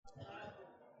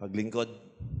Maglingkod.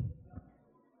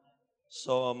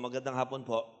 So, magandang hapon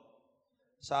po.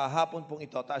 Sa hapon pong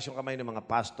ito, taas yung kamay ng mga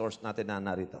pastors natin na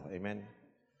narito. Amen.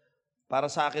 Para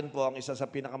sa akin po, ang isa sa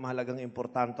pinakamahalagang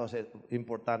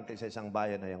importante sa isang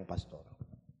bayan ay ang pastor.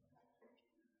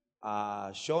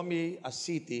 Show me a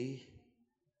city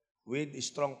with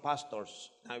strong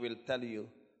pastors, I will tell you,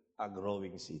 a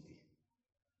growing city.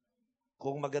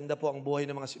 Kung maganda po ang buhay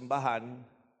ng mga simbahan,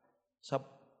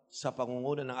 sa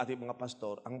pangunguna ng ating mga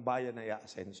pastor, ang bayan ay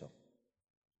aasenso.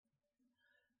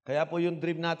 Kaya po yung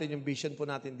dream natin, yung vision po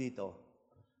natin dito,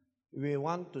 we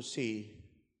want to see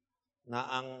na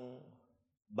ang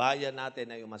bayan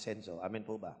natin ay umasenso. Amen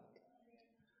po ba?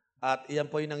 At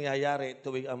iyan po yung nangyayari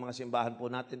tuwing ang mga simbahan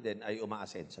po natin din ay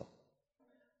umaasenso.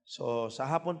 So sa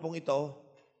hapon pong ito,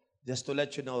 just to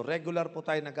let you know, regular po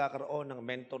tayo nagkakaroon ng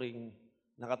mentoring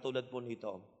na katulad po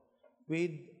nito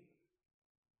with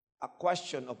a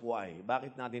question of why.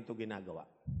 Bakit natin ito ginagawa?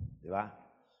 Di ba?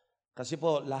 Kasi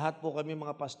po, lahat po kami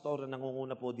mga pastor na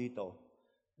nangunguna po dito,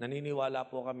 naniniwala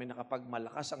po kami na kapag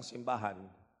malakas ang simbahan,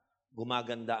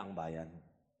 gumaganda ang bayan.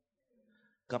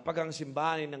 Kapag ang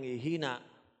simbahan ay nangihina,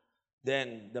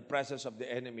 then the presence of the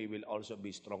enemy will also be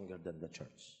stronger than the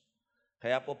church.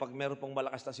 Kaya po, pag meron pong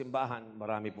malakas na simbahan,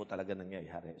 marami po talaga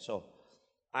nangyayari. So,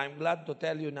 I'm glad to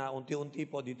tell you na unti-unti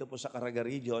po dito po sa Caraga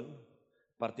Region,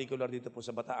 particular dito po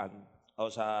sa Bataan o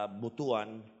sa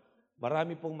Butuan,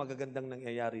 marami pong magagandang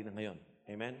nangyayari na ngayon.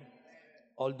 Amen?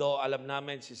 Although alam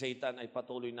namin si Satan ay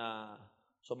patuloy na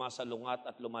sumasalungat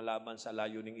at lumalaban sa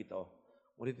layuning ito,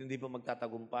 ngunit hindi po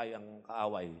magtatagumpay ang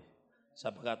kaaway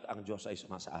sapagkat ang Diyos ay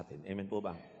sumasa atin. Amen po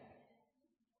ba?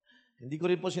 Hindi ko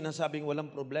rin po sinasabing walang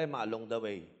problema along the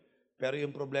way, pero yung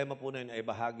problema po na yun ay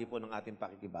bahagi po ng ating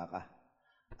pakikibaka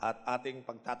at ating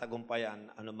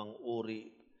pagtatagumpayan anumang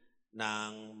uri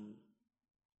ng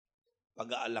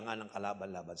pag-aalangan ng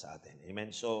kalaban-laban sa atin.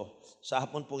 Amen? So, sa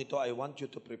hapon po ito, I want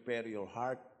you to prepare your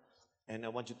heart and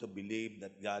I want you to believe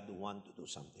that God wants to do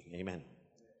something. Amen?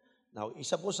 Now,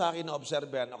 isa po sa akin na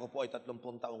obserbahan, ako po ay 30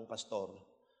 taong pastor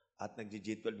at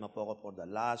nag-G12 na po ako for the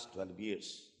last 12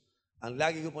 years. Ang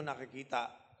lagi ko po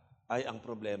nakikita ay ang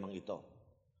problemang ito.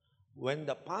 When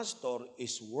the pastor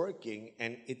is working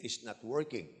and it is not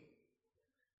working,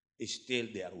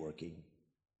 still they are working.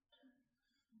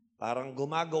 Parang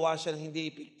gumagawa siya ng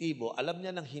hindi epektibo, alam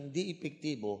niya ng hindi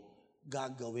epektibo,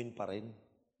 gagawin pa rin.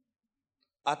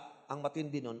 At ang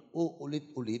matindi nun,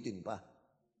 uulit-ulitin pa.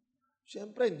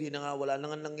 Siyempre, hindi na nga, wala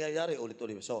na nga nangyayari,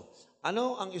 ulit-ulit. So,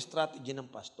 ano ang strategy ng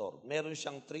pastor? Meron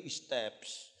siyang 3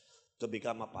 steps to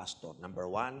become a pastor. Number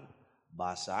 1,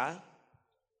 basa,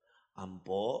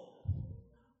 ampo,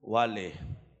 wale.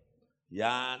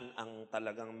 Yan ang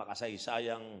talagang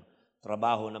makasaysayang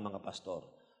trabaho ng mga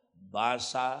pastor.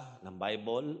 Basa ng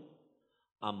Bible,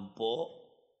 ampo,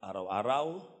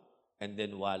 araw-araw, and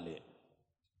then wale.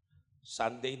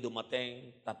 Sunday dumating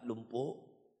 30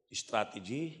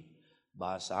 strategy,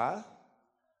 basa,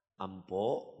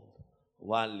 ampo,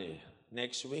 wale.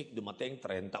 Next week dumating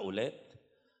 30 ulit,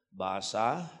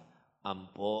 basa,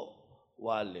 ampo,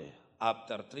 wale.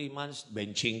 After 3 months,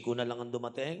 25 na lang ang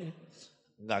dumating.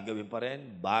 Gagawin pa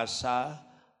rin, basa,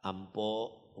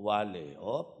 ampo, wale.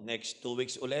 Next 2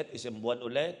 weeks ulit, isang buwan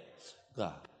ulit.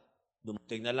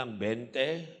 Dumating na lang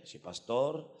 20, si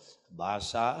pastor,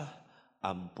 basa,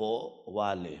 ampo,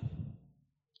 wale.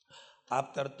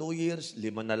 After 2 years,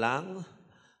 5 na lang,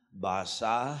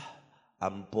 basa,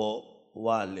 ampo,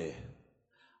 wale.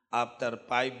 After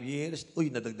 5 years,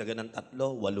 nadagdagan ng 3,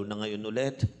 8 na ngayon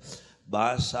ulit.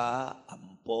 Basa,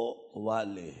 ampo,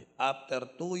 wale. After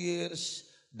 2 years,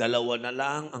 2 na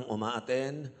lang ang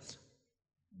umaaten.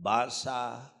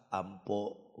 Basa,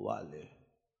 ampo, wale.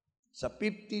 Sa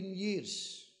 15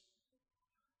 years,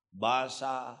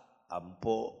 basa,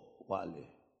 ampo, wale.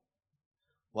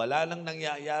 Wala nang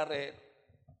nangyayari,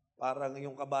 parang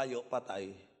yung kabayo,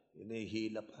 patay,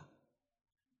 hinihila pa.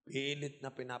 Pilit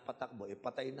na pinapatakbo,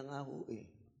 patay na nga ho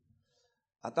eh.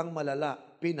 At ang malala,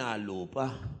 pinalo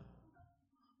pa.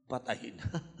 Patay na.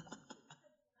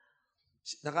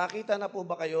 Nakakita na po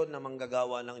ba kayo na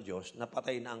manggagawa ng Diyos na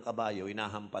patay na ang kabayo,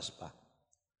 inahampas pa?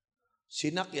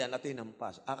 Sinakyan at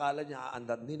hinampas. Akala niya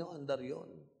aandar, hindi no andar yun.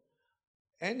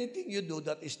 Anything you do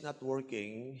that is not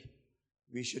working,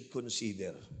 we should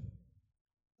consider.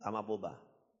 Tama po ba?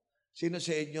 Sino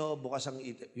sa inyo bukas ang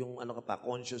yung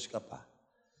conscious ka pa?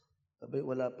 Sabi,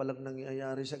 wala palang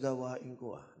nangyayari sa gawain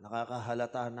ko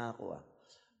Nakakahalata na ako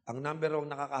Ang number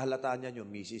one nakakahalata niya yung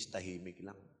misis, tahimik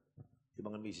lang.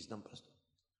 Ibang misis ng pastor.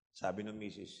 Sabi ng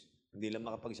misis, hindi lang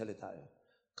makapagsalita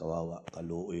Kawawa,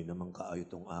 kaluoy naman kaayo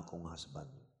itong akong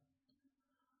husband.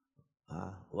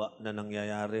 Wa na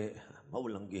nangyayari,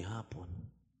 maulang gihapon.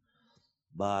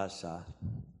 basa,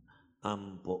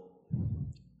 ampo,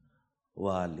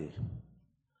 wali.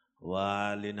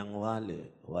 Wali ng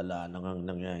wali, wala nang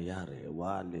nangyayari.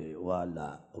 Wali,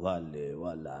 wala, wali,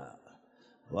 wala.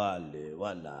 Wali,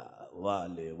 wala,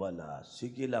 wali, wala.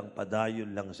 Sige lang,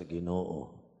 padayon lang sa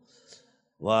Ginoo.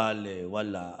 Wali,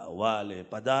 wala, wali,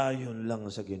 padayon lang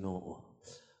sa Ginoo.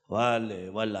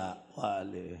 Wali, wala,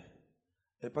 wali.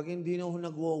 Pag hindi na ho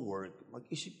nagwo-work,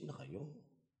 mag-isip na kayo.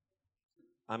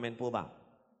 Amen po ba?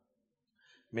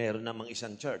 Meron namang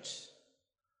isang church,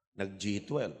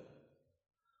 nag-G12.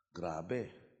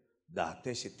 Grabe.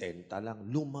 Dati si 10 lang,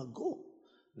 lumago.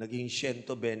 Naging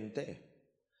 120.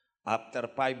 After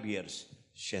 5 years,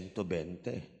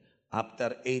 120.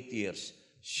 After 8 years,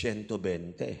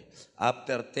 120.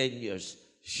 After 10 years,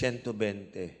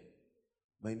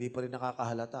 120. Hindi pa rin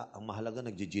nakakahalata. Ang mahalaga,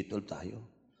 nag-G12 tayo.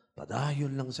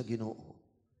 Padayon lang sa Ginoo.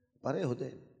 Pareho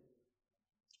din.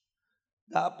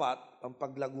 Dapat, ang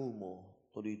paglago mo,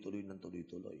 tuloy-tuloy ng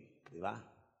tuloy-tuloy. Di ba?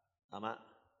 Tama?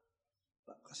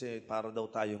 Kasi para daw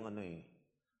tayong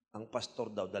ang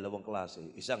pastor daw, dalawang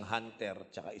klase. Isang hunter,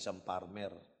 tsaka isang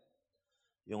farmer.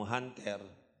 Yung hunter,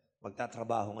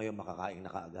 magtatrabaho ngayon, makakain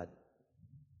na kaagad.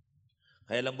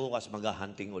 Kaya lang bukas,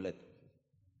 mag-hunting ulit.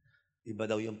 Iba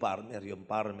daw yung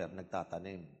farmer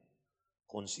nagtatanim.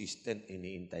 Consistent,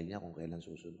 iniintay niya kung kailan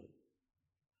susunod.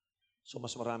 So,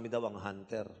 mas marami daw ang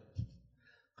hunter.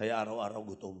 Kaya araw-araw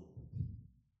gutom.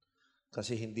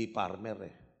 Kasi hindi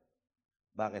farmer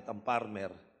Bakit? Ang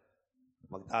farmer,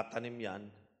 magtatanim yan,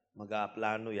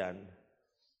 mag-aaplano yan,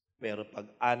 pero pag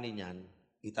ani niyan,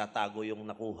 itatago yung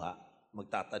nakuha,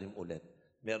 magtatanim ulit.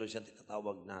 Meron siyang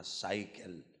tinatawag na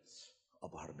cycle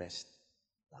of harvest.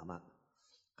 Tama.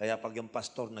 Kaya pag yung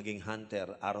pastor naging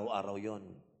hunter, araw-araw yon,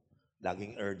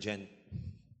 laging urgent.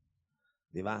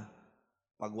 Di ba?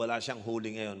 Pag wala siyang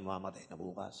huli ngayon, mamatay na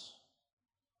bukas.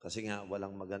 Kasi nga,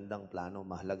 walang magandang plano,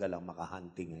 mahalaga lang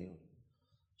makahunting ngayon.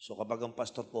 So kapag ang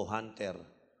pastor po, hunter,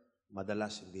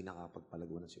 madalas hindi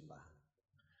nakapagpalago ng simbahan.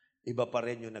 Iba pa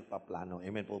rin yung nagpaplano.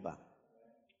 Amen po ba?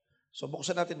 So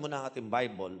buksan natin muna ang ating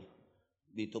Bible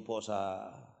dito po sa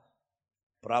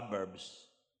Proverbs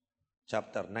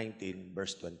chapter 19,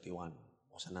 verse 21.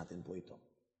 Buksan natin po ito.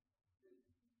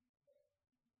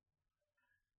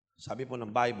 Sabi po ng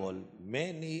Bible,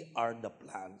 many are the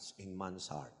plans in man's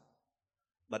heart,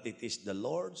 but it is the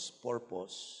Lord's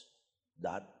purpose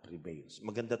that prevails.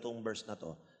 Maganda tong verse na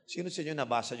to. Sino sa inyo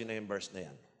nabasa nyo na yung verse na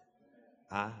yan?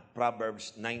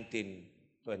 Proverbs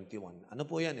 19:21. Ano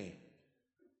po yan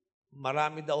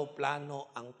Marami daw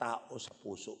plano ang tao sa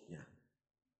puso niya.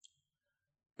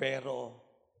 Pero,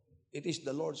 it is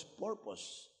the Lord's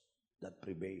purpose that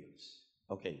prevails.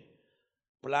 Okay.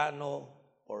 Plano,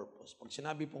 purpose. Pag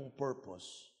sinabi pong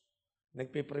purpose,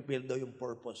 nagpe-prevail daw yung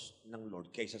purpose ng Lord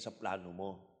kaysa sa plano mo.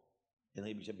 Yan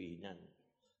ang ibig sabihin yan.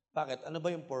 Bakit? Ano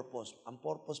ba yung purpose? Ang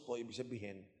purpose po, ibig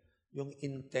sabihin, yung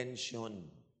intention,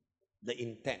 the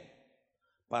intent.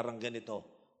 Parang ganito,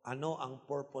 ano ang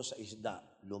purpose sa isda?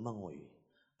 Lumangoy.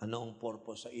 Ano ang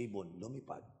purpose sa ibon?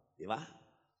 Lumipad. Di ba?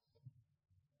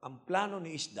 Ang plano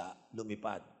ni isda,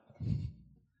 lumipad.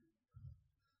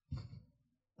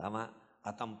 Tama?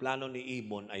 At ang plano ni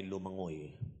ibon ay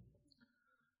lumangoy.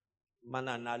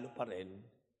 Mananalo pa rin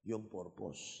yung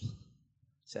purpose.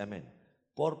 Say amen.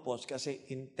 Purpose kasi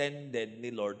intent ni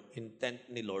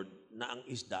Lord na ang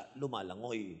isda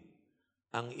lumalangoy.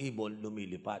 Ang ibon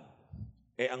lumilipad.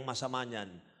 Ang masama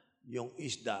niyan, yung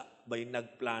isda ba'y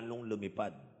nagplanong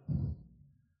lumipad.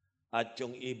 At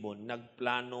yung ibon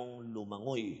nagplanong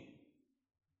lumangoy.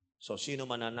 So sino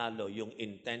mananalo? Yung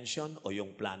intention o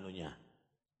yung plano niya?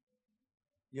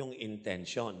 Yung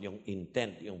intention, yung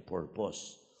intent, yung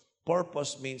purpose.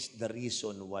 Purpose means the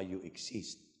reason why you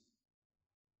exist.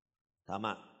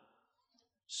 Tama.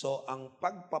 So, ang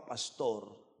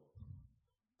pagpapastor,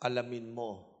 alamin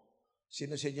mo,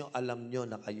 sino sa inyo alam nyo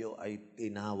na kayo ay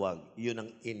tinawag? Yun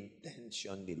ang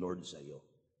intention ni Lord sa iyo.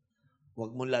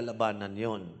 Huwag mong lalabanan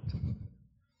yon.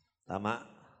 Tama?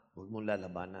 Huwag mong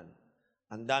lalabanan.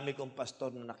 Ang dami kong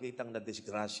pastor na nakitang na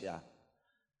disgrasya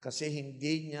kasi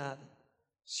hindi niya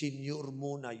senior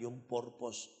muna yung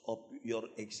purpose of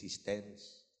your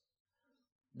existence.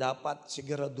 Dapat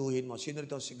siguraduhin mo. Sino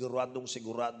rito sigurado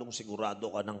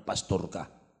ka ng pastor ka?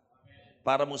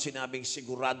 Para mo sinabing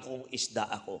sigurado kong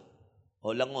isda ako.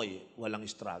 O langoy, walang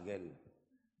struggle.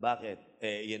 Bakit?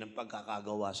 Yan ang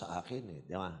pagkakagawa sa akin.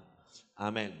 Di ba?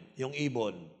 Amen. Yung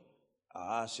ibon,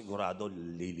 sigurado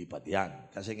lilipad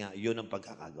yan. Kasi nga, yun ang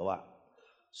pagkakagawa.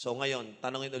 So ngayon,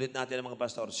 tanongin ulit natin ang mga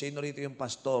pastor. Sino rito yung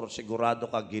pastor?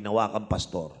 Sigurado ka ginawa kang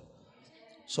pastor.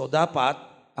 So dapat,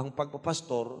 ang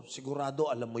pagpapastor, sigurado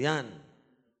alam mo yan.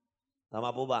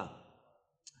 Tama po ba?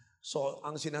 So,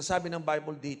 ang sinasabi ng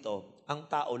Bible dito, ang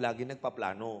tao lagi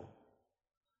nagpaplano.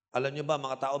 Alam niyo ba,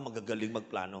 mga tao magagaling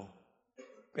magplano.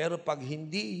 Pero pag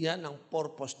hindi yan ang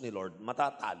purpose ni Lord,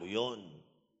 matatalo yon.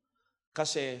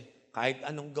 Kasi kahit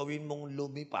anong gawin mong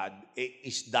lumipad,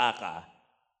 isda ka.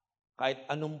 Kahit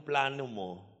anong plano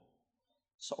mo,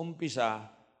 sa umpisa,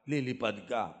 lilipad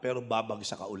ka, pero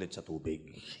babagsak ka ulit sa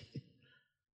tubig.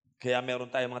 Kaya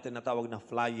meron tayong mga tinatawag na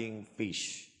flying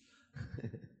fish.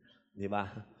 Di ba?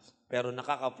 Pero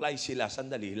nakaka-fly sila,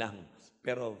 sandali lang.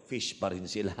 Pero fish pa rin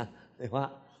sila. Di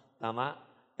ba? Tama?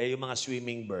 Yung mga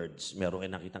swimming birds, meron kayo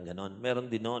nakitang ganon. Meron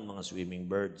din noon mga swimming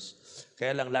birds.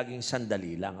 Kaya lang laging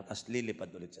sandali lang at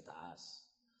lilipad ulit sa taas.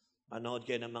 Manood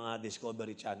kayo ng mga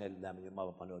Discovery Channel, dami yung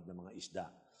mapapanood ng mga isda.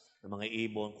 Ng mga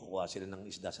ibon, kukuha sila ng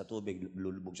isda sa tubig,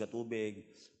 lulubog sa tubig.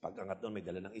 Pag angat doon, may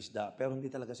dala ng isda. Pero hindi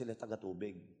talaga sila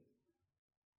taga-tubig.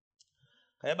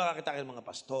 Kaya makakita kayo mga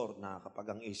pastor na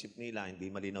kapag ang isip nila hindi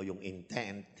malinaw yung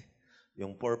intent,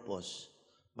 yung purpose,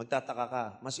 magtataka ka.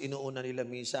 Mas inuuna nila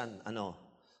minsan,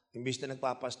 imbis na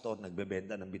nagpapastor,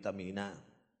 nagbebenta ng bitamina.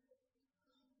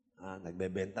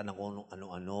 Nagbebenta ng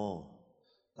ano-ano.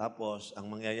 Tapos, ang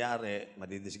mangyayari,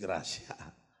 madidisgrasya.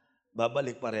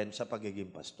 Babalik pa rin sa pagiging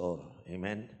pastor.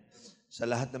 Amen? Sa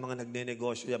lahat ng mga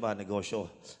nagne-negosyo, negosyo,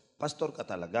 pastor ka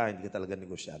talaga, hindi ka talaga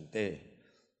negosyante.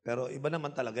 Pero iba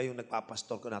naman talaga yung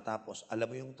nagpapastor ka na tapos, alam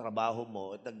mo yung trabaho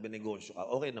mo at nagbinegosyo ka,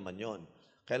 okay naman yon.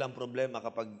 Kaya lang problema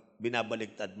kapag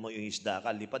binabaliktad mo yung isda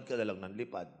ka, lipad ka na lang ng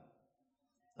lipad.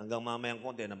 Hanggang mamayang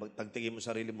konti, pagtingin mo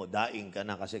sarili mo, daing ka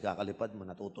na kasi kakalipad mo,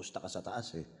 natutusta ka sa taas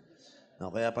eh.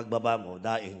 No, kaya pagbaba mo,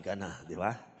 daing ka na, di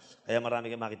ba? Kaya marami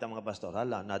kang makita mga pastor,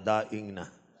 nadaing na.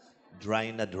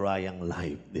 Dry ang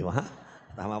life, di ba?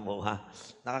 Tama po ha?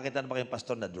 Nakakita na ba kayong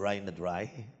pastor na dry?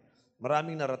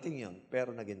 Maraming narating yun, pero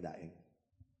naging daing.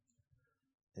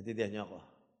 Naintindihan niyo ako?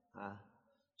 Ha?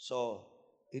 So,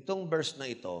 itong verse na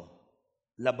ito,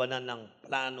 labanan ng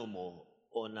plano mo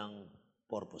o ng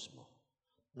purpose mo.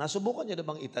 Nasubukan niyo na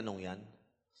bang itanong yan?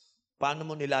 Paano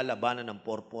mo nilalabanan ng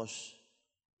purpose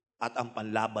at ang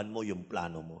panlaban mo yung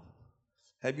plano mo?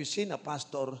 Have you seen a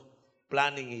pastor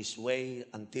planning his way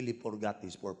until he forgot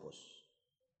his purpose?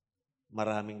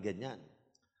 Maraming ganyan.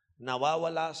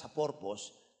 Nawawala sa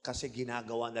purpose kasi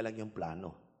ginagawa na lang yung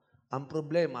plano. Ang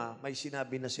problema, may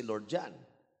sinabi na si Lord dyan.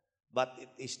 But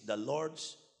it is the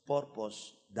Lord's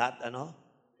purpose that,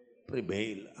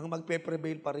 prevail. Ang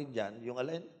magpe-prevail pa rin dyan, yung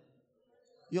alin?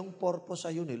 Yung purpose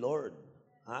ayun ni Lord.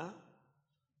 Ha?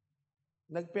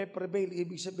 Nagpe-prevail,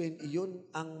 ibig sabihin, iyon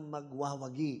ang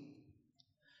magwawagi.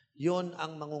 Yun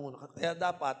ang mangunguna. Kaya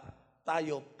dapat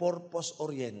tayo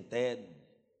purpose-oriented.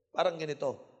 Parang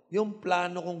ganito, yung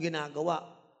plano kong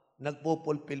ginagawa,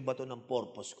 nagpupulfill ba ito ng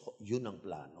purpose ko? Yun ang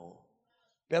plano.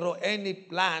 Pero any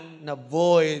plan na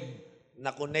void,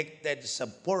 na connected sa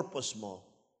purpose mo,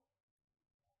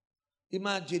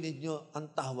 imagine niyo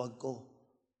ang tawag ko,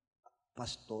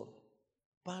 pastor,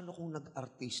 paano kung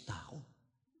nag-artista ako?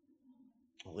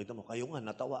 O kita mo, kayo nga,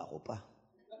 natawa ako pa.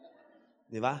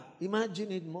 Di ba?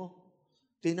 Imagine mo,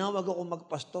 tinawag ako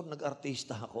magpastor,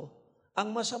 nag-artista ako.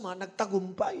 Ang masama,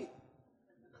 nagtagumpay.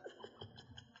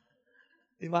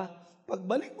 Di ba?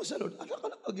 Pagbalik mo sa Lord, ano ka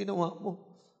na ginawa mo?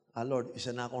 Lord,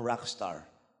 isa na akong rockstar.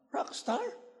 Rockstar?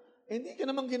 Hindi ka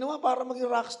naman ginawa para maging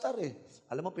rockstar eh.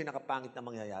 Alam mo, pinakapangit na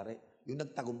mangyayari, yung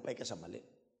nagtagumpay ka sa mali.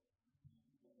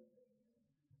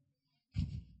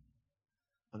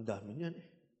 Ang dami niyan eh.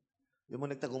 Yung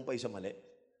mga nagtagumpay sa mali.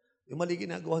 Yung mali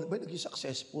ginagawa, ba naging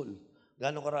successful?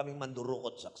 Gano'ng karaming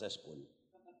mandurukot successful?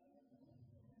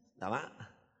 Tama?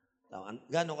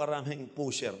 Gano'ng karaming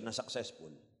pusher na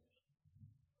successful?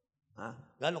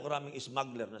 Gano'ng karaming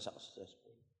smuggler na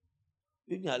successful?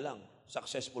 Yun nga lang,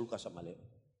 successful ka sa mali.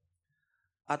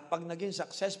 At pag naging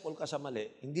successful ka sa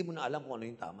mali, hindi mo na alam kung ano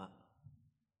yung tama.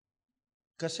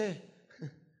 Kasi,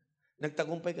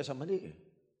 nagtagumpay ka sa mali eh.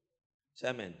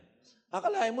 Amen.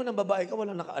 Akalain mo ng babae ka,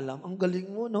 walang nakaalam. Ang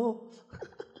galing mo, no?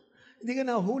 Hindi ka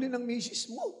nahuli ng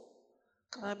misis mo.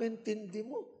 Grabe ang tindi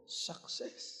mo.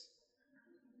 Success.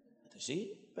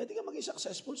 See? Pwede ka maging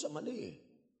successful sa mali eh.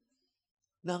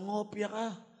 Nangopya ka.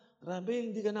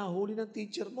 Grabe, hindi ka nahuli ng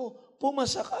teacher mo.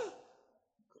 Pumasa ka.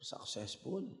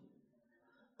 Successful.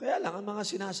 Kaya lang, ang mga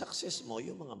sinasuccess mo,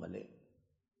 yung mga mali.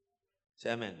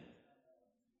 Amen.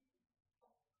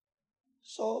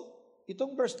 So,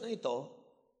 itong verse na ito,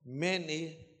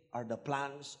 many are the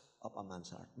plans of a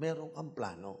man's heart. Meron kang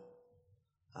plano.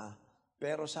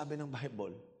 Pero sabi ng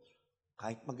Bible,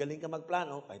 kahit magaling ka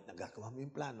magplano, kahit nagagawa mo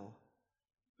yung plano,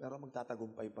 pero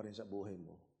magtatagumpay pa rin sa buhay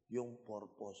mo yung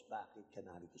purpose, bakit ka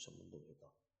narito sa mundong ito.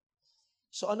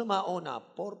 So ano mauna?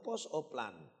 Purpose o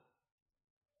plan?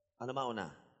 Ano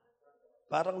mauna?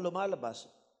 parang lumalabas,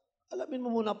 alamin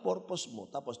mo muna purpose mo.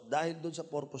 Tapos dahil doon sa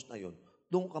purpose na yun,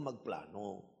 doon ka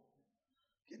magplano.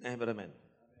 Amen.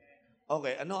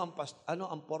 Okay, ano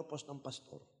ang purpose ng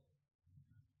pastor?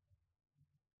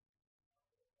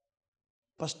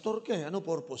 Pastor ka, ano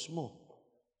purpose mo?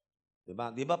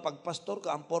 Diba? Diba pag pastor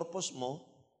ka, ang purpose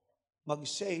mo,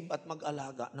 mag-save at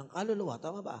mag-alaga ng kaluluwa.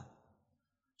 Tama ba?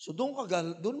 So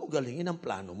doon mo galingin ang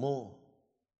plano mo.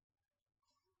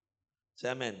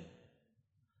 Say amen.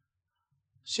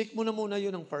 Seek mo na muna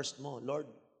yun ang first mo. Lord,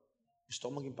 gusto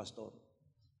ko maging pastor.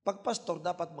 Pag pastor,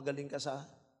 dapat magaling ka sa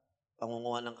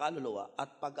pangunguha ng kaluluwa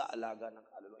at pag-aalaga ng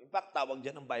kaluluwa. In fact, tawag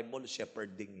dyan ng Bible,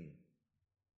 shepherding.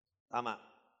 Tama.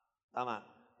 Tama.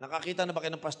 Nakakita na ba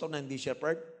kayo ng pastor na hindi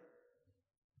shepherd?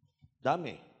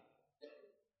 Dami.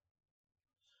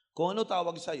 Kung ano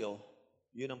tawag sa'yo,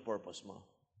 yun ang purpose mo.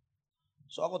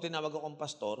 So ako tinawag akong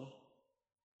pastor,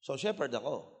 so shepherd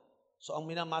ako. So ang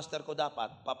minamaster ko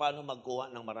dapat, paano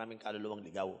magkuha ng maraming kaluluwang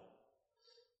ligaw.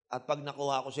 At pag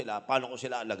nakuha ko sila, paano ko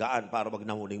sila alagaan para wag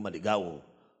na huling maligaw.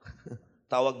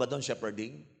 Tawag ba doon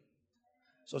shepherding?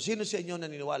 So sino sa inyo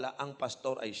naniniwala ang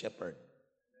pastor ay shepherd?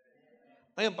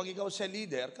 Ngayon, pag ikaw sa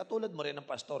leader, katulad mo rin ng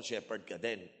pastor, shepherd ka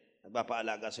din.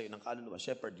 Nagpapaalaga sa iyo ng kaluluwa,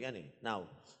 shepherd yan eh. Now,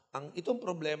 itong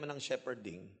problema ng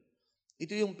shepherding,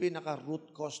 ito yung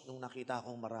pinaka-root cause nung nakita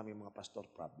kong maraming mga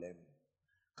pastor problem.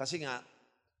 Kasi nga,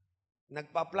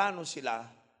 nagpaplano sila,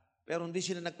 pero hindi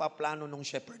sila nagpaplano ng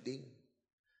shepherding.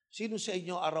 Sino sa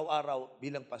inyo araw-araw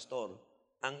bilang pastor,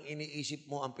 ang iniisip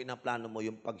mo, ang pinaplano mo,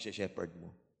 yung pag-shepherd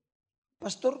mo?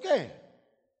 Pastor ka eh.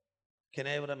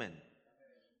 Can I ever amen?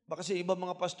 Baka kasi ibang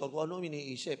mga pastor, kung ano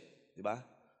iniisip, di ba?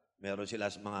 Meron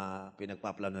sila sa mga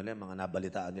pinagpaplano nila, mga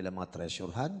nabalitaan nila, mga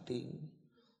treasure hunting.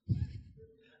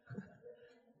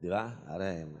 Di ba?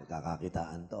 Are,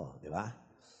 kakakitaan to, di ba?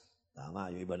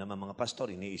 Tama, yung iba naman mga pastor,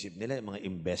 iniisip nila yung mga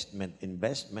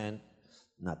investment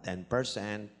na 10%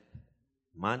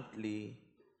 monthly,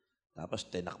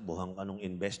 tapos tinakbuhan ka ng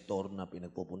investor na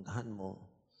pinagpupuntahan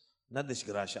mo,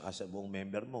 na-disgrasya ka sa buong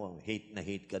member mo, hate na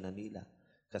hate ka na nila.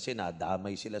 Kasi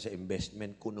nadamay sila sa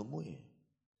investment kuno mo eh.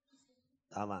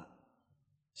 Tama.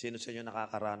 Sino sa inyo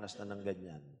nakakaranas na ng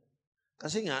ganyan?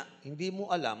 Kasi nga, hindi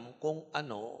mo alam kung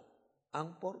ano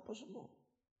ang purpose mo.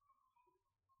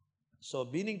 So,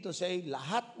 meaning to say,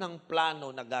 lahat ng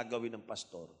plano na gagawin ng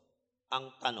pastor,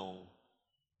 ang tanong,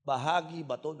 bahagi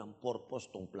ba to ng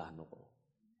purpose tong plano ko?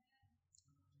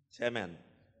 Say amen.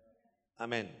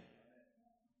 Amen.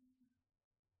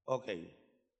 Okay.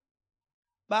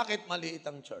 Bakit maliit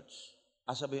ang church?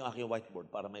 Asa ba yung aking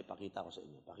whiteboard para may pakita ko sa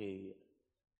inyo?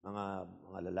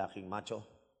 Mga lalaking macho.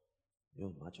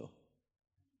 Yun, macho.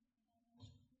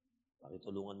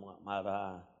 Pakitulungan mo nga.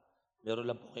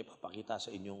 Meron lang po kayo papakita sa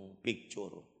inyong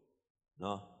picture.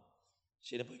 No?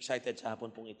 Sino po excited sa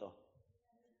hapon pong ito?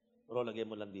 Pero lagay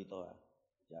mo lang dito.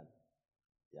 Yan.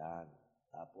 Yan.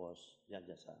 Tapos, yan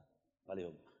sa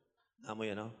palihog. Namo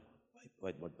yan, no?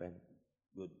 Whiteboard pen.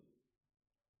 Good.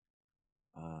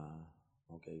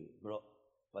 Okay. Bro,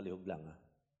 palihog lang, ha?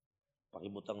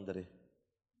 Pakibutang dari.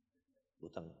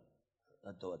 Butang.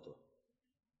 Ato.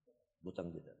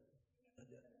 Butang dito.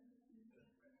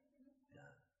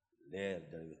 There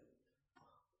you go.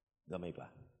 Gamay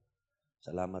pa.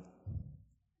 Salamat.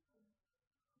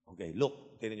 Okay,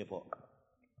 look. Tingnan niyo po.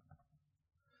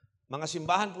 Mga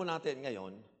simbahan po natin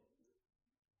ngayon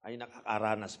ay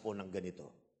nakakaranas po ng ganito.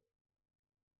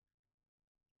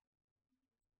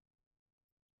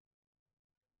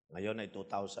 Ngayon ay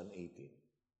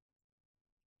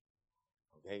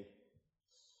 2018. Okay?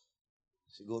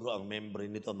 Siguro ang member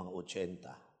nito mga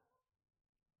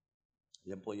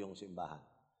 80. Yan po yung simbahan.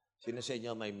 Sino sa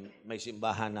inyo may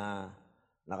simbahan na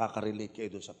nakaka-relate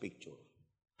kayo doon sa picture?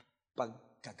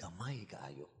 Pagkagamay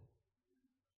kaayo.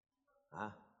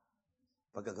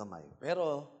 Pagkagamay.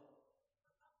 Pero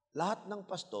lahat ng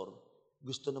pastor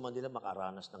gusto naman nila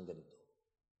makaranas ng ganito.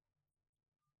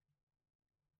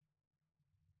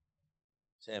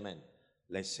 Say amen.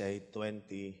 Let's say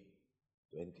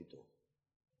 2022.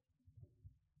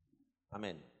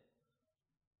 Amen.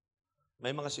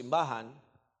 May mga simbahan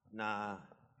na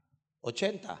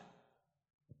 80.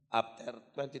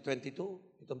 After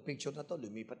 2022, itong picture na to,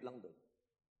 lumipat lang doon.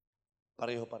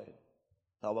 Pareho pa rin.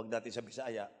 Tawag dati sa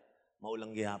Bisaya, maulang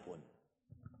gihapon.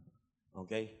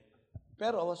 Okay?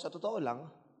 Pero sa totoo lang,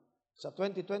 sa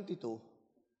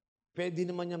 2022, pwede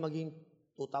naman niya maging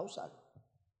 2,000.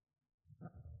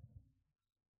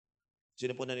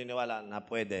 Sino po naniniwala na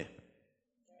pwede?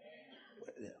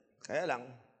 Pwede. Kaya lang,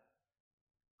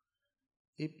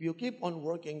 if you keep on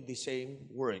working the same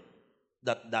work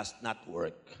that does not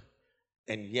work,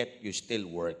 and yet you still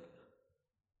work,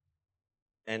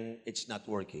 and it's not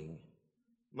working,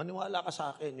 maniwala ka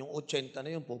sa akin, yung 80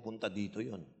 na yun, pupunta dito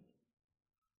yun.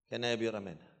 Can I have your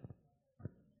amen?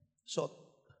 So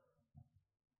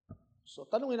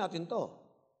tanungin natin to.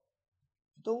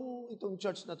 Itong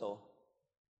church na to,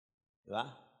 di ba?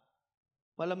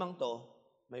 Malamang to,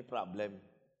 may problem.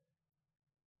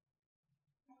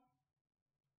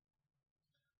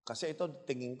 Kasi ito,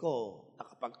 tingin ko,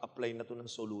 nakapag-apply na to ng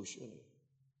solution.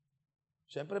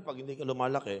 Siyempre, pag hindi ka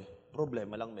lumalaki,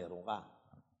 problema lang meron ka.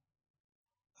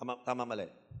 Tama mali.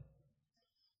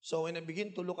 So, when I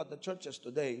begin to look at the churches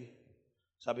today,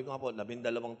 sabi ko nga po, 12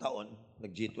 taon,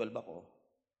 nag-G12 ako,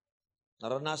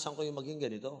 naranasan ko yung maging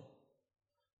ganito.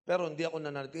 Pero hindi ako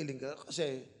nanatiling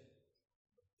kasi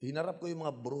hinarap ko yung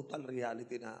mga brutal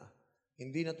reality na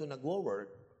hindi na to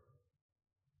nagwo-work.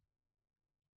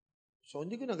 So,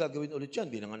 hindi ko na gagawin ulit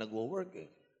yan. Hindi na nga nagwo-work eh.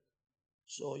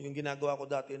 So, yung ginagawa ko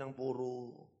dati ng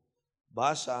puro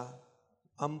basa,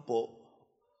 ampo,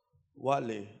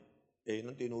 wale,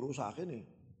 nang tinuro sa akin eh.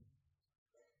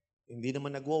 Hindi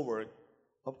naman nagwo-work.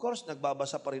 Of course,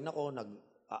 nagbabasa pa rin ako,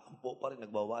 nag-aampo pa rin,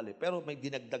 nagbawali. Pero may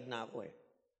dinagdag na ako eh.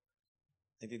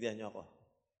 Naintindihan niyo ako?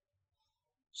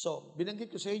 So,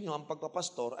 binanggit ko sa inyo, ang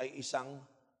pagpapastor ay isang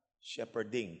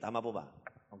shepherding. Tama po ba?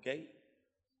 Okay?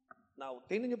 Now,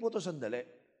 tingnan niyo po ito sandali.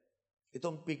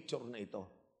 Itong picture na ito.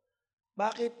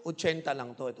 Bakit 80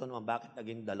 lang to? Ito naman, bakit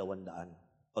naging 200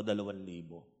 o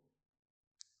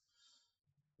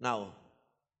 2,000? Now,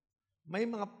 may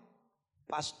mga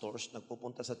pastors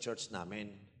nagpupunta sa church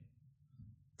namin.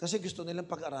 Kasi gusto nilang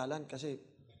pag-aralan. Kasi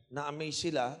na-amaze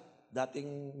sila,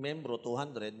 dating membro,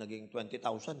 200, naging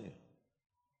 20,000 eh.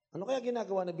 Ano kaya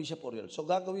ginagawa ni Bishop Oriel? So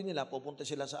gagawin nila, pupunta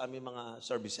sila sa aming mga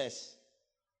services.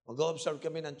 Mag-o-observe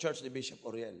kami ng church ni Bishop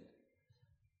Oriel.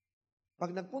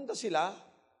 Pag nagpunta sila,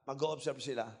 mag-o-observe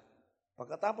sila.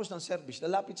 Pagkatapos ng service,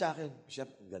 lalapit sa akin, Bishop,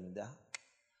 ganda.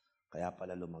 Kaya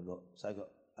pala lumago. Sabi ko,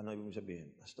 ano ibig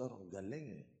sabihin? Pastor, ang galing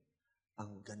eh.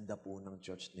 Ang ganda po ng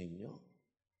church ninyo.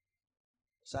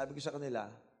 Sabi ko sa kanila,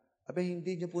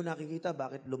 hindi niyo po nakikita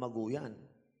bakit lumago yan.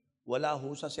 Wala ho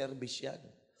sa service yan.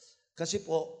 Kasi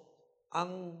po,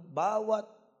 ang bawat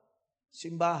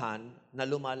simbahan na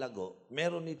lumalago,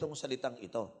 meron itong salitang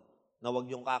ito, na huwag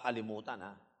niyong kakalimutan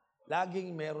ha.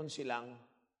 Laging meron silang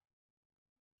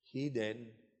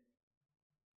hidden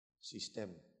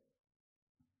system.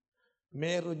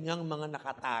 Meron niyang mga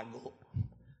nakatago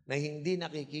na hindi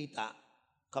nakikita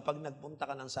kapag nagpunta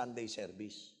ka ng Sunday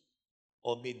service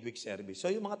o midweek service.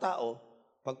 So yung mga tao,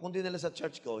 pagpunta nila sa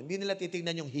church ko, hindi nila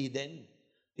titingnan yung hidden.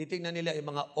 Titingnan nila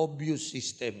yung mga obvious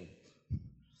system.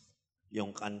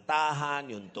 Yung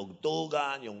kantahan, yung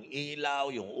tugtugan, yung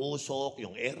ilaw, yung usok,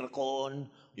 yung aircon,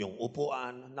 yung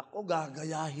upuan. Naku,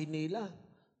 gagayahin nila.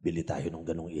 Bili tayo ng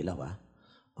ganong ilaw ha.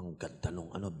 Ang ganda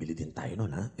nung bili din tayo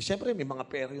nun ha. Siyempre, may mga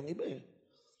pera yung iba eh.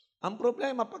 Ang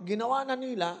problema, pag ginawa na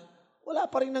nila,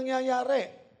 wala pa rin nangyayari.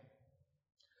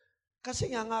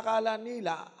 Kasi nga akala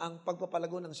nila, ang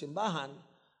pagpapalago ng simbahan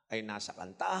ay nasa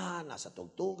kantahan, nasa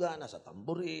tugtugan, nasa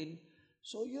tamburin.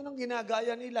 So yun ang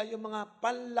ginagaya nila, yung mga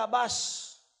panlabas.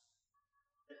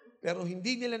 Pero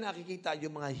hindi nila nakikita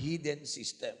yung mga hidden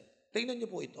system. Tingnan niyo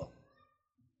po ito.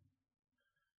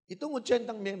 Itong 80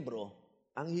 membro,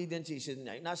 ang hidden system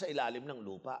niya ay nasa ilalim ng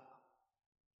lupa.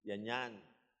 Yan.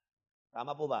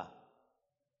 Tama po ba?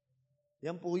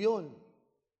 Yan po yun.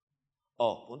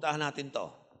 Puntahan natin to.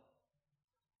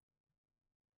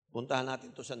 Puntahan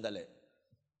natin to sandali.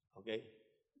 Okay?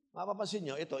 Mapapansin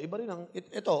nyo, ito, iba rin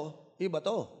iba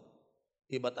to.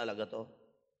 Iba talaga to.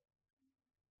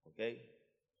 Okay?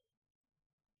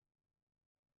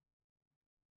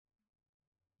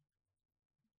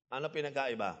 Ano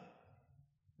pinagkaiba?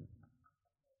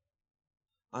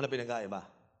 Ano pinagkaiba?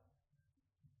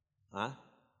 Ha?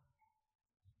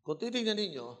 Kung titignan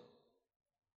ninyo,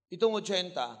 itong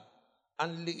 80,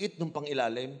 ang liit ng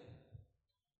pangilalim.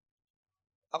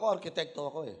 Ako, arkitekto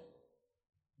ako eh.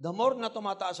 The more na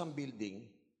tumataas ang building,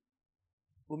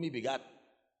 bumibigat.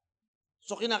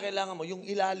 So, kinakailangan mo, yung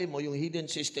ilalim mo, yung hidden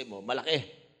system mo, malaki.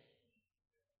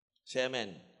 Say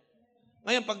amen.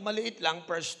 Ngayon, pag maliit lang,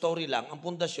 per story lang, ang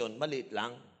pundasyon, maliit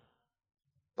lang.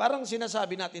 Parang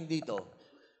sinasabi natin dito,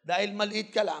 dahil maliit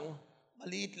ka lang,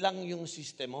 maliit lang yung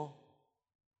system mo.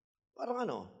 Parang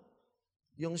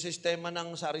yung sistema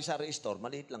ng sari-sari store,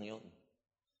 maliit lang yun.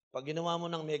 Pag ginawa mo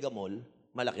ng mega mall,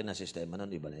 malaki na sistema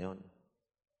nun, iba na yun.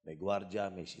 May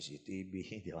gwardiya, may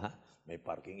CCTV, di ba? May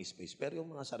parking space. Pero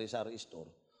yung mga sari-sari store,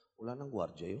 wala nang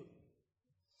gwardiya yun.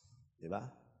 Di ba?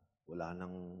 Wala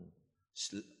nang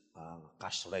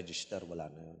cash register, wala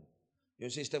na yun.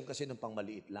 Yung system kasi ng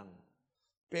pangmaliit lang.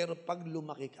 Pero pag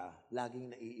lumaki ka,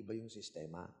 laging naiiba yung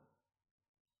sistema.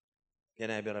 Can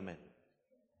I hear amen?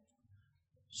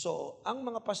 So, ang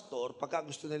mga pastor, pagka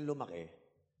gusto nila lumaki,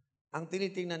 ang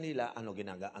tinitingnan nila, ano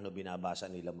binabasa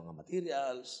nilang mga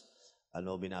materials,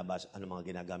 ano mga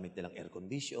ginagamit nilang air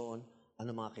condition, ano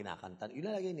mga kinakantan,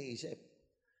 ilalagay iniisip.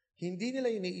 Hindi nila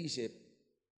iniisip,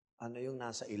 ano yung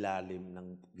nasa ilalim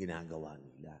ng ginagawa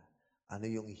nila. Ano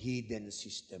yung hidden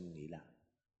system nila.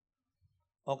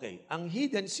 Okay, ang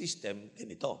hidden system,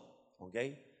 ganito.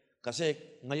 Okay?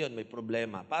 Kasi ngayon may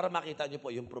problema. Para makita niyo po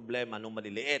yung problema nung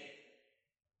maliliit.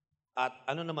 At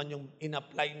ano naman yung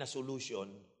in-apply na solution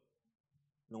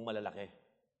nung malalaki.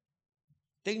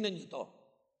 Tingnan niyo to.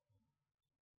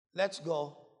 Let's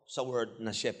go sa word na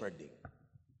shepherding.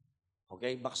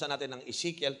 Okay? Baksa natin ang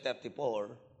Ezekiel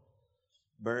 34,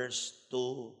 verse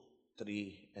 2,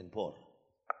 3, and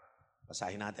 4.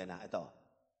 Basahin natin ha. Ito.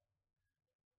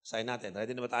 Basahin natin.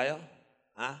 Ready na ba tayo?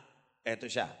 Ha? Ito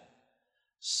siya.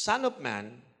 Son of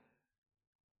man,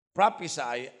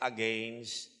 prophesy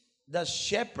against the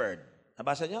shepherd.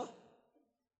 Nabasa nyo?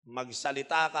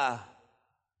 Magsalita ka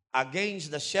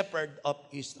against the shepherd of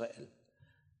Israel.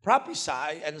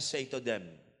 Prophesy and say to them,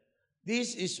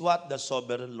 this is what the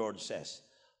sovereign Lord says.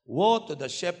 Woe to the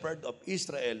shepherd of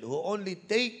Israel who only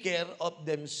take care of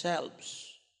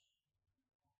themselves.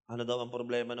 Ano daw ang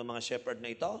problema ng mga shepherd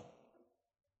na ito?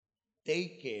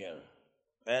 Take care.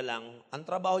 Kaya lang, ang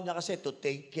trabaho niya kasi to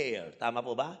take care. Tama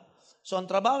po ba? So, ang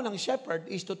trabaho ng shepherd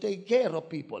is to take care of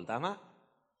people. Tama?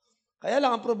 Kaya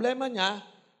lang, ang problema niya,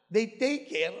 they take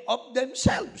care of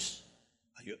themselves.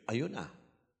 Ayun na.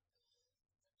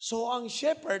 So, ang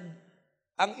shepherd,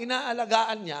 ang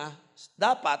inaalagaan niya,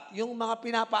 dapat yung mga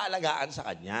pinapaalagaan sa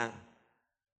kanya.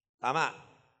 Tama?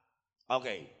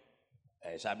 Okay.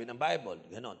 Sabi ng Bible,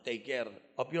 gano'n, take care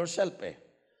of yourself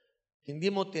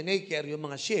Hindi mo tinake care yung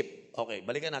mga sheep. Okay,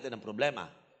 balikan natin ang problema.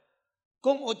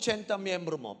 Kung 80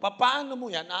 miyembro mo, paano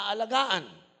mo yan aalagaan?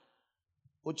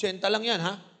 80 lang yan,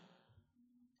 ha?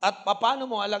 At paano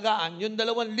mo alagaan yung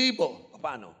 2,000?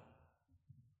 Paano?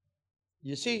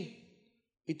 You see,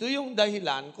 ito yung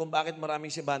dahilan kung bakit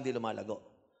maraming simbahan di lumalago.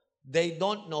 They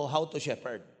don't know how to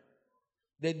shepherd.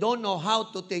 They don't know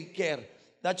how to take care.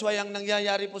 That's why ang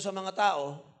nangyayari po sa mga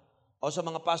tao o sa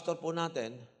mga pastor po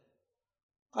natin,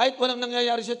 kahit walang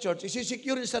nangyayari sa church,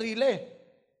 isisecure yung sarili.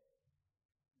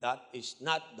 That is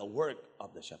not the work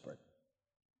of the shepherd.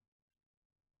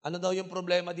 Ano daw yung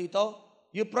problema dito?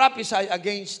 You prophesy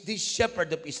against this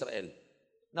shepherd of Israel.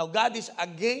 Now, God is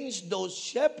against those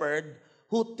shepherds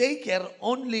who take care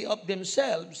only of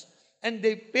themselves and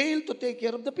they fail to take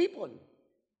care of the people.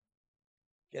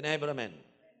 Can I have amen?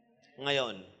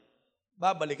 Ngayon,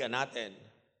 babalikan natin.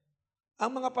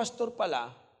 Ang mga pastor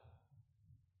pala,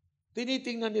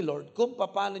 tinitingnan ni Lord kung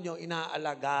paano nyo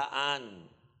inaalagaan.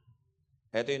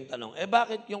 Ito yung tanong,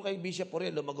 bakit yung kay Bishop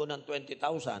Oriel lumago ng 20,000,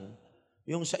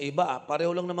 yung sa iba,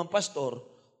 pareho lang naman pastor,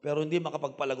 pero hindi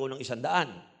makapagpalago ng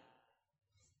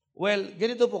 100? Well,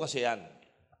 ganito po kasi yan.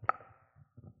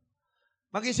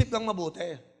 Mag-isip kang mabuti.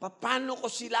 Paano ko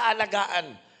sila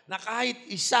alagaan na kahit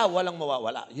isa walang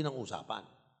mawawala? Yun ang usapan.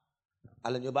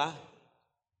 Alam nyo ba?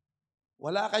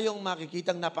 Wala kayong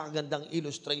makikitang napakagandang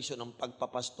illustration ng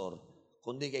pagpapastor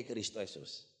kundi kay Kristo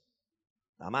Jesus.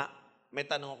 Tama? May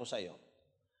tanong ako sa iyo.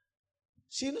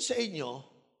 Sino sa inyo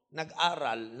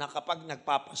nag-aral na kapag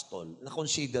nagpapastol,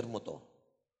 na-consider mo to?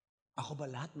 Ako ba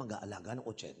lahat mag-aalaga ng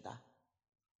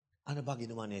 80? Ano ba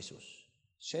ginawa ni Jesus?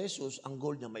 Si Jesus, ang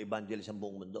goal niya ma-evangelize ang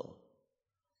buong mundo.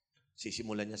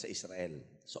 Sisimulan niya sa Israel.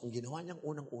 So, ang ginawa niyang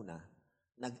unang-una,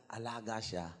 nag-alaga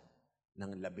siya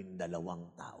ng 12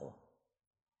 tao.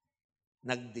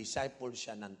 Nag-disciple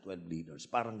siya ng 12 leaders.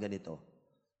 Parang ganito.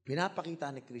 Pinapakita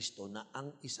ni Kristo na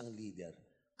ang isang leader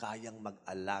kayang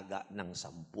mag-alaga ng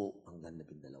 10 hanggang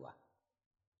 12.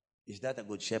 Is that a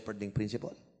good shepherding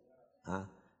principle? Ha?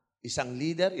 Isang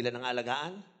leader, ilan ang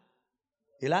alagaan?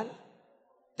 Ilan?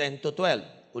 10 to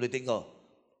 12. Ulitin ko.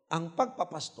 Ang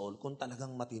pagpapastol, kung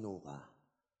talagang matino ka,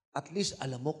 at least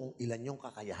alam mo kung ilan yung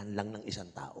kakayahan lang ng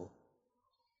isang tao.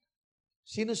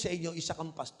 Sino sa inyo, isa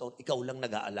kang pastor, ikaw lang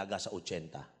nag-aalaga sa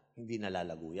 80? Hindi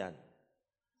nalalago yan.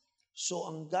 So,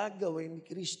 ang gagawin ni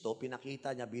Kristo, pinakita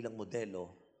niya bilang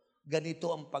modelo, ganito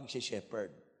ang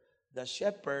pag-shepherd. The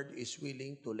shepherd is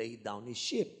willing to lay down his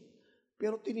sheep.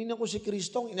 Pero tinignan ko si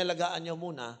Kristo, inalagaan niya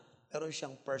muna, pero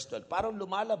siyang first 12. Parang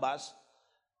lumalabas,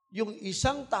 yung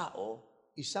isang tao,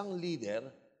 isang leader,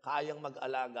 kayang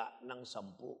mag-alaga ng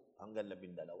 10 hanggang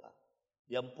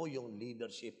 12. Yan po yung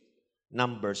leadership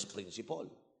numbers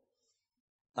principle.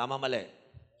 Tama, mali?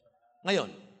 Ngayon,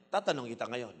 tatanong kita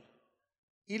ngayon,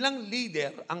 ilang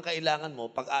leader ang kailangan mo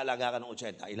pag aalaga ka ng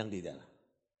 80? Ilang leader?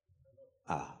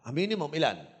 Ang minimum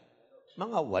ilan?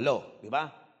 Mga 8, di ba?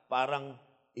 parang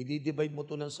i-divide mo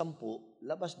to ng 10,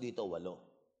 labas dito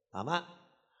 8. Tama?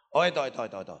 O ito.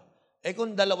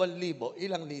 Kung 2,000,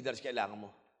 ilang leaders kailangan mo?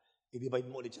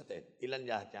 I-divide mo ulit sa 10. Ilan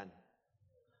lahat yan?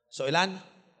 So ilan?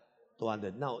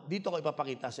 200. Now, dito ko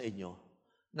ipapakita sa inyo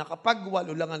na kapag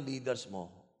 8 lang ang leaders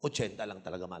mo, 80 lang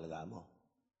talaga malaga mo.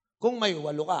 Kung may 8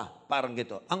 ka, parang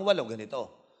gito. Ang 8 ganito.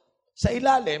 Sa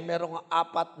ilalim, merong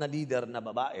 4 na leader na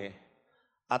babae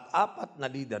at 4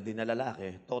 na leader din na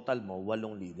lalaki. Total mo,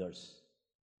 8 leaders.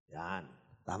 Yan.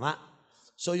 Tama?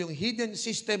 So yung hidden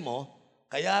system mo,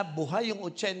 kaya buhay yung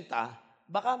 80,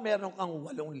 baka meron kang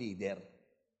 8 leader.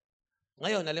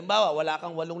 Ngayon, halimbawa, wala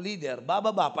kang 8 leader,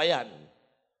 bababa pa yan.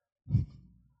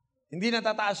 Hindi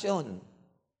natataas yun.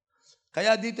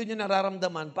 Kaya dito nyo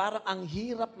nararamdaman, parang ang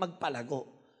hirap magpalago.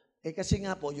 Kasi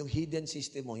nga po, yung hidden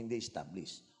system mo hindi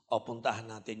established. O puntahan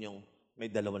natin yung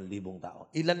may 2,000 tao.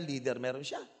 Ilan leader meron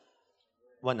siya?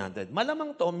 100.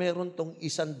 Malamang to, meron tong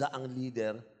 100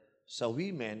 leader sa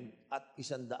women at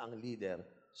 100 leader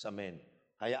sa men.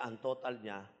 Kaya ang total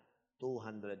niya,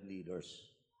 200 leaders.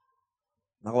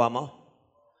 Nakuha mo?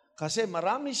 Kasi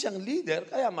marami siyang leader,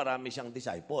 kaya marami siyang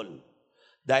disciple.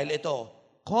 Dahil ito,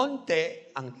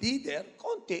 konti ang leader,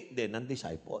 konti din ang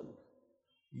disciple.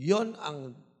 Yon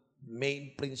ang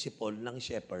main principle ng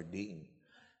shepherding.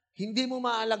 Hindi mo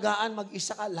maalagaan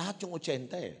mag-isa ka, lahat yung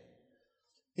 80 eh.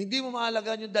 Hindi mo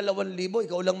maalagaan yung 2,000,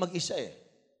 ikaw lang mag-isa eh.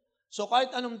 So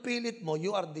kahit anong pilit mo,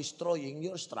 you are destroying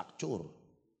your structure.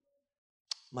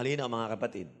 Malinaw mga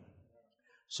kapatid.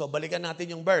 So balikan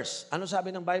natin yung verse. Ano sabi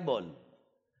ng Bible?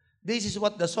 This is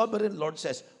what the sovereign Lord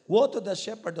says. Woe to the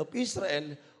shepherd of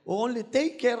Israel who only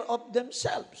take care of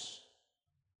themselves.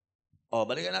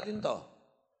 Balikan natin to.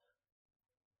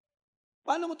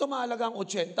 Paano mo ito maalagaan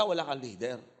 80, wala kang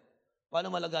leader? Paano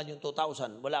malagaan yung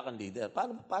 2,000, wala kang leader?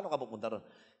 Paano ka pupunta ron?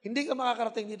 Hindi ka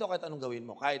makakarating dito kahit anong gawin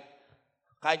mo. Kahit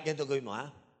ganito gawin mo, ha?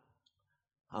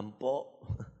 Ampo,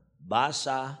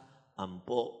 basa,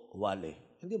 ampo,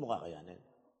 wale. Hindi mo kakayanin.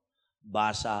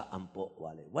 Basa, ampo,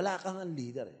 wale. Wala kang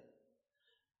leader eh.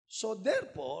 So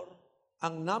therefore,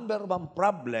 ang number 1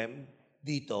 problem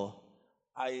dito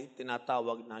ay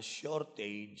tinatawag na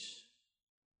shortage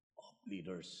of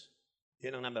leaders.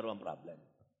 Yan ang number 1 problem.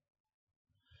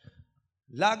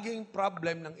 Laging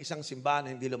problem ng isang simbahan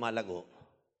na hindi lumalago,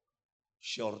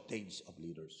 shortage of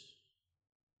leaders.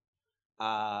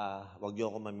 Wag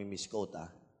niyo ako mamimiskota.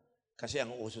 Kasi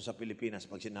ang uso sa Pilipinas,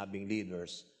 pag sinabing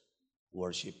leaders,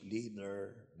 worship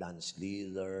leader, dance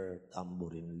leader,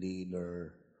 tambourine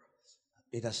leader.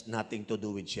 It has nothing to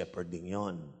do with shepherding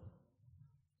yon.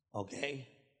 Okay?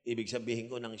 Ibig sabihin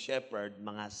ko ng shepherd,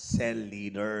 mga cell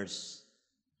leaders.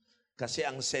 Kasi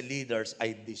ang cell leaders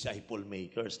ay disciple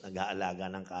makers, nag-aalaga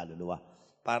ng kaluluwa.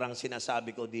 Parang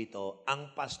sinasabi ko dito,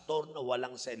 ang pastor na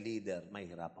walang cell leader, may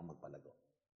hirapang magpalago.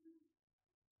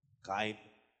 Kahit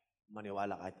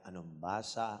maniwala kahit anong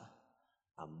basa,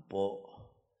 ampo,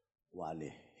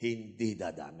 wale, hindi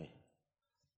dadami.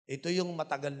 Ito yung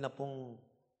matagal na pong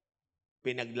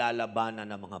pinaglalabanan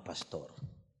ng mga pastor.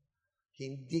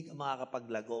 Hindi ka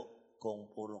makakapaglago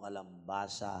kung puro ka lang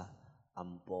basa,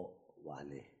 ampo,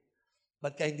 wale.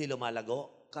 Ba't ka hindi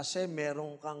lumalago? Kasi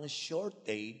meron kang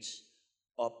shortage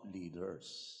of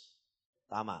leaders.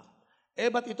 Tama.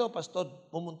 Ba't ito, pastor,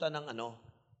 pumunta ng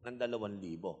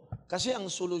 2,000? Kasi ang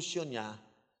solusyon niya,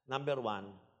 number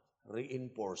 1,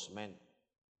 reinforcement.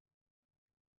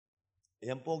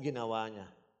 Yan po ginawa niya.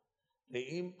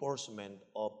 Reinforcement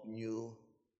of new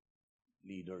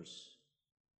leaders.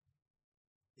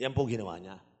 Yan po ginawa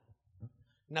niya.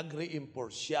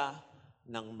 Nag-reinforce siya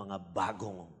ng mga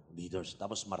bagong leaders.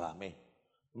 Tapos marami.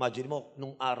 Imagine mo,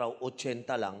 nung araw, 80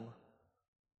 lang,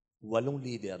 8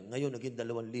 leader. Ngayon, naging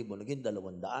 2,000, naging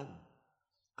 200.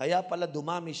 Kaya pala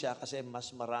dumami siya kasi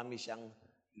mas marami siyang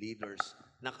leaders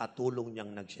na katulong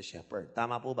niyang nagsya-shepherd.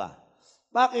 Tama po ba?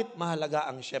 Bakit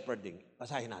mahalaga ang shepherding?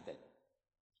 Basahin natin.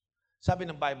 Sabi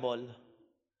ng Bible,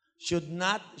 should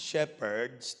not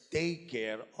shepherds take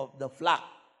care of the flock?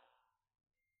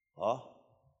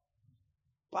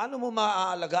 Paano mo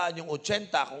maaalagaan yung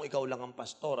 80 kung ikaw lang ang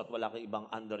pastor at wala kang ibang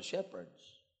under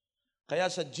shepherds? Kaya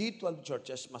sa G12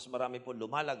 churches, mas marami po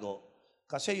lumalago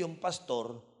kasi yung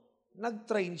pastor,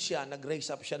 nag-train siya,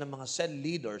 nag-raise up siya ng mga cell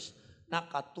leaders na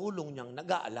katulong niyang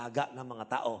nag-aalaga ng mga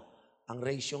tao. Ang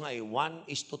ratio nga ay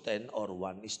 1:10 or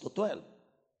 1:12.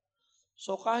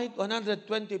 So kahit 120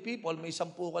 people, may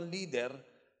 10 kang leader,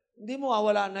 hindi mo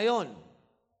mawawala na yon.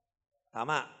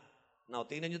 Tama. Now,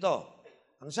 tingnan nyo to.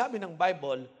 Ang sabi ng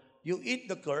Bible, you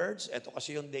eat the curds, eto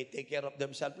kasi yung they take care of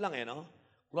themselves lang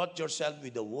Clothe yourself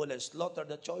with the wool and slaughter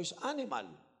the choice animal.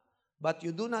 But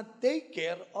you do not take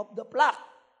care of the flock.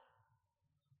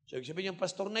 So, ibig sabihin yung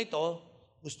pastor na ito,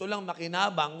 gusto lang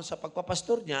makinabang sa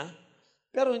pagpapastor niya,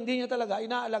 pero hindi niya talaga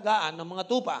inaalagaan ng mga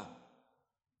tupa.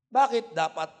 Bakit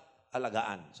dapat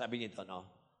alagaan? Sabi nito, no?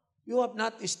 You have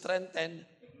not strengthened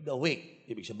the weak.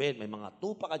 Ibig sabihin, may mga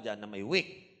tupa ka dyan na may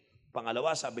weak.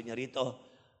 Pangalawa, sabi niya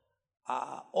rito,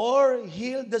 or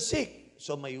heal the sick.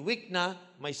 So may weak na,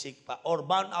 may sick pa. Or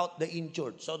bound out the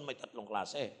injured. So may tatlong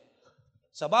klase.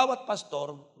 Sa bawat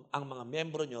pastor, ang mga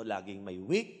membro nyo laging may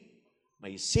weak,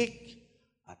 may sick,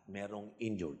 at merong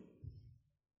injured.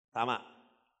 Tama.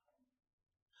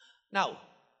 Now,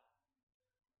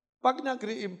 pag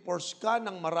nag-reinforce ka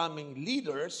ng maraming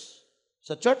leaders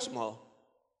sa church mo,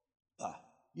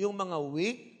 yung mga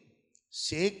weak,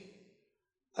 sick,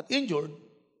 at injured,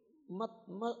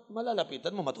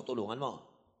 malalapitan mo, matutulungan mo.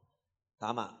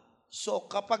 Tama.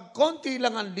 So, kapag konti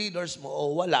lang ang leaders mo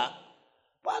o wala,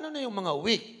 paano na yung mga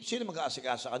weak? Sino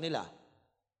mag-aasikaso sa kanila?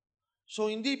 So,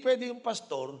 hindi pwede yung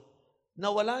pastor na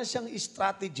wala siyang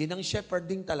strategy ng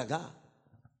shepherding talaga.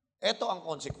 Ito ang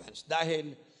consequence.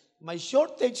 Dahil may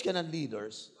shortage ka ng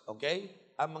leaders, okay?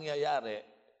 Ang mangyayari,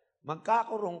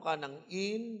 magkakaroon ka ng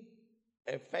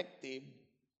ineffective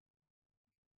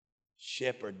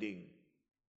shepherding.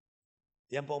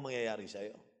 Yan po ang mangyayari sa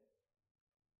iyo.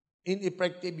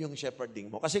 Ineffective yung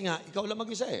shepherding mo. Kasi nga, ikaw lang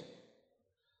mag-isa eh.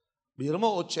 Biro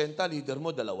mo, 80, leader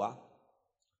mo, 2.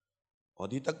 O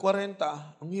di tag 40,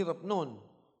 ang hirap nun.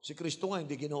 Si Kristo nga,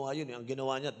 hindi ginawa yun. Ang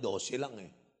ginawa niya, 12 lang eh.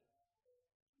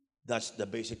 That's the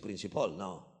basic principle.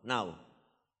 Now,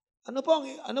 ano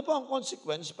po ang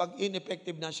consequence pag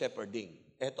ineffective na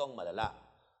shepherding? Ito ang malala.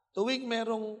 Tuwing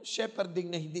merong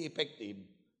shepherding na hindi effective,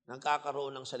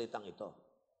 nagkakaroon ng salitang ito.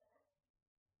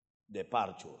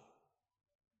 Departure.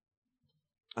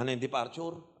 Ano yung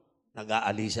departure?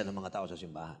 Nag-aalisan ng mga tao sa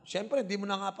simbahan. Siyempre, hindi mo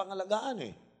na nga pangalagaan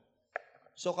eh.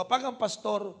 So kapag ang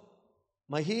pastor,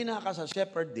 mahina ka sa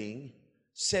shepherding,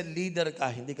 cell leader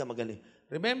ka, hindi ka magaling.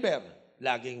 Remember,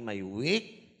 laging may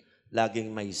weak,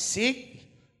 laging may sick,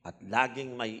 at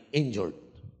laging may injured.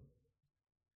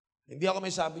 Hindi ako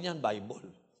may sabi niyan, Bible.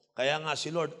 Kaya nga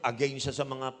si Lord, against siya sa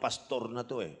mga pastor na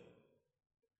to eh.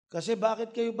 Kasi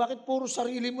bakit puro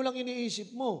sarili mo lang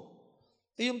iniisip mo?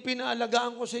 Yung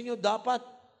pinaalagaan ko sa inyo, dapat,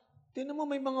 tinan mo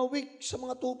may mga weak sa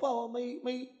mga tupa,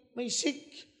 may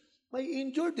sick, may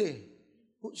injured eh.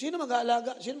 Sino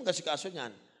mag-aalaga? Sino mag-asikaso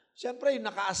niyan? Siyempre, yung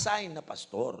naka-assign na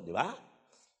pastor, di ba?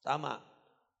 Tama.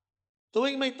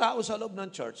 Tuwing may tao sa loob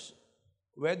ng church,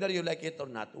 whether you like it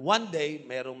or not, one day,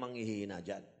 merong manghihina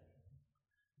dyan.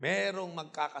 Merong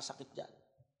magkakasakit dyan.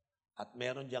 At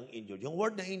meron diyang injured. Yung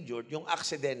word na injured, yung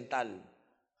accidental.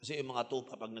 Kasi yung mga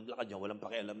tupa, pag naglakad dyan, walang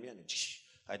pakialam yan.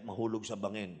 Kahit mahulog sa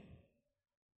bangin.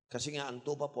 Kasi nga, ang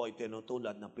tupa po ay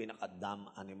tinutulad ng pinaka-dumb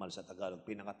animal sa Tagalog,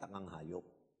 pinakatangang hayop.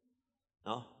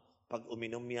 No? Pag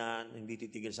uminom yan, hindi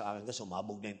titigil sa akin, kasi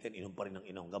sumabog na yun, inom pa rin ng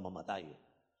inom, hanggang mamatay.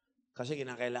 Kasi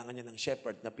kinakailangan niya ng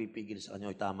shepherd na pipigil sa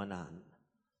kanya, tama na.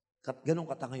 Ganong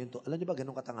katanga yung tupa. Alam niyo ba,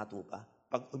 ganong katanga tupa?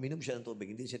 Pag uminom siya ng tubig,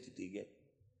 hindi siya titigil.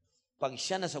 Pag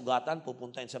siya nasugatan,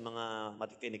 pupuntahin sa mga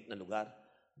matitinik na lugar,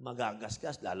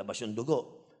 magagasgas, lalabas yung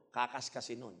dugo.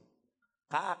 Kakaskasin nun.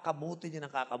 Kakamutin niya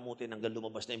ng kakamutin hanggang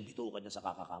lumabas na yung bitukan niya sa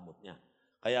kakakamot niya.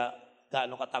 Kaya,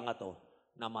 gaano katanga to,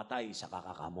 namatay sa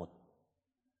kakakamot.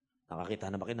 Nakakita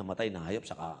na ba kayo namatay na hayop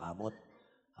sa kakakamot?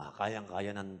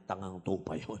 Kayang-kaya ng tangang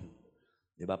tupa yun.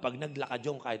 Diba? Pag naglakad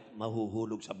yung kahit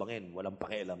mahuhulog sa bangin, walang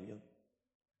pakialam yun.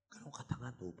 Ganun katanga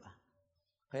tupa.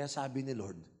 Kaya sabi ni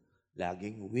Lord,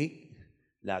 laging weak,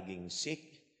 laging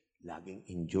sick, laging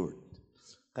injured.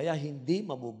 Kaya hindi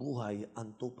mabubuhay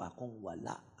ang tupa kung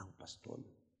wala ang pastol.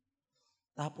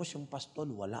 Tapos yung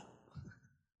pastol, wala.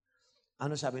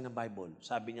 Ano sabi ng Bible?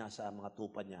 Sabi niya sa mga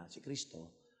tupa niya, si Kristo,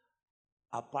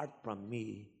 apart from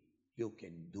me, you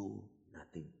can do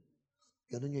nothing.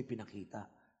 Ganun niya pinakita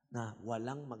na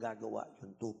walang magagawa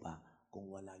yung tupa kung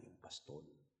wala yung pastol.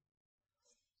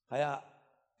 Kaya,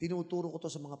 tinuturo ko to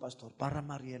sa mga pastor para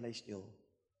ma-realize nyo,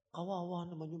 kawawa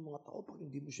naman yung mga tao pag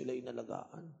hindi mo sila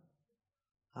inalagaan.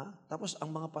 Ha? Tapos,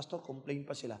 ang mga pastor, complain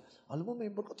pa sila. Alam mo,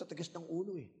 member ko, tatigas ng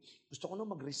ulo eh. Gusto ko na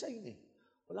mag-resign eh.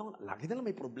 Lagi na lang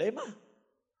may problema.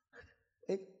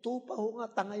 Tupa ho nga,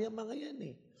 tanga yung mga yan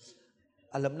eh.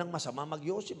 Alam nang masama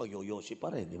magyosi pa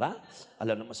rin, di ba?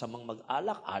 Alam nang masamang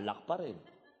mag-alak, alak pa rin.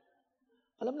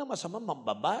 Alam nang masamang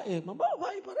mambabae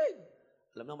pa rin.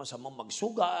 Alam nang masamang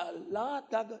magsugal, lahat.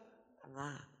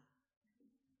 Tanga.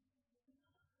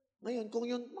 Ngayon, kung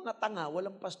yung mga tanga,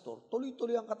 walang pastor,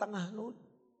 tuloy-tuloy ang katangahan nun.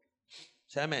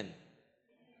 Amen.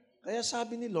 Kaya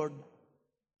sabi ni Lord,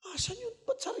 asan yun?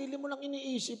 Ba't sarili mo lang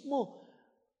iniisip mo?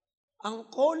 Ang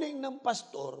calling ng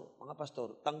pastor, mga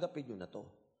pastor, tanggapin nyo na to.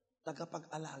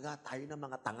 Tagapag-alaga tayo ng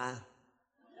mga tanga.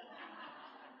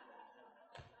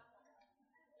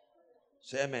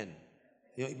 Say amen.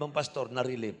 Yung ibang pastor,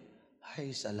 na-relieve.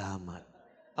 Ay, salamat.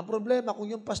 Ang problema, kung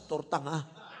yung pastor, tanga.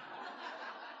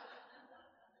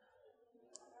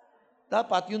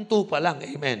 Dapat yung tupa lang.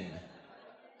 Amen.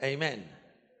 Amen.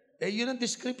 Yun ang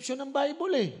description ng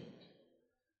Bible eh.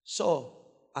 So,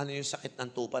 ano yung sakit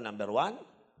ng tupa? Number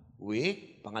 1,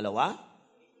 weak. Pangalawa,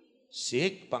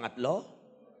 sick. Pangatlo,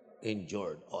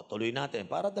 injured. O, tuloy natin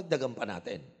para dagdagan pa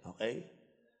natin. Okay?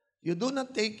 You do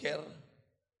not take care.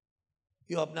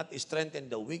 You have not strengthened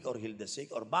the weak or healed the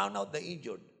sick or bound out the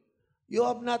injured. You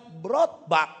have not brought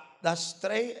back the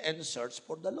stray and search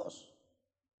for the lost.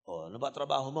 O, ano ba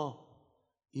trabaho mo?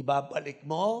 Ibabalik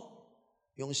mo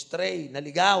yung stray,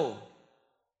 naligaw.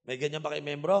 May ganyan ba kayo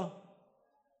membro?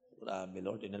 Grabe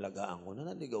Lord, inalagaan ko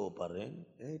na, naligaw pa rin.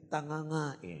 Tanga nga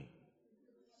eh.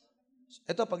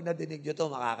 Ito, pag nadinig nyo ito,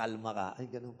 makakalma ka.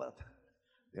 Ay, ganun pa.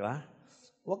 Di ba?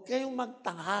 Huwag kayong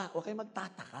magtaka, huwag kayong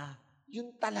magtataka.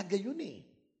 Yun talaga yun eh.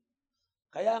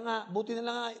 Kaya nga, buti na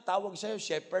lang nga, tawag sa'yo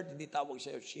shepherd, hindi tawag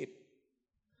sa'yo sheep.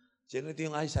 Sino ito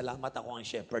yung, ay, salamat ako ang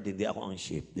shepherd, hindi ako ang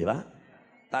sheep. Di ba?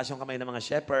 Taas yung kamay ng mga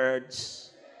shepherds.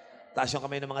 Taas yung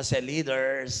kamay ng mga cell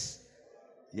leaders.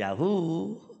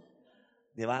 Yahoo!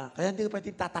 Di ba? Kaya hindi ka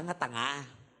pwede tatanga-tanga.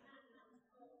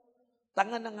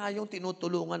 Tanga na nga yung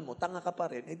tinutulungan mo, tanga ka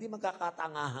pa rin, di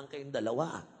magkakatangahan kayong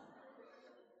dalawa.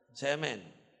 Say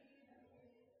amen.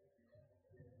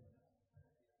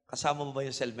 Kasama mo ba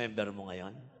yung cell member mo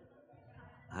ngayon?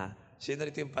 Ha? Sino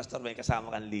rito yung pastor, may kasama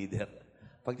kang leader?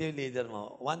 Pag yung leader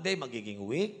mo, one day magiging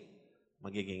weak,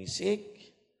 magiging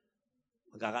sick,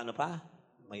 magkakaano pa?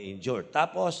 May injured.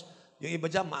 Tapos, yung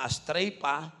iba dyan, ma-astray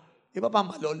pa, iba pa,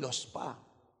 malolos pa.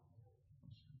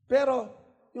 Pero,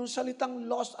 yung salitang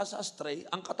lost as astray,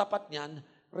 ang katapat niyan,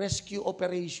 rescue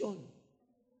operation.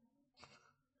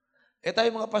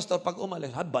 Tayo mga pastor, pag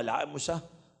umalis, balaan mo sa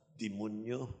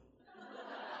demonyo.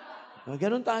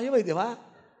 Ganon tayo di ba?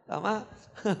 Tama?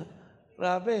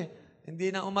 Grabe.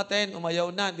 Hindi na umaten, umayaw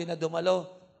na, hindi na dumalo.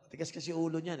 Tigas kasi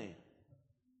ulo niyan eh.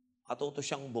 Katuto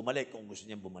siyang bumalik kung gusto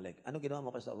niyang bumalik. Ano ginawa mo,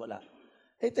 pastor? Wala.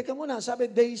 Teka muna, sabi,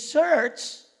 they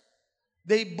searched,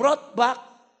 they brought back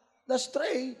the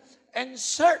stray and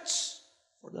searched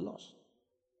for the lost.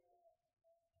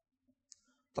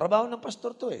 Trabaho ng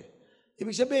pastor to eh.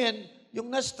 Ibig sabihin, yung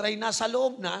na-stray, nasa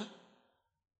loob na,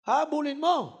 habulin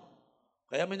mo.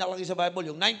 Kaya may nakalagay sa Bible,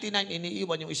 yung 99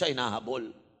 iniiwan, yung isa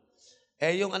inahabol.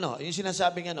 Yung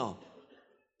sinasabing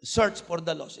search for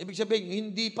the lost. Ibig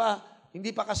sabihin, hindi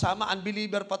pa kasama,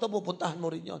 unbeliever pa to, pupuntahan mo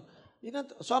rin yun.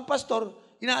 So ang pastor,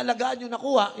 inaalagaan yung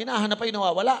nakuha, inahanap pa yung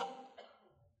nawawala.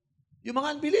 Yung mga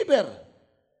unbeliever.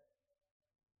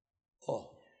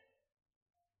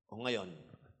 O ngayon,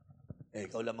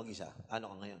 ikaw lang mag-isa.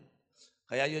 Ano ka ngayon?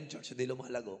 Kaya yung church, hindi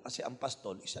lumalago. Kasi ang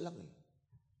pastor, isa lang eh.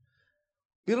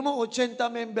 Pero mo, 80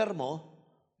 member mo,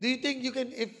 do you think you can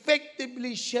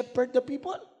effectively shepherd the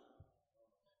people?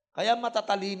 Kaya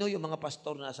matatalino yung mga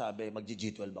pastor na sabi,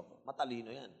 mag-G12 ako.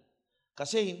 Matalino yan.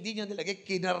 Kasi hindi niya nilagay,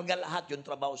 kinarga lahat yung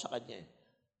trabaho sa kanya.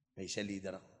 May cell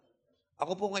leader ako.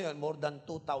 Ako po ngayon, more than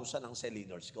 2,000 ang cell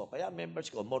leaders ko. Kaya members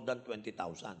ko, more than 20,000.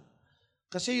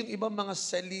 Kasi yung ibang mga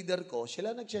cell leader ko,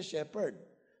 sila nagsya-shepherd.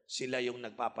 Sila yung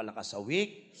nagpapalakas sa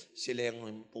weak, sila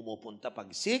yung pumupunta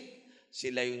pag sick,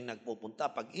 sila yung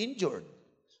nagpupunta pag injured.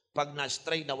 Pag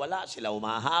na-stray na wala, sila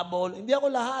umahabol. Hindi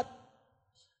ako lahat.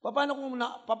 Paano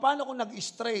kung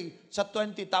nag-stray sa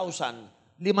 20,000,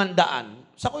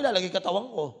 500? Sa ko ilalagay katawan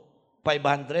ko?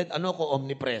 500? Ano ko,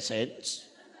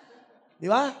 omnipresence? Di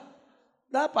ba?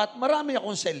 Dapat, marami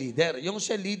akong cell leader. Yung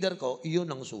cell leader ko, iyon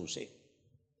ang susi.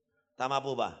 Tama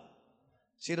po ba?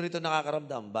 Sino rito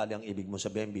nakakaramdam? Bali ang ibig mo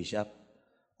sabihin, Bishop,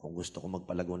 kung gusto ko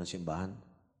magpalago ng simbahan,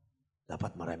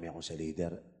 dapat marami akong cell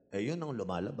leader. Yun ang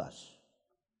lumalabas.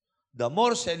 The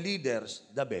more cell leaders,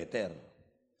 the better.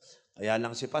 Kaya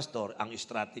lang si pastor, ang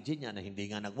strategy niya na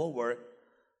hindi nga nagwo-work,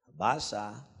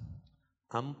 basa,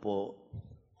 ampo,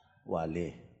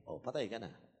 wali. Patay ka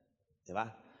na. Di ba?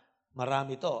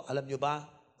 Marami to. Alam nyo ba,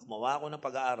 gumawa ako ng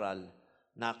pag-aaral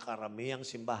na karamihang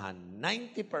simbahan,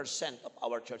 90% of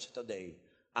our church today,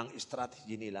 ang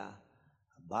strategy nila,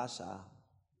 basa,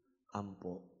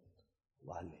 ampo,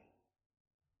 wali.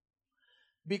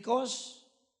 Because,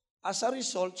 as a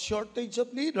result, shortage of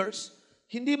leaders,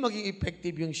 hindi maging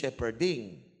effective yung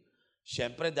shepherding.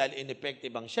 Siyempre, dahil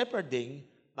ineffective ang shepherding,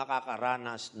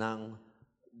 makakaranas ng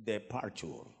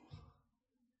departure.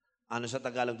 Ano sa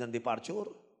Tagalog ng departure?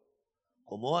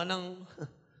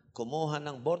 Kumuha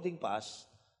ng boarding pass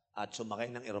at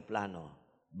sumakay ng eroplano.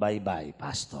 Bye-bye,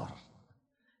 pastor.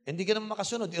 Hindi ka naman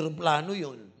makasunod, eroplano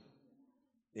yun.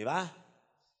 Di ba?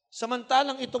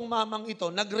 Samantalang itong mamang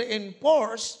ito,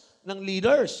 nag-reinforce ng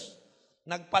leaders.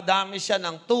 nagpadami siya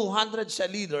ng 200 sa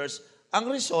leaders.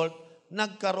 Ang result,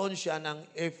 nagkaroon siya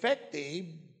ng effective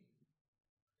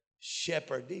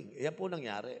shepherding. Yan po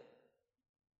nangyari.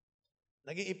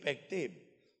 Naging effective.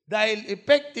 Dahil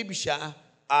effective siya,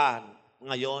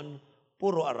 ngayon,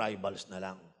 puro arrivals na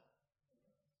lang.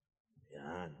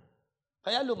 Yan.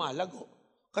 Kaya lumalago.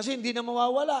 Kasi hindi na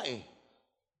mawawala eh.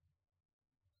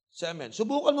 Amen.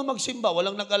 Subukan mo magsimba,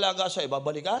 walang nag-alaga sa'yo,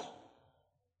 babalik ka?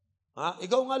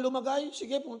 Ikaw nga lumagay,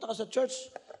 sige, pumunta ka sa church.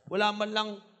 Wala man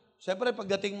lang, siyempre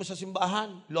pagdating mo sa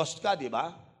simbahan, lost ka, di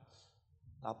ba?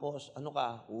 Tapos, ano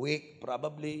ka? Weak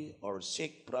probably, or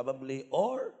sick probably,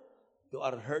 or you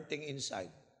are hurting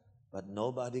inside. But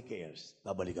nobody cares.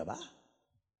 Babalik ka ba?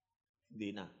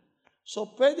 Hindi na.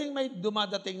 So, pwedeng may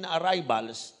dumadating na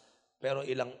arrivals, pero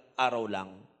ilang araw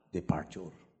lang,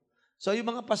 departure. So,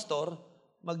 yung mga pastor,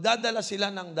 magdadala sila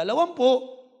ng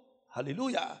 20,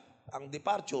 hallelujah, ang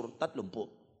departure,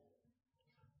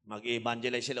 30.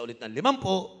 Mag-evangelize sila ulit ng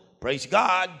 50, praise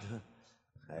God.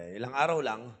 Ilang araw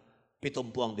lang,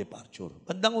 70 ang departure.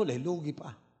 Bandang uli, lugi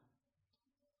pa.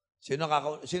 Sino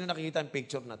nakikita ang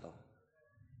picture na to?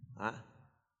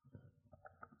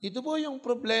 Ito po yung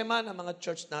problema ng mga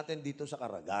church natin dito sa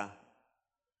Caraga.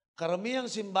 Karamihang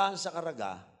simbahan sa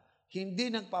Caraga, hindi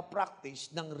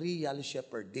nagpa-practice ng real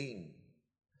shepherding.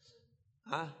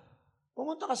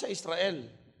 Pumunta ka sa Israel.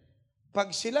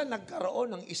 Pag sila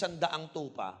nagkaroon ng 100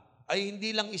 tupa, ay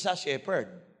hindi lang isa shepherd.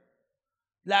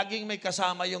 Laging may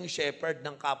kasama yung shepherd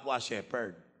ng kapwa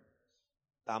shepherd.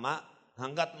 Tama?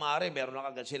 Hanggat maaari, meron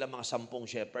na kagad sila mga 10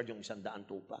 shepherd yung 100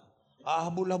 tupa.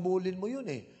 Habul-habulin mo yun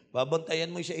eh.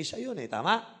 Babantayan mo isa-isa yun eh.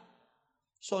 Tama?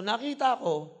 So nakita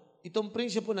ko, itong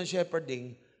prinsipo ng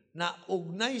shepherding na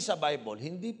ugnay sa Bible,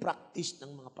 hindi practice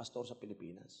ng mga pastor sa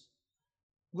Pilipinas.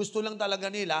 Gusto lang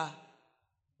talaga nila,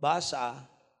 basa,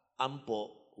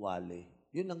 ampo,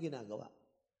 wale. Yun ang ginagawa.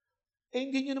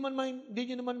 Hindi nyo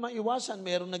naman maiwasan,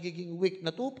 mayroong nagiging weak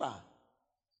na tupa.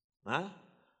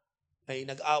 Ay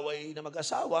nag-away na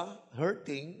mag-asawa,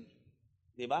 hurting,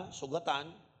 di ba?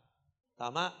 Sugatan.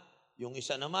 Tama? Yung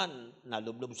isa naman,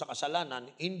 nalublob sa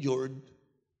kasalanan, injured.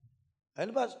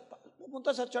 Ano ba?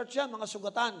 Pupunta sa church yan, mga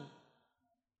sugatan.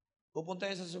 Pupunta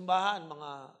yan sa simbahan, mga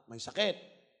may sakit.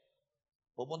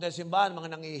 Pupunta sa simbahan,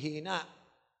 mga nangihina.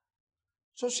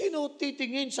 So, sino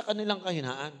titingin sa kanilang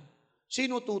kahinaan?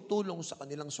 Sino tutulong sa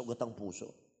kanilang sugatang puso?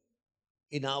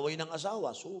 Inaway ng asawa,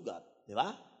 sugat. Di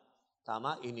ba?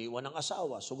 Tama, iniwan ng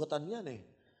asawa, sugatan yan eh.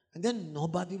 And then,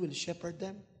 nobody will shepherd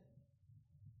them.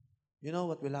 You know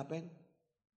what will happen?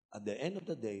 At the end of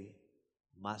the day,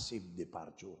 massive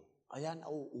departure. Kaya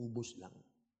nauubos lang.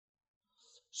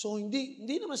 So, hindi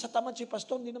naman sa tamad si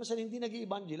pastor, hindi naman sa hindi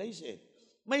nag-evangelize eh.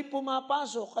 May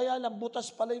pumapasok, kaya lang butas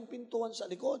pala yung pintuan sa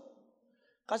likod.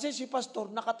 Kasi si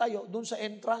pastor nakatayo doon sa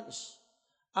entrance.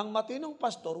 Ang matinong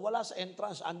pastor, wala sa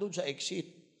entrance, andun sa exit.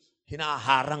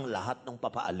 Hinaharang lahat ng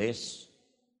papaalis.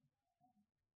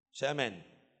 Amen.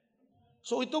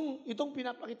 So itong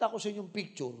pinapakita ko sa inyong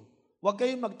picture, huwag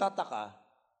kayong magtataka,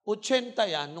 80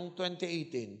 yan nung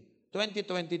 2018,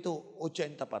 2022,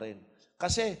 80 pa rin.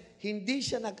 Kasi hindi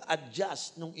siya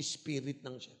nag-adjust nung spirit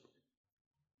ng shepherd.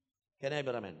 Can I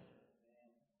ever amen?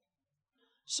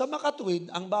 Sa makatwid,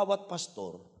 ang bawat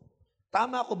pastor,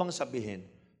 tama ko bang sabihin,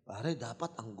 pare,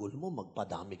 dapat ang goal mo,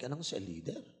 magpadami ka ng cell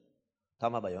leader.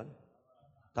 Tama ba yon?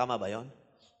 Tama ba yon?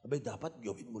 Abay, dapat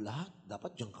gawin mo lahat.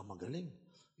 Dapat diyan ka magaling.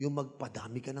 Yung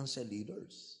magpadami ka ng cell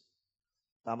leaders.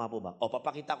 Tama po ba? O,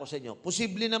 papakita ko sa inyo.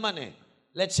 Posible naman eh.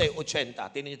 Let's say 80.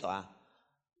 Tingnan nyo ito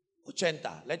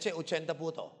 80. Let's say 80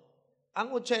 po to.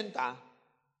 Ang 80,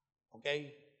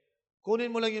 okay,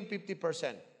 kunin mo lang yung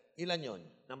 50%. Ilan yon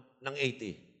ng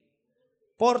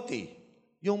 80?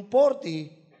 40. Yung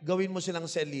 40, gawin mo silang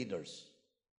cell leaders.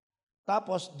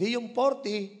 Tapos, di yung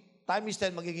 40, times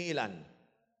 10, magiging ilan?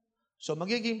 So,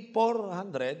 magiging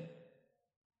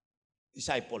 400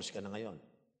 disciples ka na ngayon.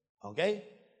 Okay?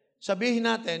 Sabihin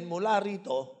natin, mula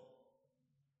rito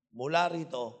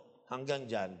hanggang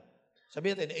dyan,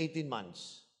 sabihin natin 18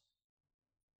 months.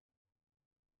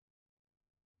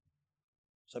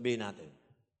 Sabihin natin,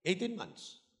 18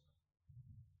 months.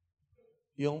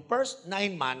 Yung first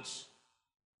 9 months,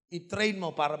 i-train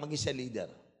mo para maging sa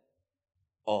leader.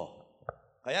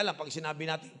 Kaya lang, pag sinabi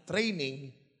natin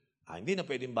training, hindi na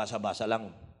pwedeng basa-basa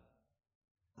lang.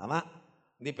 Tama?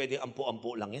 Hindi pwedeng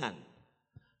ampu-ampu lang yan.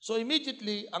 So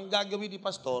immediately, ang gagawin ni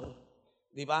pastor,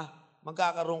 di ba,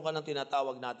 magkakaroon ka ng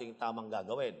tinatawag nating tamang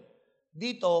gagawin.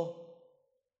 Dito,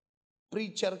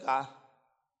 preacher ka,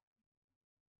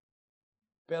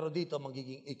 pero dito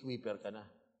magiging equiper ka na.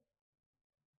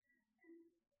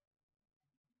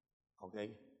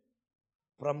 Okay?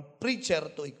 From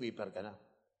preacher to equiper ka na.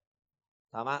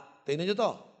 Tama? Tingnan nyo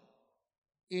to.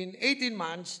 In 18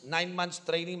 months, 9 months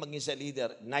training maging sa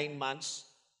leader, 9 months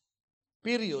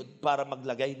period para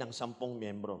maglagay ng 10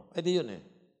 miyembro. Pwede yun eh.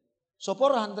 So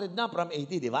 400 na from 80,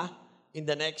 di ba? In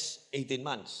the next 18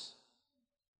 months.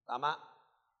 Tama?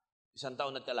 1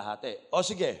 taon at kalahati. O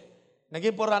sige,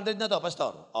 naging 400 na to,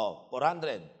 Pastor. O,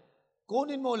 400.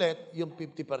 Kunin mo ulit yung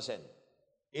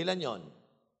 50%. Ilan yon?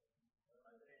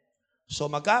 So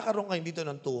magkakaroon kayo dito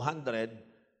ng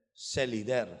 200 sa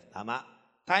leader. Tama?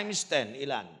 Times 10,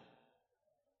 ilan?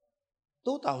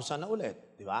 2,000 na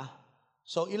ulit. Di ba?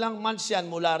 So ilang months yan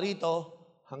mula rito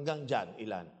hanggang dyan?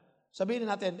 Ilan? Sabihin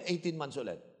natin 18 months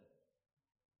ulit.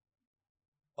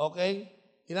 Okay?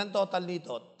 Ilan total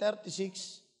nito?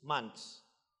 36 months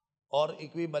or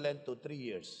equivalent to 3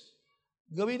 years.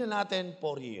 Gawin na natin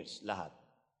 4 years lahat.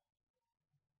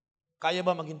 Kaya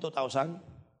ba maging 2,000?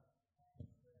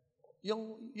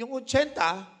 Yung 80,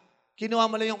 kinuha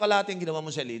mo lang yung kalating, ginawa mo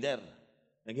sa leader.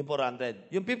 Naging 400.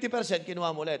 Yung 50%,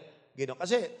 kinuha mo ulit.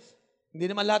 Kasi, hindi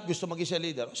naman lahat gusto maging sa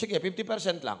leader. Sige,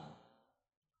 50% lang.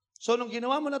 So, nung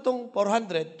ginawa mo na itong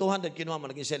 400, 200, kinuha mo,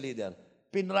 naging sa leader,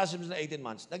 pinrasim na 18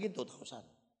 months, naging 2,000.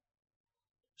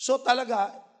 So,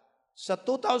 talaga, sa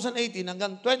 2018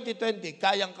 hanggang 2020,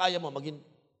 kayang-kaya mo maging,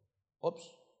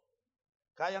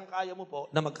 kayang-kaya mo po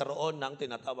na magkaroon ng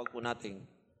tinatawag po nating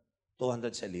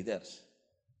 200 sa leaders.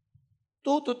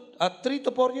 3 to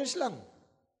 4 years lang.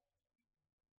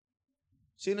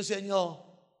 Sino sa inyo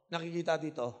nakikita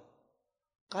dito?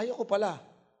 Kaya ko pala.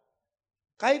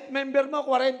 Kahit member mo,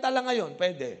 40 lang ngayon,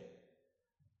 pwede.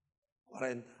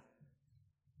 40.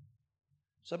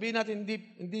 Sabihin natin,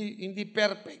 hindi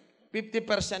perfect.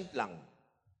 50% lang.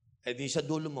 Eh di sa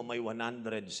dulo mo, may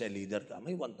 100 sa leader ka,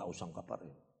 may 1,000 ka pa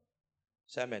rin.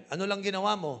 Amen. Ano lang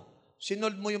ginawa mo?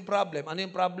 Sinolve mo yung problem. Ano yung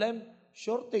problem?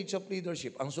 Shortage of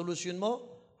leadership. Ang solusyon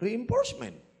mo?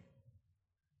 Reinforcement.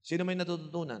 Sino may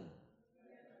natututunan?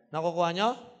 Nakukuha nyo?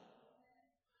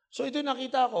 So ito yung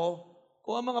nakita ko,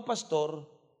 kung ang mga pastor,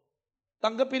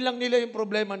 tanggapin lang nila yung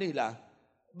problema nila,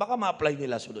 baka ma-apply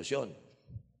nila solusyon.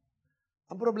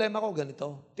 Ang problema ko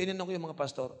ganito, tinanong ko yung mga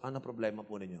pastor, ano problema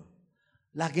po ninyo?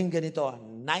 Laging ganito,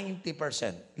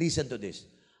 90%. Listen to this.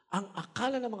 Ang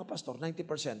akala ng mga pastor,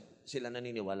 90% sila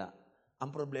naniniwala. Ang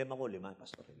problema ko, 5,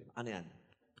 pastor. 5. Ano yan?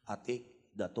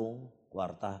 Atik, datong,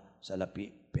 kwarta,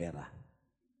 salapi, pera.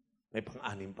 May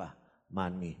pang-anim pa,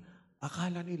 manmi.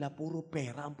 Akala nila, puro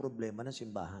pera ang problema ng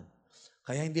simbahan.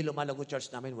 Kaya hindi lumalago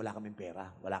church namin, wala kaming pera.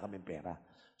 Wala kaming pera.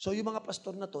 So yung mga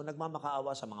pastor na to,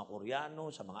 nagmamakaawa sa mga Koreano,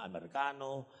 sa mga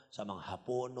Amerikano, sa mga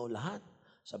Hapono, lahat.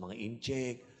 Sa mga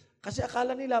Incheck. Kasi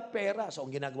akala nila pera. So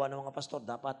ang ginagawa ng mga pastor,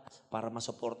 dapat para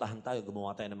masuportahan tayo,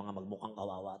 gumawa tayo ng mga magmukhang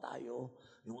kawawa tayo.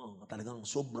 Yung talagang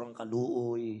sobrang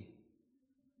kaluoy.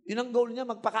 Yun ang goal niya,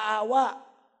 magpakaawa.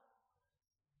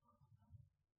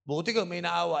 Buti ka may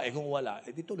naawa, kung wala,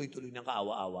 di tuloy-tuloy ng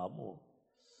kaawa-awa mo.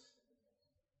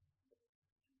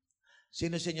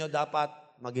 Sino sa inyo dapat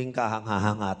maging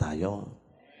kahanga-hanga tayo?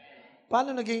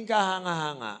 Paano naging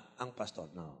kahanga-hanga ang pastor?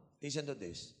 No. Listen to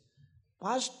this.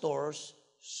 Pastors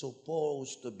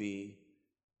supposed to be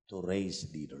to raise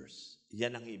leaders.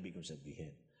 Yan ang ibig kong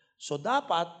sabihin. So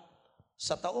dapat,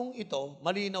 sa taong ito,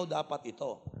 malinaw dapat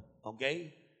ito.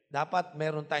 Okay? Dapat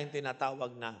meron tayong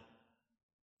tinatawag na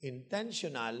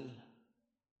intentional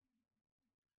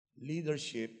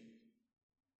leadership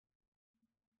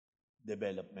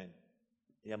development.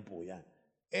 Yan po yan.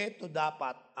 Ito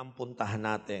dapat ang puntahan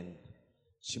natin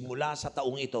simula sa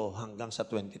taong ito hanggang sa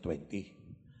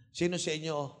 2020. Sino sa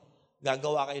inyo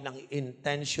gagawa kayo ng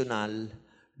intentional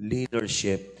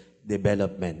leadership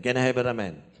development? Can I have an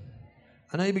amen?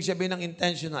 Ano ibig sabihin ng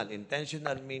intentional?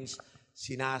 Intentional means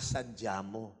sinasadya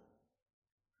mo.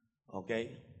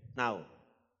 Okay? Now,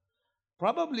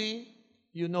 probably,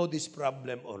 you know this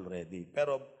problem already.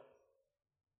 Pero,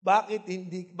 bakit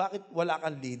wala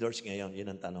kang leaders ngayon?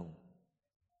 Yun ang tanong.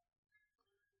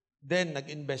 Then,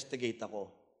 nag-investigate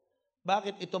ako.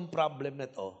 Bakit itong problem na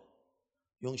to,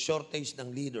 yung shortage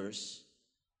ng leaders,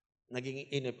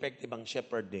 naging ineffective ang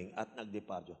shepherding at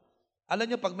nagdeparture. Alam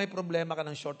nyo, pag may problema ka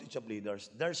ng shortage of leaders,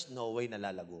 there's no way na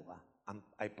lalago ka.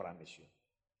 I promise you.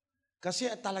 Kasi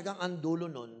talagang ang dulo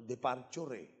nun,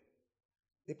 departure eh.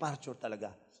 Departure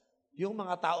talaga. Yung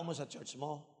mga tao mo sa church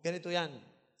mo, ganito yan,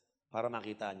 para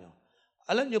makita nyo.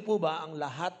 Alam nyo po ba, ang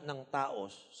lahat ng tao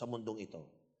sa mundong ito,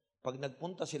 pag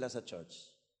nagpunta sila sa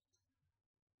church,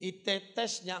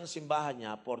 itetest niya ang simbahan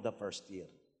niya for the first year.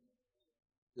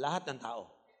 Lahat ng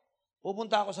tao.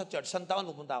 Pupunta ako sa church, 1 taon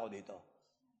pupunta ako dito.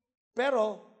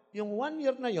 Pero, yung 1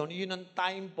 year na yon, yun ang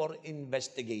time for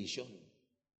investigation.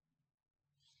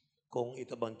 kung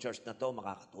ito bang church na to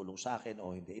makakatulong sa akin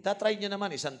o hindi. Itatry niya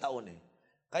naman 1 taon eh.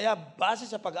 Kaya base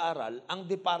sa pag-aaral, ang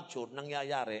departure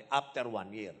nangyayari after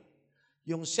 1 year.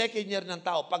 Yung second year ng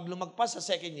tao, pag lumagpas sa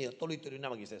second year, tuloy-tuloy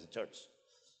na mag-isa sa church.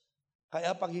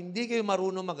 Kaya pag hindi kayo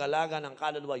marunong mag-alaga ng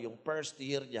kaluluwa, yung first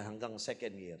year niya hanggang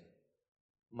second year,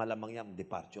 malamang yan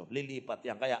departure. Lilipat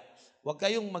yan. Kaya huwag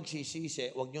kayong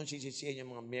magsisisi, huwag niyong sisisihin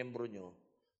yung mga membro niyo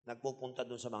nagpupunta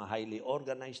doon sa mga highly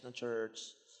organized na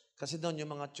church. Kasi doon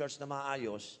yung mga church na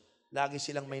maayos, lagi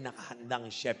silang may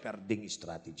nakahandang shepherding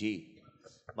strategy.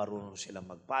 Marunong silang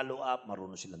mag-follow up,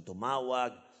 marunong silang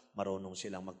tumawag, marunong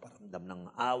silang magparamdam ng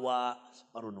awa,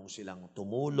 marunong silang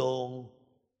tumulong.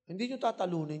 Hindi nyo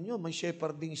tatalunin yun. May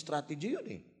shepherding strategy yun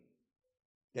eh.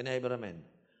 Can I ever amen?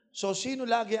 So, sino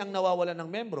lagi ang nawawalan ng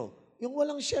membro? Yung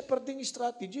walang shepherding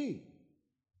strategy.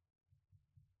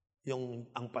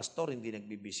 Ang pastor hindi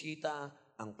nagbibisita,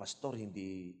 ang pastor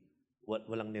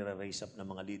walang nire-raise up ng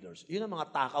mga leaders. Yun ang mga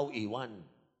takaw iwan.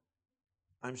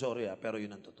 I'm sorry pero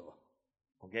yun ang totoo.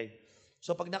 Okay?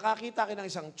 So pag nakakita kayo ng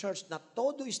isang church na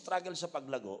todo struggle sa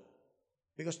paglago,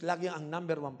 because lagi ang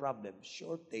number one problem,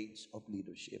 shortage of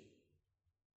leadership.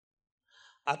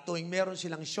 At tuwing meron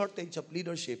silang shortage of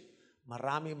leadership,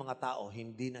 maraming mga tao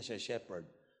hindi na siya shepherd.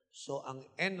 So ang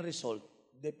end result,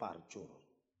 departure.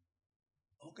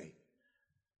 Okay.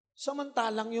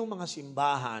 Samantalang yung mga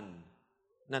simbahan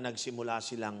na nagsimula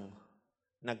silang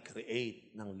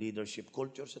nag-create ng leadership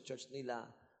culture sa church nila,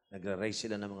 nagre-raise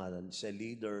sila ng mga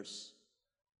leaders,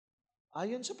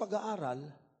 ayon sa pag-aaral,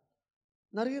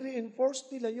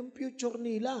 nare-reinforce nila yung future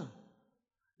nila.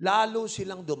 Lalo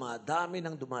silang dumadami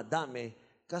ng dumadami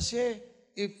kasi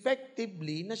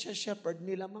effectively na siya shepherd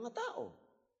nila mga tao.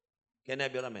 Can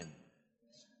I be amen?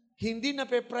 Hindi na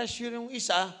pe-pressure yung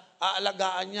isa,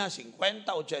 aalagaan niya 50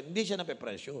 o 80, hindi siya na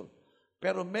pe-pressure.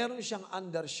 Pero meron siyang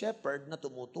under shepherd na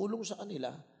tumutulong sa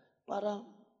kanila para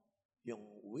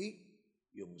yung weak,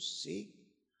 yung sick,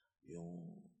 yung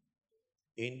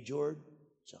injured,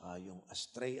 tsaka yung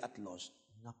astray at lost,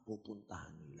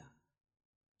 napupuntahan nila.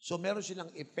 So meron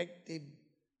silang effective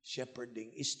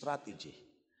shepherding strategy.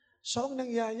 So ang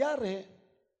nangyayari,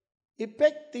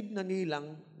 effective na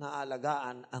nilang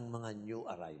naalagaan ang mga new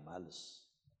arrivals.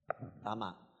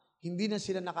 Tama. Hindi na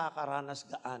sila nakakaranas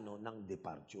gaano ng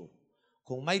departure.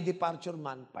 Kung may departure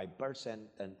man,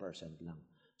 5%, 10% lang.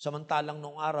 Samantalang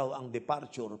nung araw, ang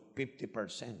departure,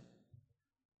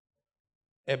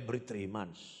 50%. Every 3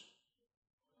 months.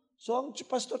 So ang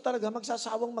pastor talaga,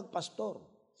 magsasawang magpastor.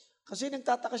 Kasi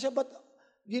nagtataka siya, ba't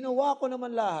ginawa ko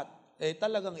naman lahat?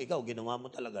 Talagang ikaw, ginawa mo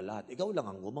talaga lahat. Ikaw lang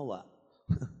ang gumawa.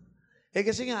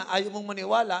 Kasi nga, ayaw mong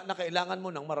maniwala na kailangan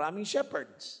mo ng maraming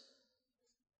shepherds.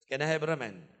 Can I have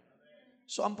amen?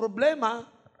 So, ang problema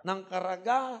ng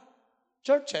karaga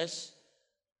churches,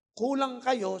 kulang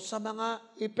kayo sa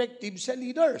mga effective sa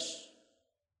leaders.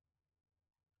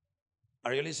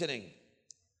 Are you listening?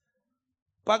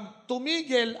 Pag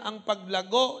tumigil ang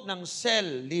paglago ng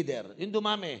cell leader, yung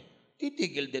dumami,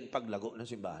 titigil din paglago ng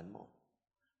simbahan mo.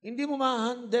 Hindi mo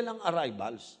ma-handle ang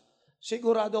arrivals.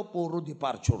 Sigurado, puro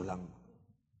departure lang.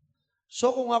 So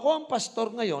kung ako ang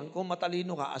pastor ngayon, kung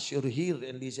matalino ka, as you hear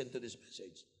and listen to this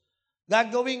message,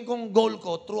 gagawin kong goal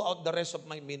ko throughout the rest of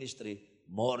my ministry,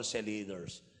 more cell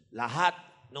leaders. Lahat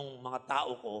ng mga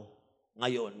tao ko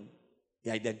ngayon,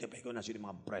 i-identify ko na sino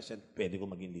mga present, pwede ko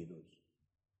maging leaders.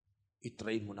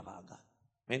 I-train mo na kaagad.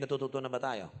 May natututunan ba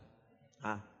tayo?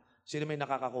 Sino may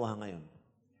nakakakuha ngayon?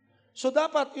 So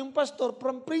dapat yung pastor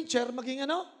from preacher, maging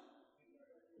ano?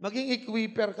 Maging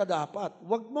equiper ka dapat.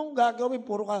 Huwag mong gagawin,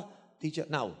 puro ka teacher.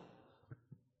 Now,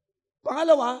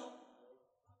 pangalawa,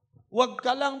 huwag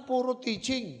ka lang puro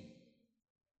teaching.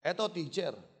 Eto,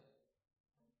 teacher.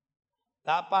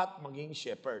 Dapat maging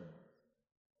shepherd.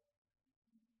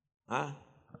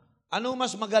 Ano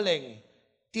mas magaling?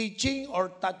 Teaching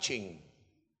or touching?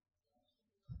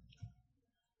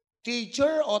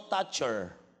 Teacher o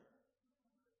toucher?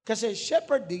 Kasi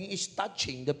shepherding is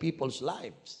touching the people's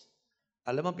lives.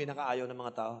 Alam mo, pinakaayaw ng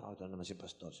mga tao, ito naman si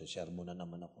pastor, share mo na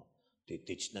naman ako.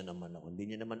 Teach na naman ako.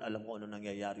 Hindi niya naman alam kung ano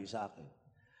nangyayari sa akin.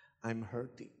 I'm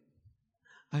hurting.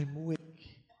 I'm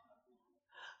weak.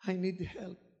 I need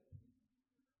help.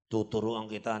 Tuturuan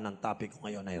kita ng topic ko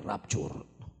ngayon ay rapture.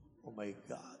 Oh my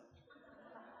God.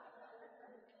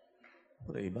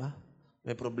 Diba?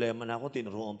 May problema na ako,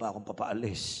 tinuruan pa akong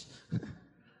papaalis.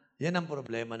 Yan ang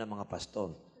problema ng mga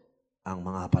pastor. Ang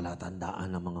mga palatandaan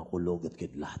ng mga kulog at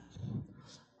kidlat.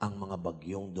 Ang mga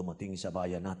bagyong dumating sa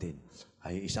bayan natin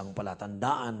ay isang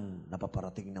palatandaan na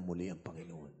paparating na muli ang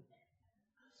Panginoon.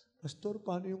 Pastor,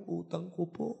 paano yung utang ko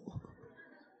po?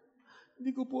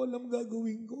 Hindi ko po alam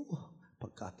gagawin ko.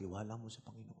 Pagkatiwala mo sa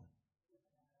Panginoon.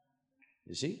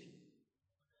 You see?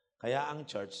 Kaya ang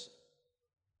church,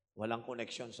 walang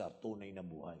connection sa tunay na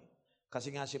buhay.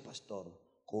 Kasi nga si pastor,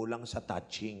 kulang sa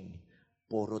touching,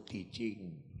 puro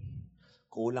teaching.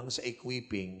 Kulang sa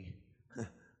equipping,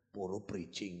 puro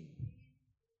preaching.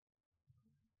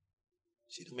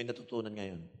 Sino may natutunan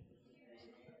ngayon?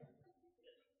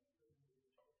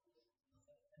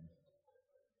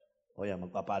 O yan,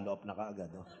 magpa-follow up na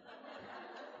kaagad. Oh.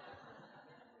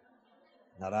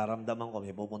 Nararamdaman ko,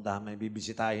 may pupuntahan, may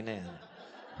bibisitahin na yan.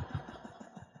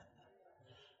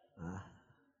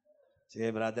 Sige,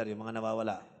 brother, yung mga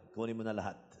nawawala, kunin mo na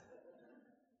lahat.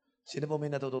 Sino po may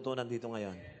natututunan dito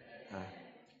ngayon?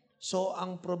 So,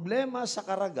 ang problema sa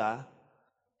karaga,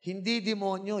 hindi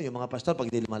demonyo. Yung mga pastor, pag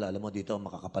di malala mo dito,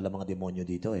 makakapal ang mga demonyo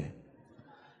dito eh.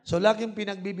 So, laging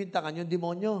pinagbibintangan yung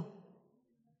demonyo.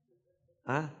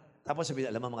 Tapos sabihin,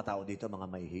 alam mo mga tao dito, mga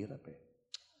mahihirap eh.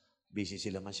 Busy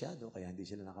sila masyado, kaya hindi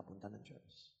sila nakapunta ng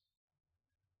church.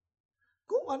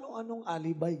 Kung ano-anong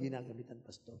alibay ginagamitan,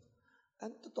 pastor.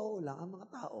 Ang totoo lang, ang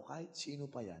mga tao, kahit sino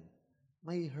pa yan,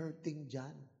 may hurting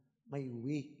dyan, may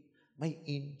weak, may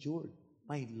injured,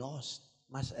 may lost,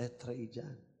 mas etray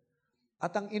dyan.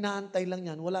 At ang inaantay lang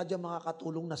yan, wala dyan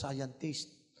makakatulong na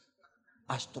scientist,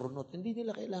 astronaut. Hindi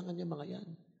nila kailangan yung mga yan.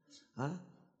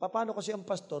 Paano kasi ang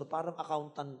pastor, parang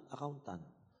accountant.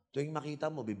 Tuwing makita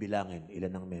mo, bibilangin,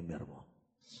 ilan ang member mo.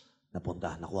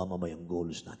 Napunta, nakuha mo ba yung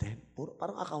goals natin?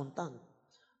 Parang accountant.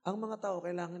 Ang mga tao,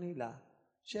 kailangan nila,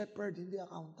 shepherd, hindi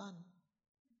accountant.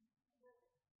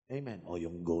 Amen. O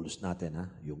yung goals natin,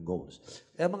 yung goals.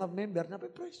 Kaya mga member,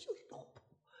 nape-pressure.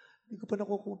 Hindi ko pa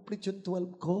nakukomplete yung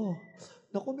 12 ko.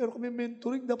 Naku, meron kami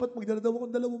mentoring, dapat magdala daw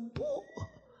akong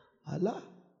 20. Hala.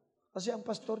 Kasi ang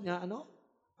pastor niya,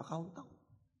 accountant.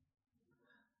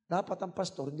 Dapat ang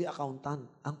pastor, hindi accountant.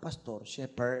 Ang pastor,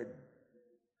 shepherd.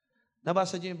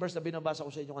 Nabasa niyo yung verse na binabasa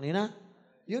ko sa inyo kanina?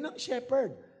 Yun ang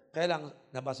shepherd. Kaya lang,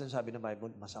 nabasa niyo sabi ng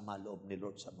Bible, masama loob ni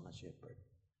Lord sa mga shepherd.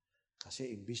 Kasi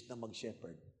imbis na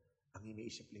mag-shepherd, ang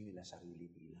iniisip lang nila,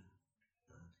 sarili nila.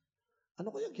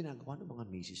 Ano kaya ginagawa ng mga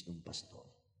misis ng pastor?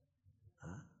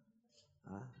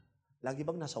 Lagi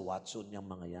bang nasa Watson yung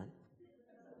mga yan?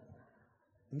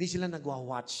 Hindi sila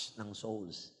nagwa-watch ng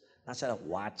souls. Nasa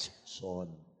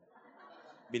Watson.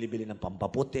 Bili-bili ng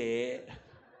pampaputi,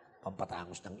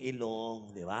 pampatangos ng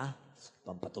ilong, di ba?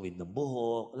 Pampatuwid ng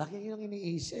buhok. Lagi yun ang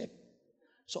iniisip.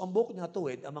 So, ang buhok niya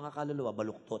tuwid, ang mga kaluluwa,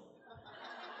 baluktot.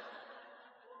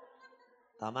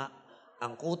 Tama?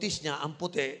 Ang kutis niya, ang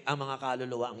puti, ang mga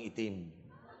kaluluwa, ang itim.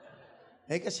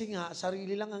 Kasi nga,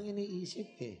 sarili lang ang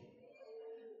iniisip eh.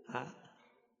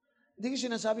 Hindi ko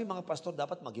sinasabi, mga pastor,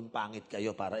 dapat maging pangit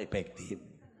kayo para effective.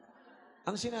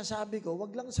 Ang sinasabi ko,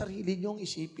 wag lang sarili nyo ang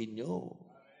isipin nyo.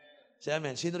 Say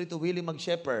amen. Sino rito willing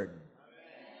mag-shepherd?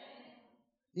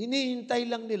 Hinihintay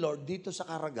lang ni Lord dito sa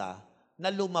karaga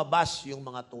na lumabas yung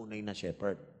mga tunay na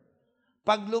shepherd.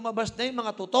 Pag lumabas na yung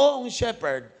mga totoong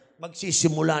shepherd,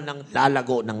 magsisimula ng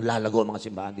lalago mga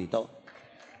simbahan dito.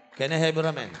 Can I have your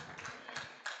amen?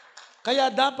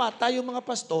 Kaya dapat tayo mga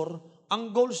pastor,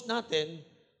 ang goals natin,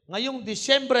 ngayong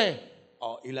Disyembre,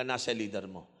 ilan na sa leader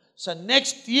mo. Sa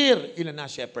next year, ilan na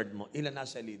shepherd mo, ilan na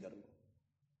sa leader mo.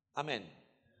 Amen.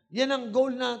 Yan ang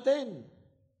goal natin.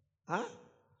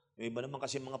 Yung iba naman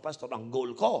kasi mga pastor, ang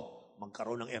goal ko,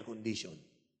 magkaroon ng air condition.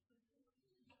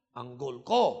 Ang goal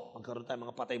ko, magkaroon tayo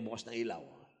mga patay bukas na ilaw.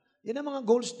 Yan ang mga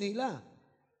goals nila.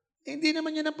 Hindi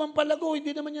naman yan ang pampalago,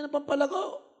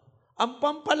 Ang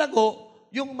pampalago,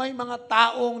 yung may mga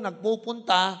taong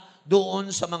nagpupunta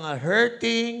doon sa mga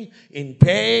hurting, in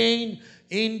pain,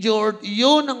 injured,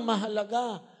 yun ang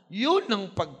mahalaga. Yun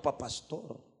ang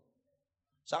pagpapastor.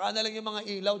 Saka na lang yung mga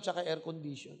ilaw tsaka air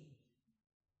condition.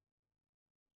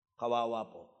 Kawawa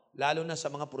po. Lalo na sa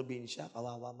mga probinsya,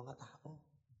 kawawa mga tao.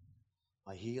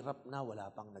 Mahirap na, wala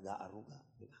pang nag-aaruga.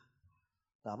 Diba?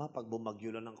 Tama, pag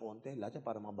bumagyo lang ng konti, lahat yan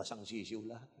parang mga basang sisiw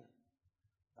lahat.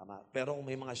 Tama. Pero kung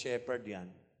may mga shepherd yan,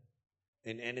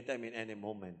 in any time, in any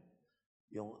moment,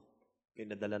 yung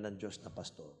pinadala ng Diyos na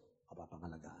pastor,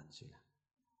 mapapangalagaan sila.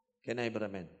 Can I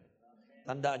amen?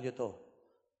 Tandaan nyo to.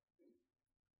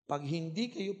 Pag hindi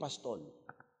kayo pastol,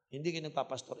 hindi kayo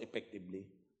nagpapastor effectively,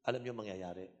 alam nyo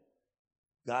mangyayari.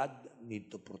 God need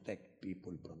to protect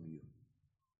people from you.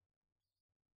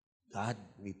 God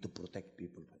need to protect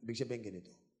people. Ibig sabihin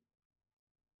ganito.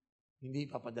 Hindi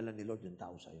papadala ni Lord yung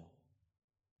tao sa'yo.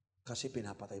 Kasi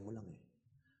pinapatay mo lang eh.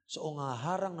 So, ang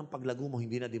harang ng paglago mo,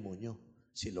 hindi na demonyo.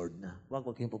 Si Lord na. Huwag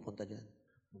kayong pupunta dyan.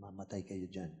 Mamamatay kayo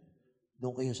dyan.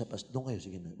 Doon kayo sa doon kayo,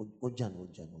 sige na. Huwag dyan.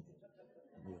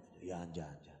 Yan,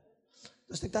 dyan.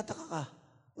 Tapos nagtataka ka,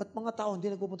 ba't mga tao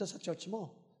hindi nagpupunta sa church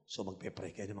mo? So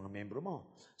magpe-pray kayo ng mga membro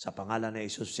mo. Sa pangalan ni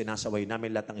Jesus, sinasaway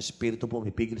namin lahat ng espiritu po,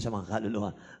 pumipigil sa mga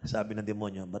kaluluwa. Sabi ng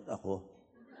demonyo, ba't ako?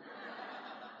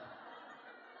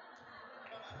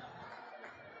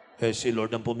 Si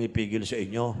Lord ang pumipigil sa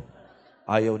inyo.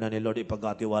 Ayaw na ni Lord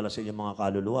ipagkatiwala sa inyong mga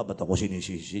kaluluwa, ba't ako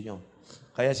sinisisi nyo?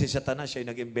 Kaya si Satanas, siya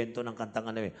nag-imbento ng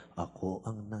kantang ano ako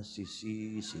ang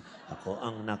nasisisi, ako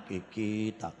ang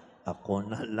nakikita,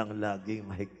 ako na lang laging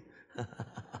may...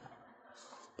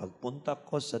 Pagpunta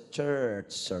ko sa church,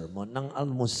 sermon ng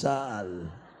almusal.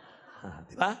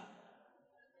 Di ba?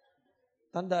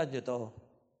 Tandaan nyo to.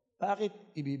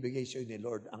 Bakit ibibigay sa'yo ni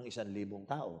Lord ang 1,000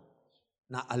 tao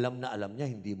na alam niya,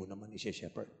 hindi mo naman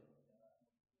isi-shepherd?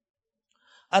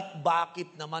 At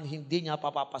bakit naman hindi niya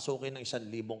papapasukin ng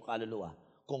 1,000 kaluluwa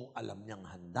kung alam niyang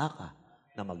handa ka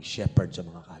na mag-shepherd sa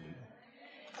mga kaluluwa?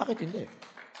 Bakit hindi?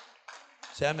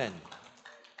 Say amen.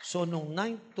 So, nung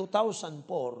 2004,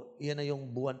 iyan na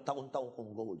yung buwan, taon-taon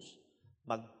kong goals.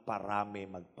 Magparami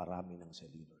ng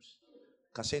cell leaders.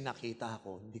 Kasi nakita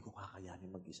ko, hindi ko kakayanin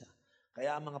mag-isa.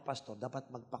 Kaya ang mga pastor, dapat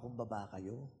magpakumbaba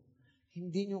kayo.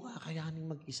 Hindi nyo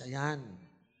kakayanin mag-isa yan.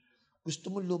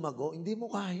 Gusto mo lumago, hindi mo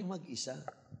kaya mag-isa.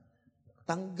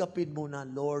 Tanggapin mo na,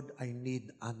 Lord, I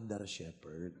need under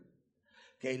shepherd.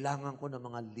 Kailangan ko ng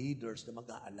mga leaders na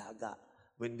mag-aalaga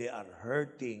when they are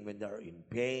hurting, when they are in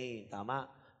pain,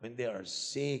 tama? When they are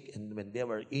sick, and when they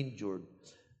were injured.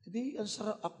 Hindi, ang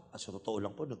sarap. Sa totoo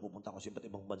lang po, nagpupunta ako sa iba't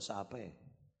ibang bansa pa eh.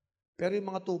 Pero yung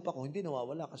mga tupa ko, hindi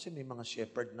nawawala kasi may mga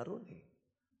shepherd na ron eh.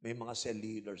 May mga cell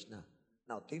leaders na.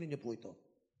 Now, tingnan niyo po ito.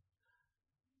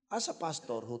 As a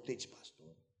pastor who teach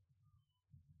pastor,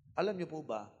 alam niyo po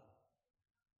ba,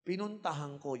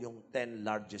 pinuntahan ko yung 10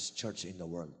 largest church in the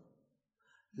world.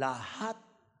 Lahat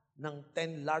ng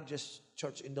 10 largest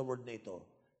church in the world na ito,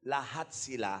 lahat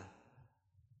sila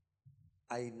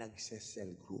ay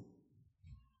nagse-cell group.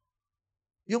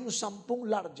 Yung 10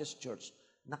 largest church,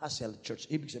 naka-cell church.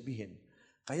 Ibig sabihin,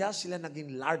 kaya sila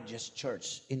naging largest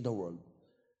church in the world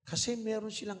kasi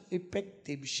meron silang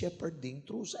effective shepherding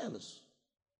through cells.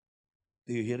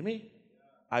 Do you hear me?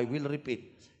 I will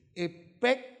repeat.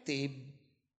 Effective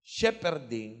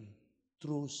shepherding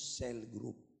through cell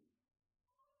group.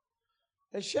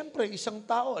 Siyempre, isang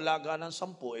tao, alaga ng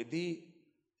 10,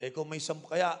 kung may 10,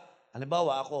 kaya,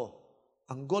 halimbawa ako,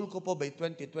 ang goal ko po by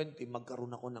 2020,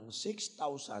 magkaroon ako ng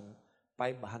 6,500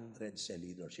 cell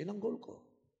leaders. Yun ang goal ko.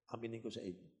 Aminin ko sa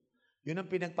inyo. Yun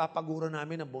ang pinagpapagura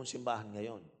namin ng buong simbahan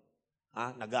ngayon.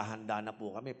 Naghahanda na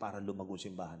po kami para lumago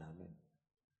simbahan namin.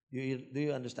 Do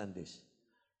you understand this?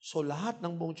 So lahat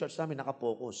ng buong church namin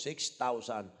nakapokus,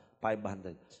 6,500.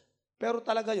 Pero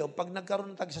talaga yun, pag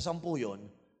nagkaroon ng tag sa 10 yun,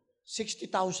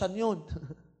 60,000 yun.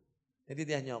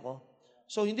 Naintindihan niyo ako?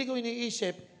 So hindi ko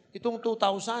iniisip itong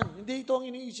 2,000. Hindi ito ang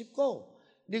iniisip ko.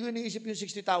 Hindi ko iniisip yung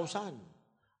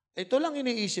 60,000. Ito lang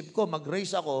iniisip ko,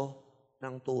 mag-raise ako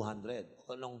ng 200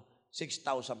 o ng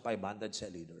 6,500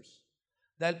 cell leaders.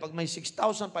 Dahil pag may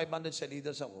 6,500 cell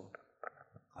leaders ako,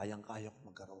 kayang-kaya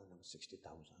ko magkaroon ng 60,000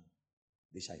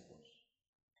 disciples.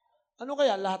 Ano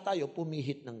kaya lahat tayo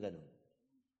pumihit ng ganun?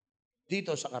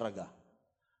 Dito sa Caraga,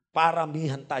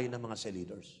 paramihan tayo ng mga cell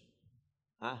leaders.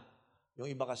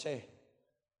 Yung iba kasi,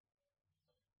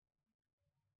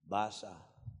 basa,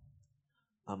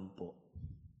 ampo,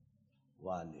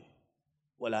 wali.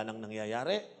 Wala nang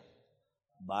nangyayari,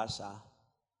 basa,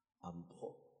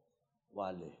 ampo,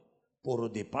 wali. Puro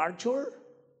departure,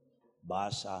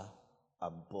 basa,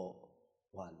 ampo,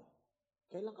 wali.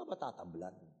 Kailan ka ba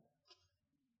tatablan?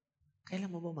 Kailan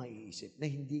mo ba maiisip na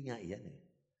hindi nga iyan eh?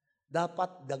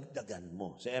 Dapat dagdagan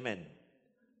mo. Say amen.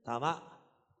 Tama?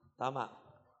 Tama.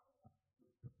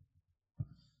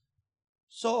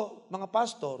 So, mga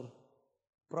pastor,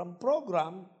 from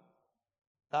program,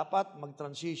 dapat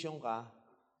mag-transition ka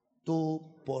to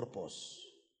purpose.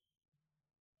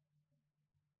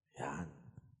 Yan.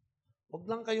 Huwag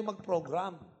lang kayo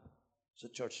mag-program sa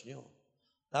church nyo.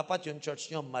 Dapat yung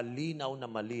church nyo malinaw na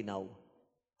malinaw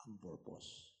ang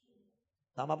purpose.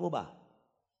 Tama po ba?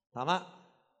 Tama?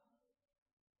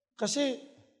 Kasi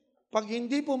pag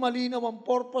hindi po malinaw ang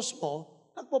purpose mo,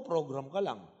 nagpo-program ka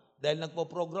lang. Dahil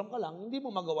nagpo-program ka lang, hindi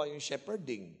mo magawa yung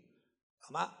shepherding.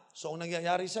 Tama? So, ang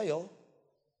nangyayari sa'yo,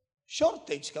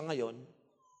 shortage ka ngayon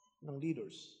ng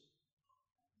leaders.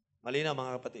 Malinaw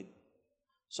mga kapatid.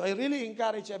 So, I really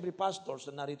encourage every pastor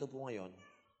na narito po ngayon,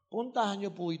 puntahan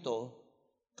nyo po ito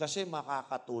kasi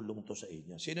makakatulong to sa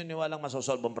inyo. Sino niwalang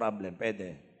masosolve ang problem?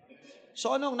 Pwede.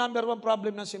 So, anong number 1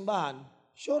 problem ng simbahan?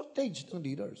 Shortage ng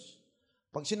leaders.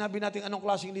 Pag sinabi natin anong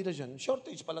klaseng leaders yan,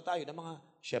 shortage pala tayo ng mga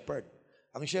shepherd.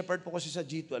 Ang shepherd po kasi sa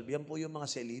G12, yan po yung mga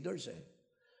cell leaders eh.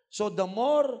 So the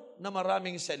more na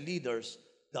maraming cell leaders,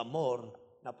 the more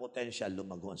na potential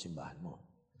lumago ang simbahan mo.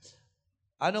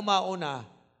 Ano mauna,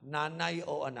 nanay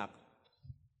o anak?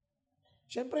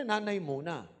 Siyempre, nanay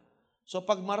muna. So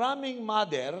pag maraming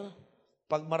mother,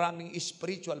 pag maraming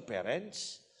spiritual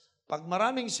parents, pag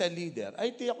maraming cell leader,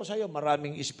 ay tiyak ko sa'yo,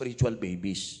 maraming spiritual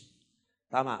babies.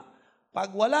 Tama.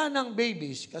 Pag wala ng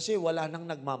babies, kasi wala nang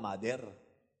nagmamother.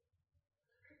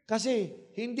 Kasi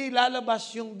hindi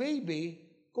lalabas yung baby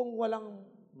kung walang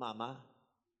mama.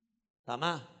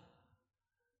 Tama.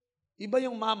 Iba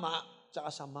yung mama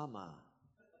tsaka sa mama.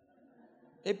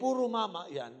 Puro mama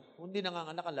yan. Kung hindi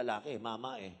nanganganak ang lalaki,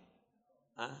 mama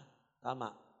Ha? Tama.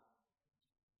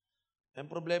 Ang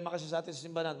problema kasi sa atin sa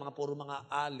simbahan, puro mga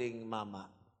aling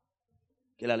mama.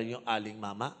 Kilala niyo yung aling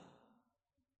mama?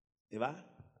 Di ba?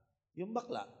 Yung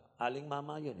bakla, aling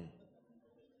mama yun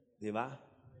Di ba?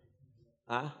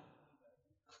 Ha?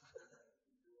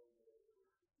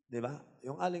 Di ba?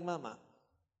 Yung aling mama.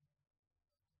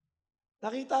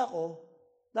 Nakita ko,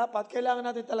 dapat kailangan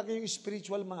natin talaga yung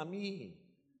spiritual mommy.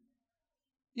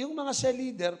 Yung mga cell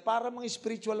leader, para mga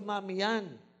spiritual mommy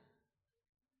yan.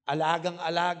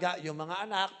 Alagang-alaga, yung mga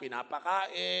anak,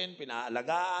 pinapakain,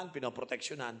 pinaalagaan,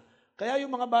 pinoproteksyonan. Kaya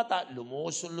yung mga bata,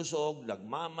 lumusog-lusog,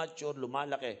 nagmamature,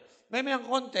 lumalaki. May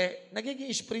konti, nagiging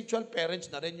spiritual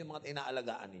parents na rin yung mga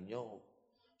inaalagaan ninyo.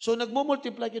 So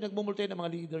nagmumultiply ng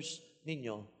mga leaders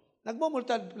ninyo.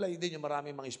 Nagmumultiply din yung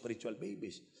maraming mga spiritual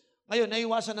babies. Ngayon,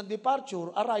 naiwasan ng departure,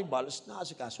 arrivals,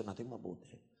 naasikaso natin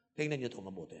mabuti. Tingnan nyo ito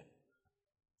mabuti.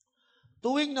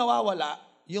 Tuwing nawawala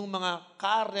yung mga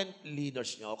current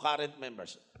leaders nyo, current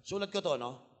members. Sulat ko to,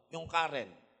 no? Yung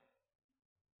current.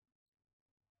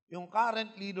 Yung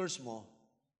current leaders mo,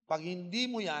 pag hindi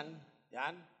mo yan,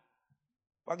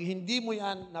 pag hindi mo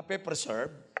yan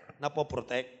nape-preserve,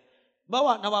 napoprotect,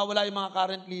 nawawala yung mga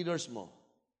current leaders mo,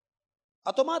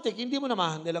 automatic, hindi mo na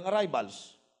ma-handle ang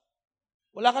arrivals.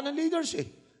 Wala ka ng leaders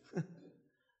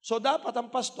So, dapat ang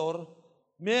pastor,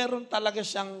 meron talaga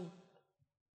siyang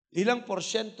ilang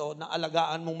porsyento na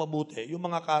alagaan mong mabuti yung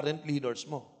mga current leaders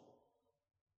mo.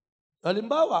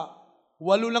 Halimbawa,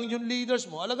 8 lang yung leaders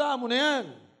mo, alagaan mo na yan.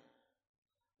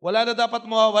 Wala na dapat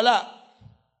mawawala.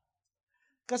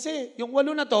 Kasi yung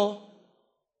 8 na to,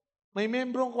 may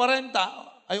membrong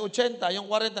 80,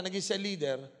 yung 40 naging cell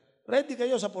leader, ready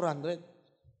kayo sa 400.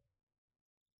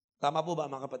 Tama po ba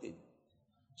mga kapatid?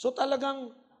 So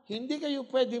talagang hindi kayo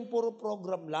pwedeng puro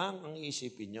program lang ang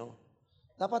iisipin nyo.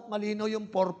 Dapat malino yung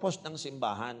purpose ng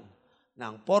simbahan. Na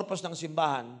ang purpose ng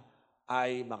simbahan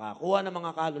ay makakuha ng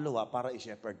mga kaluluwa para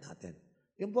i-shepherd natin.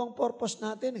 Yun po ang purpose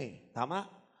natin Tama?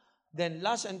 Then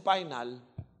last and final,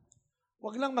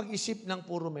 wag lang mag-isip ng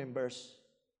puro members.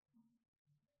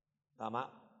 Tama?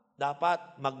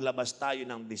 Dapat maglabas tayo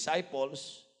ng disciple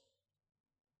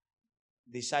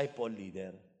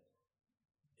leader.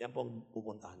 Yan po ang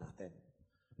pupuntahan natin.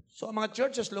 So, ang mga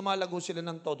churches, lumalago sila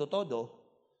ng todo-todo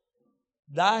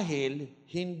dahil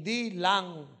hindi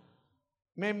lang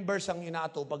members ang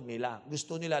inaatupag nila.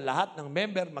 Gusto nila lahat ng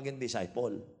member maging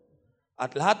disciple.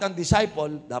 At lahat ng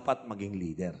disciple dapat maging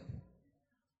leader.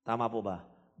 Tama po ba?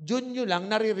 Diyon nyo lang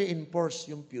nare-reinforce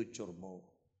yung future mo.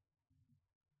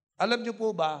 Alam nyo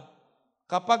po ba,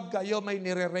 kapag kayo may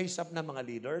nire-raise up na mga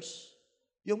leaders,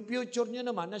 yung future nyo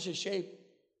naman nasi-shape.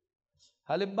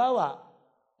 Halimbawa,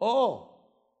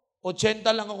 80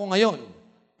 lang ako ngayon,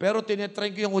 pero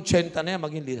tinetrain ko yung 80 na yan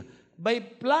maging leader. By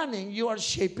planning, you are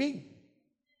shaping.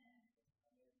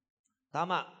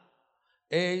 Tama.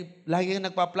 Lagi kang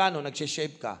nagpaplano,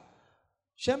 nagsishape ka.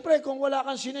 Siyempre, kung wala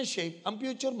kang sineshape, ang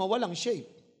future mo walang shape.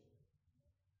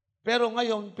 Pero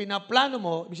ngayon, pinaplano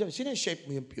mo, sineshape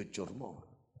mo yung future mo.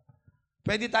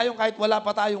 Pwede tayong kahit wala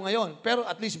pa tayo ngayon, pero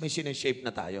at least may sineshape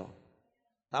na tayo.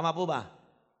 Tama po ba?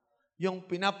 Yung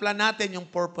pinaplan natin yung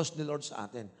purpose ni Lord sa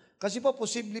atin. Kasi po,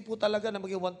 posible po talaga na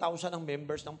maging 1,000 ang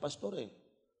members ng pastor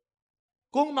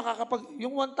Kung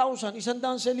yung 1,000, 100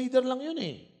 sa leader lang yun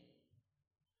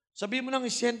Sabihin mo ng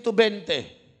 120.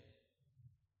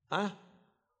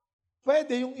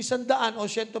 Pwede yung 100 o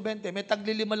 120, may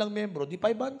tagli-5 lang membro, di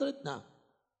 500 na.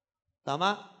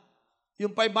 Tama?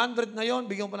 Yung 500 na yon,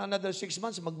 bigyan mo na another 6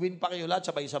 months, mag-win pa kayo lahat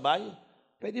sabay-sabay.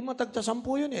 Pwede mo tagta 10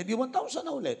 yun di 1,000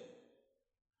 na ulit.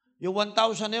 Yung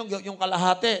 1,000 na yun, yung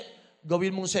kalahati,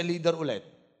 gawin mong sa leader ulit.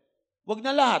 Huwag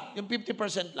na lahat, yung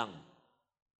 50% lang.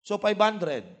 So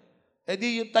 500.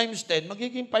 Di yung times 10,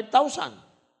 magiging 5,000.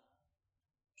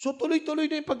 So tuloy-tuloy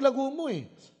na yung paglago mo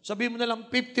Sabihin mo na lang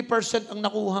 50% ang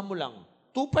nakuha mo lang.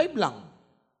 2,500 lang.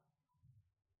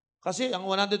 Kasi ang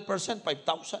 100%,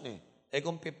 5,000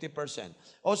 kung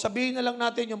 50%. O sabihin na lang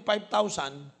natin yung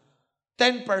 5,000,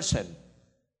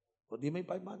 10%. O di may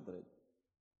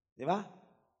 500. Di ba?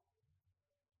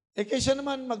 Kaysa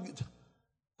naman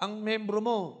Ang membro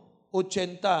mo,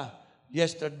 80,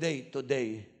 yesterday,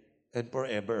 today, and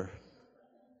forever.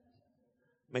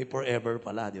 May forever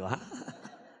pala, di ba?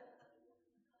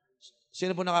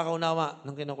 Sino po nakakaunawa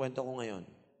ng kinukwento ko ngayon?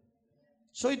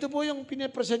 So ito po yung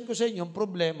pinipresent ko sa inyo, yung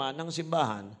problema ng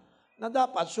simbahan na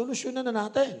dapat solusyonan na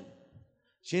natin.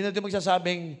 Sino ito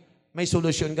magsasabing may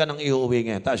solusyon ka nang iuwi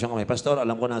ngayon? Taas yung kamay, Pastor,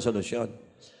 alam ko na ang solusyon.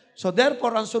 So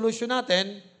therefore, ang solusyon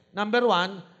natin, number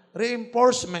 1,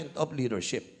 reinforcement of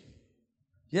leadership.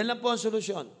 Yan lang po ang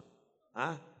solusyon.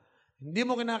 Ha? Hindi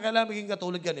mo kinakailangan maging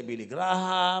katulad ka ni Billy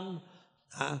Graham,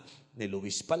 ni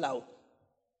Luis Palau.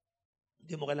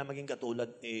 Hindi mo kailangan maging katulad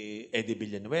ni Eddie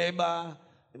Villanueva.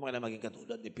 Hindi mo kailangan maging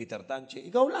katulad ni Peter Tanche.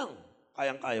 Ikaw lang.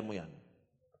 Kayang-kaya mo yan.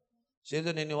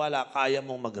 Sino niniwala, kaya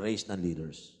mong mag-raise ng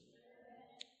leaders?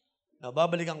 Now,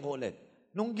 babalikan ko ulit.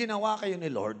 Nung ginawa kayo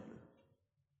ni Lord,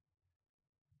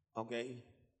 okay,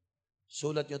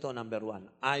 sulat nyo to, number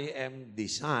 1. I am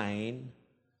designed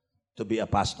to be a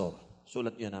pastor.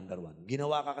 Sulat nyo, number 1.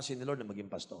 Ginawa ka kasi ni Lord na maging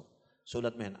pastor.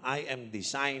 Sulat mo yan. I am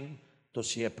designed to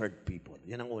shepherd people.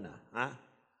 Yan ang una. Ha?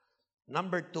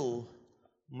 Number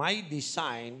 2, my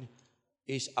design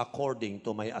is according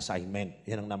to my assignment.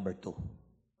 Yan ang number 2.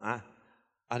 Ha?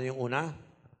 Ano yung una?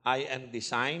 I am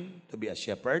designed to be a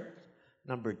shepherd.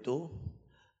 Number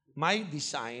 2, my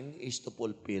design is to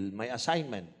fulfill my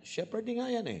assignment. Shepherding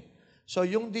nga yan eh. So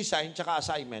yung design tsaka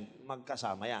assignment,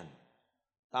 magkasama yan.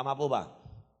 Tama po ba?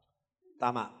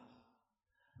 Tama.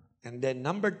 And then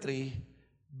number 3,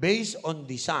 based on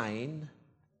design,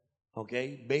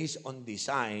 okay, based on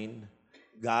design,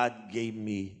 God gave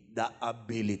me the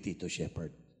ability to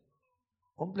shepherd.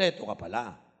 Kompleto ka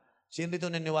pala. Sino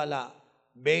dito naniwala?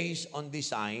 Based on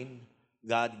design,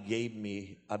 God gave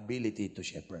me ability to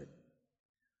shepherd.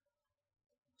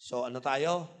 So ano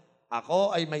tayo?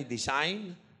 Ako ay may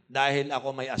design dahil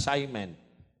ako may assignment.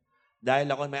 Dahil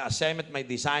ako may assignment, may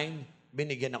design,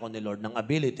 binigyan ako ni Lord ng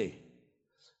ability.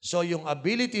 So yung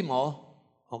ability mo,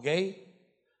 okay,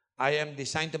 I am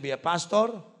designed to be a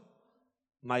pastor.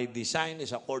 My design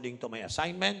is according to my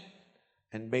assignment.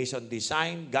 And based on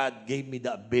design, God gave me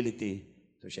the ability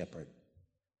to shepherd.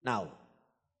 Now,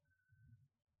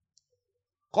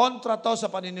 kontra to sa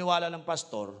paniniwala ng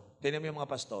pastor, tinan mo yung mga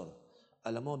pastor,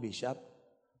 alam mo, Bishop,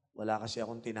 wala kasi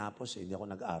akong tinapos, hindi ako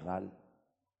nag-aral.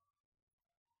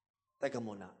 Teka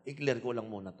muna, i-clear ko lang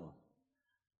muna to.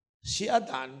 Si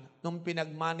Adan, nung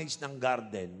pinag-manage ng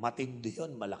garden, matindi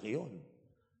yun, malaki yun.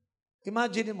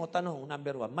 Imagine mo, tanong,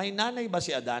 number 1, may nanay ba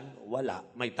si Adan? Wala.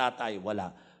 May tatay?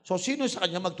 Wala. So, sino sa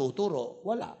kanya magtuturo?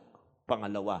 Wala.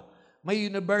 Pangalawa, may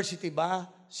university ba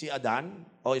si Adan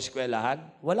o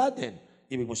eskwelahan? Wala din.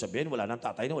 Ibig mo sabihin, wala nang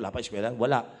tatay na, wala pa eskwelahan?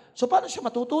 Wala. So, paano siya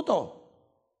matututo?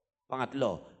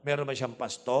 Pangatlo, meron ba siyang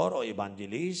pastor o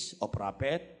evangelist o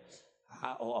prophet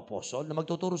o apostle na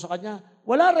magtuturo sa kanya?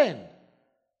 Wala rin.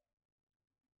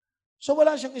 So,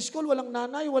 wala siyang school, walang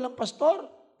nanay, walang pastor,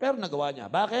 pero nagawa niya.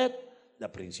 Bakit? The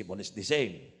principle is the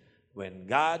same. When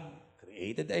God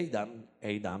created Adam,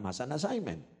 Adam has an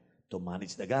assignment to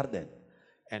manage the garden.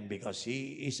 And because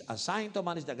he is assigned to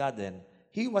manage the garden,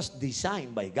 he was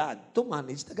designed by God to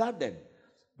manage the garden.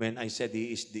 When I said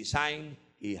he is designed,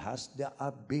 he has the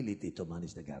ability to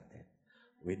manage the garden.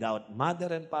 Without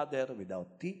mother and father,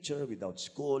 without teacher, without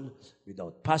school,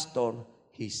 without pastor,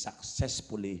 he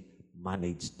successfully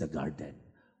managed the garden.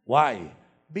 Why?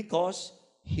 Because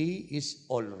he is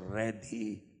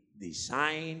already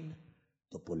designed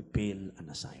to fulfill an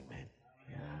assignment.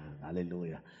 Yan.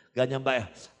 Hallelujah. Ganyan ba?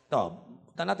 Ito,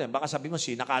 punta natin. Baka sabi mo,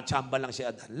 nakachamba lang si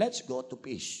Adan. Let's go to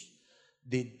fish.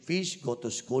 Did fish go to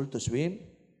school to swim?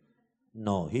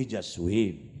 No, he just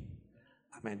swim.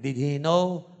 Amen. Did he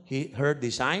know her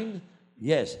design?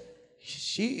 Yes.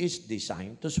 She is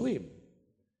designed to swim.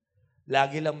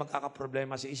 Lagi lang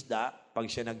magkakaproblema si isda pag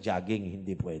siya nag-jogging,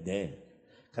 hindi pwede.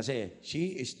 Kasi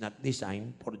she is not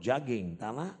designed for jogging.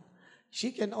 Tama?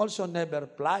 She can also never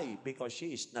fly because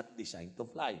she is not designed to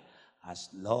fly. As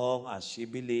long as she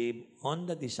believed on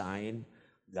the design,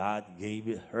 God gave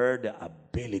her the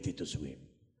ability to swim.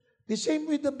 The same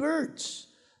with the birds.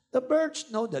 The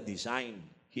birds know the design.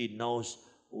 He knows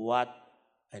what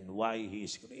and why he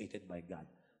is created by God.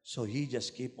 So he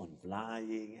just keep on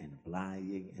flying and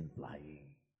flying and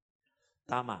flying.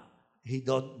 Tama. He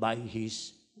don't buy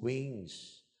his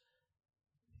wings.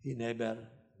 He never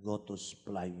go to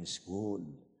flying school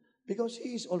because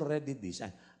he is already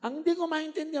designed. Ang hindi ko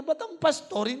maintindihan, ba't ang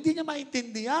pastor hindi niya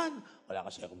maintindihan? Wala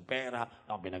kasi akong pera, wala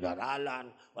akong pinag-aralan,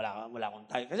 wala akong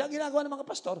tayo. Kasi ang ginagawa ng mga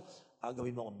pastor,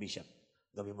 gawin mo akong bishop,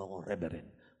 gawin mo akong reverend.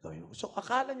 Gawin mo. So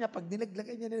akala niya, pag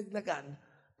nilaglagan,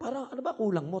 parang ano ba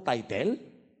kulang mo, title?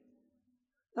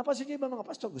 Napansin niyo ba mga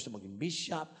pastor, gusto maging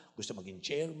bishop, gusto maging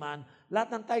chairman,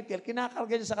 lahat ng title,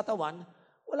 kinakarga niya sa katawan,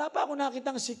 wala pa ako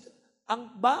nakitang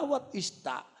ang bawat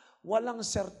ista, walang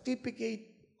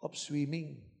certificate of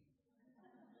swimming.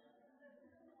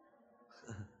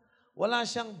 Wala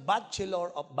siyang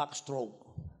bachelor of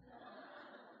backstroke.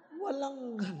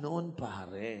 Walang ganon,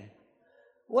 pare.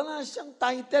 Wala siyang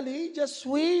title, he just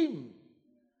swim.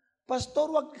 Pastor,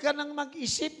 wag ka nang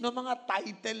mag-isip ng mga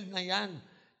title na yan.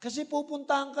 Kasi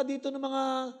pupuntahan ka dito ng mga,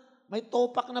 may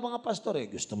topak na mga pastor eh.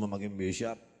 Gusto mo maging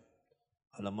bishop?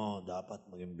 Alam mo, dapat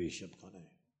maging bishop ka na eh.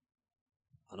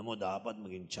 Alam mo, dapat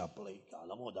maging chaplain ka.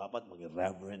 Alam mo, dapat maging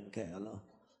reverend ka.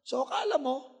 So, akala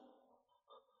mo,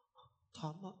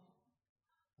 tama.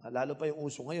 Lalo pa yung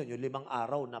uso ngayon, yung 5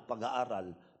 araw na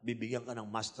pag-aaral, bibigyan ka ng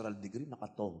masteral degree,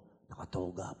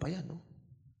 nakatoga pa yan, no?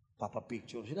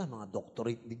 Papapicture sila, mga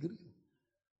doctorate degree.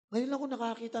 Ngayon lang ako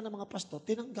nakakita ng mga pastor,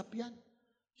 tinanggap yan.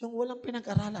 Yung walang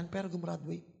pinag-aralan, pero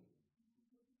gumraduate.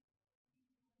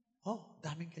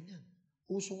 Daming ganyan.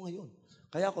 Uso ngayon.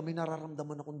 Kaya ako, may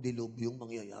nararamdaman akong dilubyong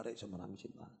mangyayari sa maraming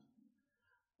simbahan.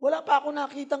 Wala pa ako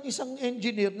nakitang isang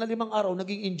engineer na 5 araw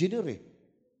naging engineer eh.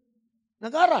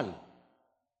 Nag-aral.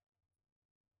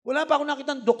 Wala pa ako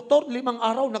nakitang doktor, 5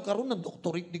 araw nagkaroon ng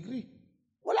doctorate degree.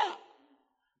 Wala.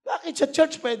 Bakit sa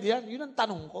church pwede yan? Yun ang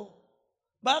tanong ko.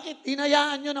 Bakit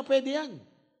hinayaan nyo na pwede yan?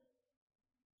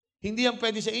 Hindi yan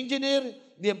pwede sa engineer,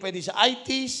 hindi yan pwede sa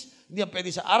ITs, hindi yan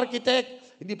pwede sa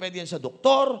architect, hindi pwede yan sa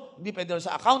doktor, hindi pwede yan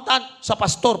sa accountant, sa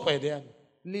pastor pwede yan.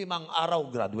 5 araw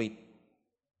graduate.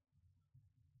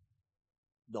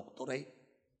 Doctorate,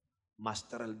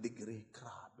 masteral degree,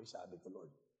 grabe sabi ko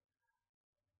Lord.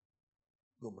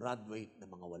 Gumraduate ng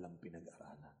mga walang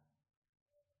pinag-aralan.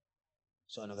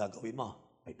 So ano gagawin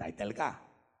mo? May title ka,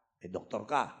 may doktor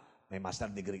ka, may master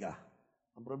degree ka.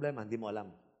 Ang problema, hindi mo alam.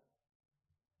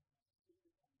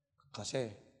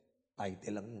 Kasi,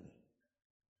 title lang yun.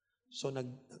 So,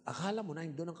 akala mo na,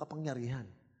 doon ang kapangyarihan.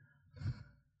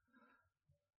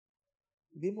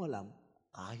 Hindi mo alam,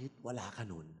 kahit wala ka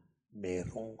nun,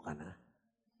 meron ka na.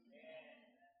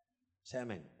 Say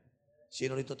amen.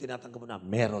 Sino rito tinatanggap mo na,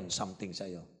 meron something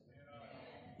sa'yo?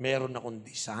 Meron akong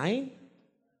design,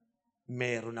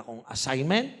 meron akong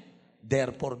assignment,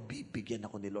 therefore, bibigyan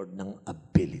ako ni Lord ng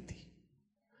ability.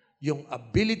 Yung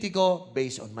ability ko,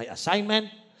 based on my assignment,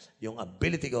 yung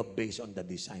ability ko based on the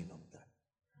design of God.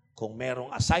 Kung merong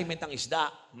assignment ang isda,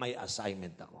 may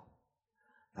assignment ako.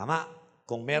 Tama?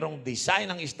 Kung merong design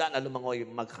ang isda na lumangoy,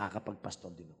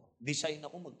 magkakapagpastor din ako. Design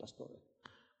ako magpastor.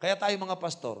 Kaya tayo mga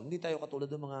pastor, hindi tayo katulad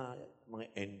ng mga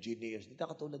engineers. Hindi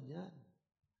tayo katulad niyan.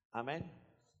 Amen?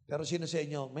 Pero sino sa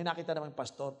inyo, may nakita naman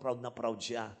pastor, proud na proud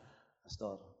siya.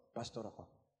 Pastor ako.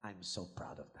 I'm so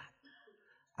proud of that.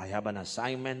 I have an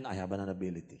assignment, I have an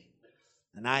ability.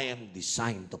 And I am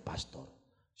designed to pastor.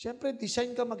 Siyempre,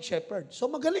 design ka mag-shepherd.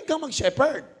 So, magaling kang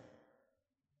mag-shepherd.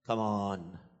 Come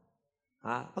on.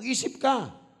 Mag-isip ka.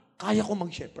 Kaya ko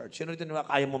mag-shepherd. Sino rito naman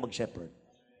kaya mo mag-shepherd?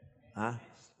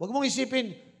 Huwag mong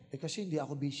isipin, kasi hindi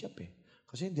ako bishop eh.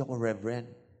 Kasi hindi ako reverend.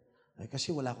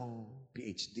 Kasi wala akong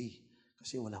PhD.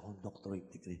 Kasi wala akong doctorate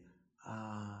degree.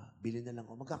 Bilhin na lang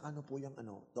ko. Magkakano po yung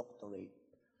doctorate?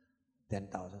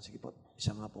 10,000. Sige po,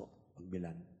 isa nga po,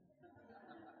 pagbilan.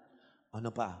 Ano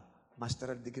pa?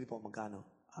 Masteral degree po,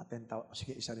 magkano? 10,000.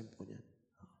 Sige, isa rin po yan.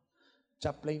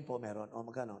 Chaplain po meron.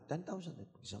 Magkano? 10,000.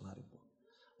 Isa nga rin po.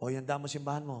 Yan damo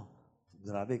simbahan mo.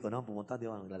 Grabe ko naman pumunta,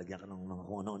 di ba? Naglalagyan ka ng mga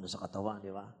kung ano sa katawan,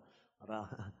 di ba?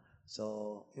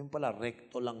 So, yun pala,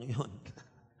 recto lang yun.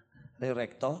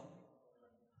 Recto?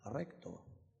 Recto.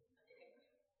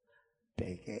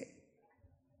 Peke.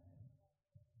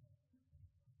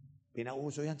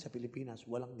 Pinauso yan sa Pilipinas.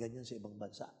 Walang ganyan sa ibang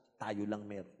bansa. Tayo lang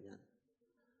meron yan.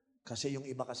 Kasi yung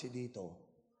iba kasi dito,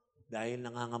 dahil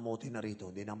nangangamote na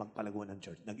rito, hindi na magpalago ng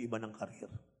church, nag-iba ng karir.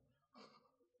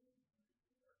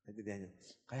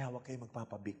 Kaya huwag kayo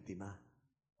magpapabiktima.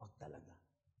 Huwag talaga.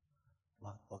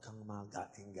 Huwag kang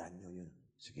mag-engganyo yun.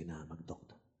 Sige na,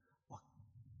 mag-doktor.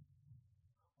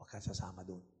 Huwag kang sasama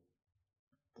doon.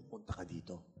 Pumunta ka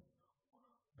dito.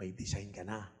 May design ka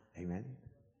na. Amen?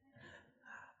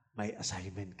 May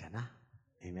assignment ka na.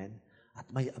 Amen? At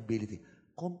may ability.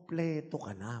 Kompleto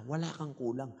ka na. Wala kang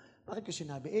kulang. Bakit ko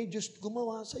sinabi? Diyos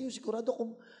gumawa sa'yo. Sigurado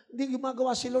kung hindi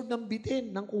gumagawa si Lord ng bitin,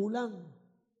 ng kulang.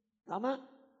 Tama?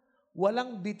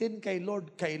 Walang bitin kay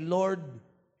Lord. Kay Lord,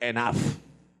 enough.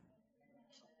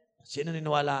 Sino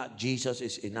niniwala? Jesus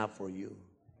is enough for you.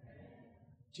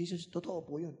 Jesus, totoo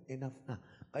po yun. Enough na.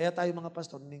 Kaya tayo mga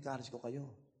pastor, nini-encourage ko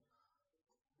kayo.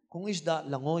 Kung isda,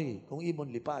 langoy. Kung ibon,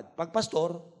 lipad. Pag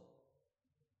pastor,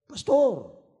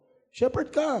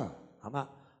 shepherd ka. Tama.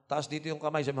 taas dito yung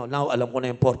kamay. Sabi mo, now, alam ko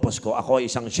na yung purpose ko. Ako ay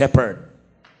isang shepherd.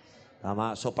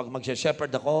 Tama? So, pag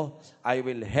mag-shepherd ako, I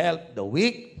will help the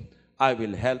weak, I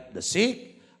will help the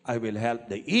sick, I will help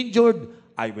the injured,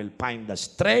 I will find the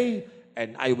stray,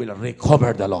 and I will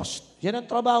recover the lost. Yan ang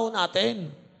trabaho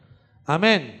natin.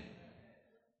 Amen.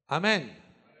 Amen.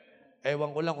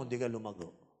 Ewan ko lang kung di ka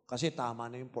lumago. Kasi tama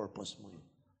na yung purpose mo.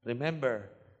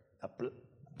 Remember,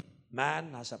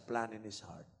 man has a plan in his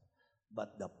heart,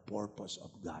 but the purpose of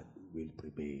God will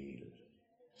prevail.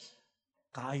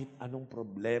 Kahit anong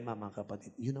problema, mga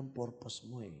kapatid, yun ang purpose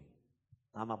mo eh.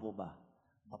 Tama po ba?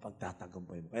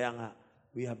 Mapagtatagumpay mo. Kaya nga,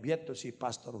 we have yet to see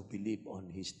pastor who believe on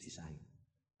his design.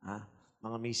 Ha?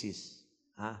 Mga misis,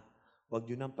 ha? Huwag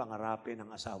nyo nang pangarapin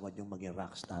ang asawa nyo maging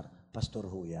rockstar. Pastor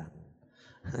ho yan.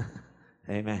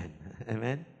 Amen.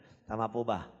 Amen? Tama po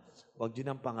ba? Huwag nyo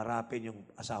nang pangarapin yung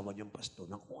asawa nyo pastor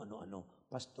ng kung ano-ano.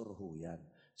 Pastor ho yan.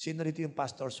 Sino rito yung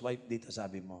pastor's wife dito?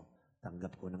 Sabi mo,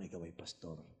 tanggap ko nang ikaw ay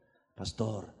pastor.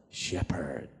 Pastor,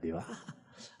 shepherd. Di ba?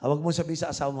 Huwag mo sabihin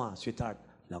sa asawa mo,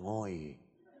 sweetheart, langoy.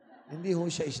 Hindi ho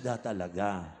siya isda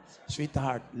talaga.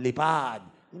 Sweetheart,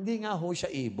 lipad. Hindi nga ho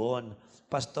siya ibon.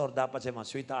 Pastor, dapat siya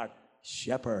mga sweetheart,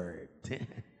 shepherd.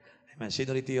 Amen.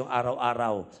 Sino rito yung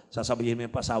araw-araw, sasabihin mo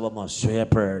yung pasawa mo,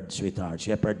 shepherd, sweetheart,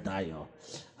 shepherd tayo.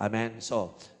 Amen.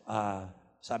 So,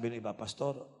 sabi ng iba,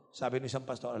 pastor, sabi ng isang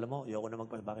pastor, alam mo, ayoko na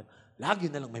magpastor. Bakit? Lagi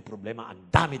na lang may problema.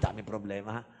 Ang dami-dami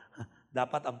problema.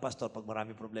 Dapat ang pastor, pag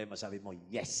maraming problema, sabi mo,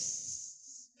 yes,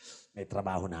 may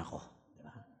trabaho na ako.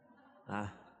 Diba? Ha?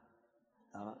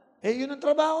 Tama? Yun ang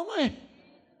trabaho mo eh.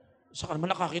 Saka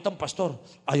naman nakakita ang pastor,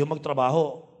 ayaw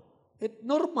magtrabaho.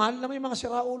 Normal na may mga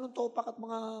siraulong topak at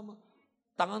mga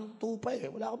tangang tupay.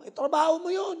 Wala akong, trabaho mo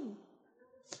yun.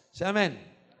 Amen.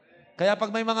 Kaya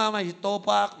pag may mga may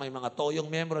topak, may mga toyong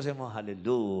miyembro, sabi mo,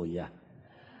 hallelujah.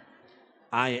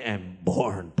 I am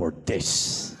born for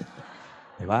this.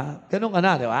 Diba? Ganun ka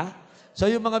na, diba? So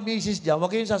yung mga misis dyan, huwag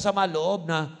kayong sasama loob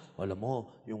na, alam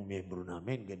mo, yung miyembro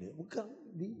namin, ganito. Huwag kang,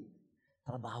 hindi.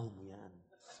 Trabaho mo yan.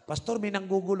 Pastor, may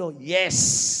nanggugulo. Yes!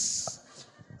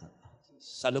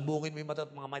 Salubungin mo yung mata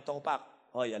at mga may topak.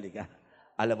 Hoy, alika.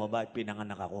 Alam mo ba,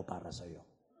 pinanganak ako para sa'yo.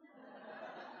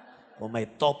 Kung may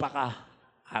topak ka,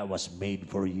 I was made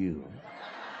for you.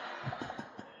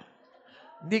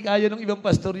 Hindi kaya ng ibang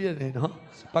pastor yan eh, no?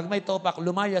 Pag may topak,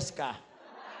 lumayas ka.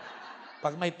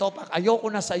 Pag may topak, ayoko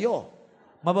na sa'yo.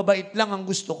 Mababait lang ang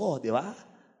gusto ko, di ba?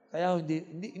 Kaya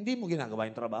hindi mo ginagawa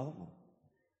yung trabaho mo.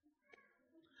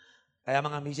 Kaya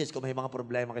mga misis, kung may mga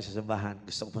problema kayo sa simbahan,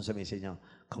 gusto ko pong sabihin sa inyo,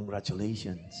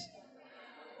 congratulations.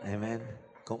 Amen?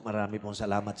 Kung marami pong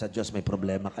salamat sa Diyos, may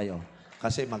problema kayo.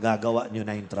 Kasi magagawa nyo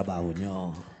na yung trabaho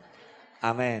nyo.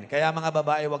 Amen. Kaya mga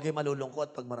babae, huwag kayo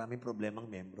malulungkot pag maraming problemang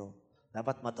membro.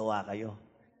 Dapat matuwa kayo.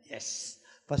 Yes.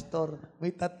 Pastor,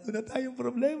 may 3 na tayong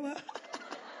problema.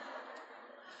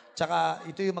 Tsaka,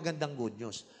 ito yung magandang good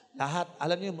news. Lahat,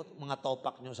 alam niyo yung mga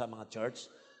topak nyo sa mga church,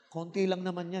 konti lang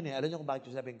naman yan eh. Alam niyo kung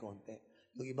bakit yung sabing konti?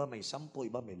 Yung iba may 10,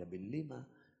 iba may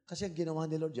 15. Kasi ang ginawa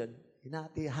ni Lord dyan,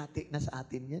 hinati-hati na sa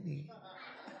atin yan eh.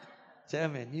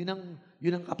 Amen.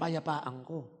 Yun ang kapayapaan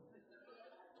ko.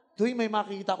 Tuwing may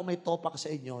makikita ko may topak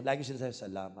sa inyo, lagi sila sabi,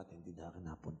 salamat, hindi na akin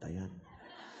napunta yan.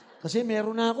 Kasi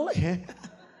meron na ako eh.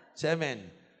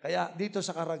 Amen. Kaya dito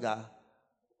sa Caraga,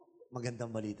 magandang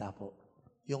balita po.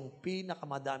 Yung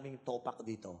pinakamadaming topak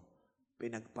dito,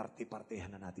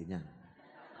 pinagparti-partihan na natin yan.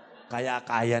 Kaya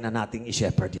na nating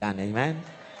i-shepherd yan. Amen?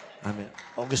 Amen.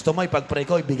 O gusto mo, ipag-pray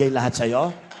ko, ibigay lahat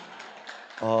sa'yo.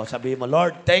 O sabihin mo,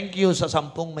 Lord, thank you sa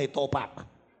 10 may topak.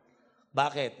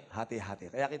 Bakit? Hati-hati.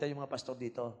 Kaya kita yung mga pastor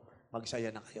dito, magsaya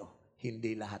na kayo.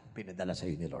 Hindi lahat pinadala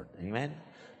sa'yo ni Lord. Amen?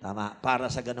 Tama. Para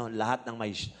sa ganon, lahat ng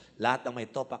may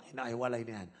topak, inahiwalay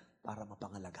niyan para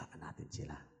mapangalagaan natin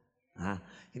sila. Ha?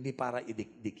 Hindi para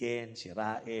idikdikin,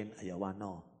 sirain, ayawan,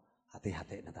 no.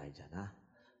 Hati-hati na tayo dyan, ha?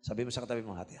 Sabi mo sa katabi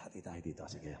mo, hati-hati tayo dito.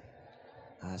 Sige.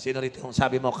 Sino rito kung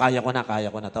sabi mo, kaya ko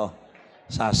na to.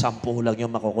 Sa 10 lang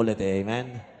yung makukulit, eh.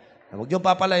 Amen? Huwag yung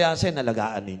papalayasin,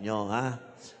 alagaan ninyo, ha?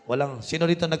 Sino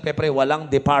rito nagpe-pray?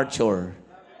 Walang departure.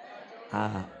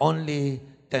 Only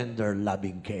tender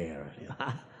loving care.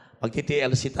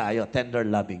 Magti-TLC tayo, tender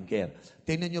loving care.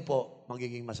 Tingnan nyo po,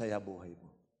 magiging masaya buhay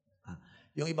mo.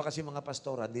 Yung iba kasi mga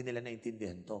pastora, hindi nila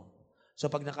naintindihan to.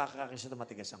 So pag nakakakisya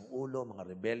matigas ang ulo, mga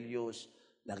rebellious,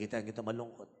 lagi tayong kita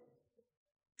malungkot.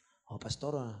 O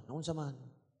pastora, noon sa man.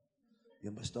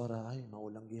 Yung pastora, ay,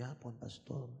 maulang gihapon,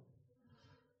 pastor.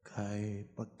 Kay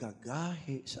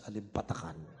pagkagahi sa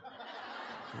alimpatakan.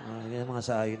 Yan mga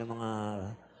sayo ng mga,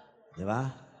 di ba?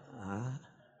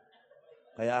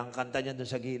 Kaya ang kanta niya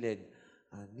doon sa gilid,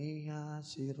 Aniya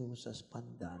si Rosas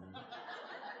Pandan.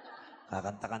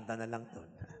 Kakanta-kanta na lang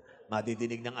doon.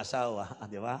 Madidinig ng asawa,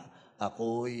 di ba?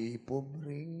 Ako'y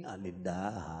pobreng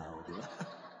alindahaw, di ba?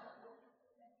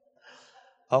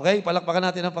 Okay,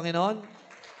 palakpakan natin ang Panginoon.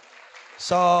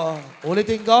 So,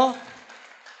 ulitin ko.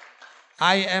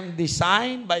 I am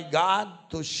designed by God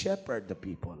to shepherd the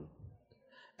people.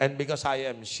 And because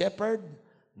I am shepherd,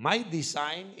 my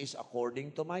design is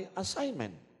according to my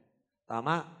assignment.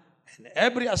 Tama? And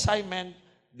every assignment,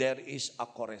 there is a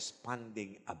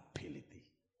corresponding ability.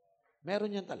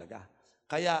 Meron yan talaga.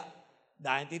 Kaya,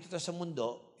 dahil dito sa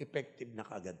mundo, effective na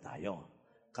kaagad tayo.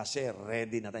 Kasi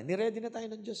ready na tayo. Ni-ready na tayo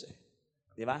ng Diyos eh.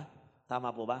 Di ba?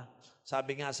 Tama po ba?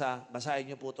 Sabi nga basahin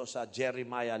niyo po ito sa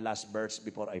Jeremiah, last verse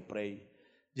before I pray.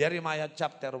 Jeremiah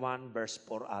chapter 1, verse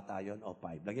 4 ata yun, o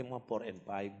 5. Lagyan mo 4 and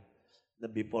 5. The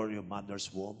before your mother's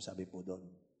womb, sabi po doon.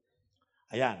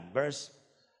 Ayan, verse.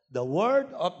 The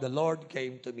word of the Lord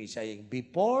came to me saying,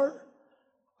 before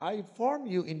I formed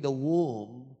you in the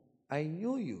womb, I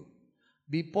knew you.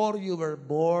 Before you were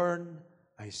born,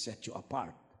 I set you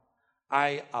apart.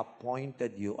 I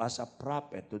appointed you as a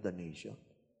prophet to the nation.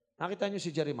 Nakita niyo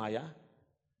si Jeremiah?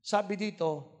 Sabi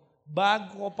dito,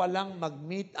 bago ko palang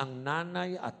mag-meet ang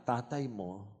nanay at tatay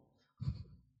mo,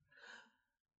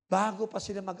 bago pa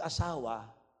sila mag-asawa,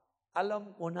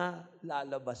 alam ko na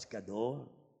lalabas ka doon.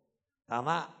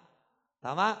 Tama?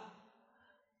 Tama?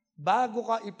 Bago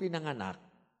ka ipinanganak,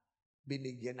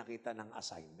 binigyan na kita ng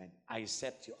assignment. I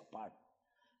set you apart.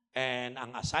 And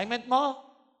ang assignment mo,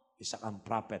 isa kang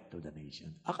prophet to the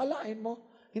nation. Akalain mo,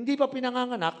 hindi pa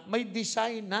pinanganganak, may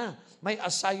design na, may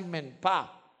assignment pa.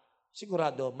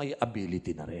 Sigurado, may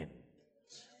ability na rin.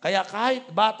 Kaya kahit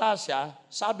bata siya,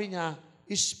 sabi niya,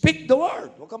 speak the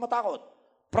word. Huwag ka matakot.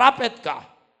 Prophet ka.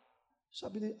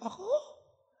 Sabi niya, ako?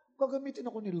 Gagamitin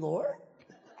ako ni Lord?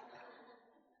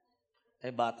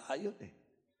 Bata yun eh.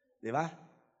 Di ba?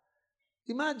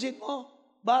 Imagine mo,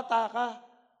 bata ka,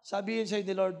 sabihin sa'yo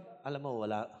ni Lord, alam mo,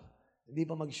 hindi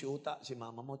pa mag-shoota si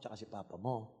mama mo tsaka si papa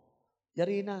mo.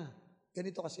 Yari na.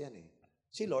 Ganito kasi yan eh.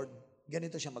 Si Lord,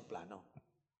 ganito siya magplano.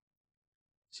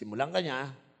 Simulan ka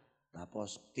niya,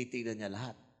 tapos titignan niya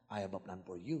lahat. I have a plan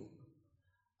for you.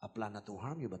 A plan not to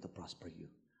harm you, but to prosper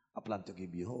you. A plan to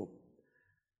give you hope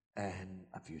and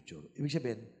a future. Ibig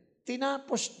sabihin,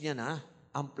 tinapos niya na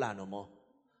ang plano mo.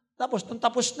 Tapos, nung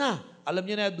tapos na, alam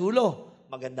niya na dulo,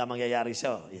 maganda mangyayari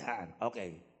sa'yo. Yan,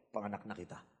 okay, panganak na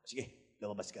kita. Sige,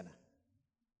 lumabas ka na.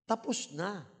 Tapos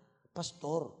na,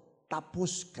 pastor,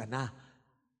 tapos ka na.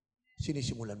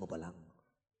 Sinisimulan mo pa lang.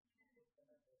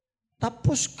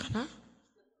 Tapos ka na.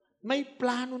 May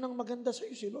plano ng maganda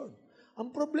sa'yo si Lord.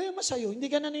 Ang problema sa'yo,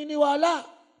 hindi ka naniniwala.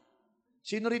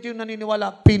 Sino rito yung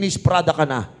naniniwala? Finished product ka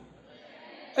na.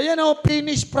 Ayan o,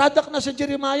 finished product na sa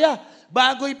Jeremiah.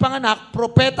 Bago ipanganak,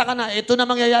 propeta ka na. Ito na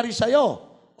mangyayari sa'yo.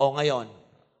 O ngayon,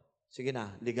 sige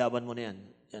na, ligawan mo na yan.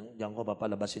 Diyan ko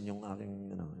papalabasin yung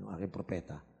aking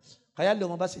propeta. Kaya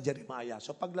lumabas si Jeremiah.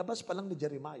 So paglabas pa lang ni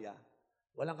Jeremiah,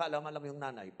 walang kaalam-alam yung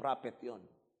nanay, prophet yon.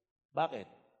 Bakit?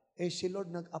 Si Lord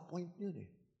nag-appoint yun eh.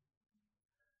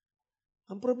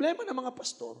 Ang problema ng mga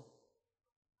pastor,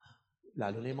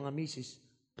 lalo na yung mga misis,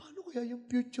 paano kaya yung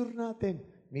future natin?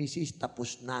 Misis,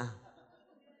 tapos na.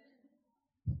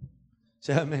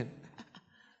 Say amen.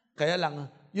 Kaya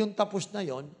lang, yung tapos na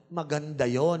yon, maganda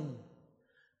yon.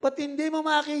 Ba't hindi mo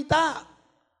makita?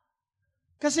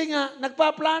 Kasi nga,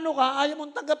 nagpaplano ka, ayaw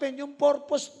mong tanggapin yung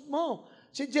purpose mo.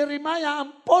 Si Jeremiah,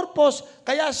 ang purpose,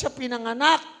 kaya siya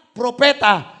pinanganak,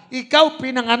 propeta. Ikaw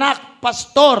pinanganak,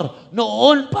 pastor.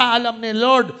 Noon pa alam ni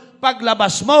Lord,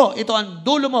 paglabas mo, ito ang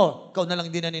dulo mo. Ikaw na lang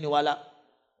hindi naniniwala.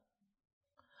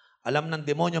 Alam ng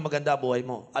demonyo, maganda buhay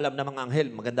mo. Alam ng mga anghel,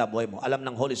 maganda buhay mo. Alam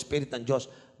ng Holy Spirit ng Diyos,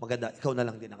 maganda. Ikaw na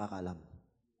lang din nakakaalam.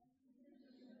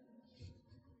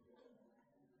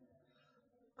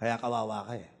 Kaya kawawa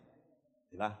ka eh.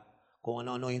 Di ba? Kung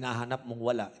ano-ano hinahanap mong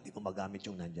wala, hindi mo magamit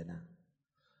yung nandyan na.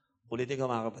 Ulitin ko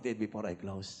mga kapatid before I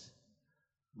close.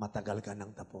 Matagal ka nang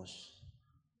tapos.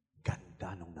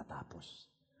 Ganda nung natapos.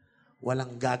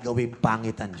 Walang gagawing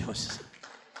pangit ang Diyos.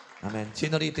 Amen.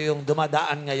 Sino rito yung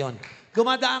dumadaan ngayon?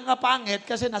 Dumadaan ka pangit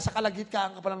kasi nasa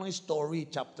kalagitkaan ka pa lang ng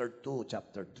story, chapter 2,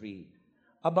 chapter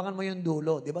 3. Abangan mo yung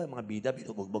dulo. Di ba? Yung mga bida,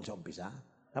 binubugbog sa umpisa.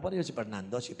 Napanood si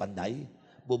Fernando, si Panday.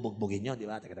 Bubugbugin nyo, di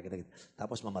ba?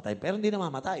 Tapos mamatay. Pero hindi na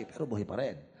mamatay, pero buhay pa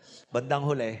rin. Bandang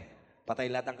huli, patay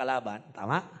lahat ng kalaban.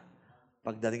 Tama?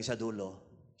 Pagdating sa dulo,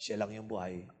 siya lang yung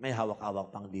buhay. May hawak-hawak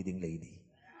pang leading lady.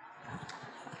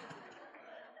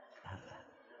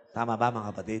 Tama ba mga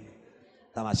kapatid?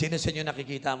 Tama. Sino sa inyo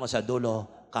nakikita mo sa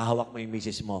dulo, kahawak mo yung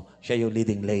misis mo, siya yung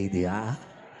leading lady, ha?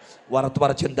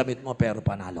 Warat-warat yung damit mo, pero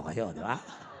panalo kayo, di ba?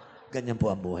 Ganyan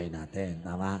po ang buhay natin.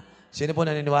 Tama? Sino po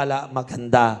naniniwala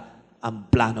maganda ang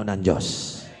plano ng Diyos?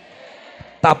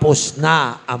 tapos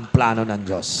na ang plano ng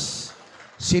Diyos.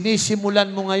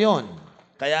 Sinisimulan mo ngayon.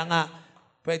 Kaya nga,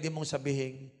 pwede mong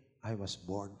sabihin, I was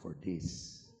born for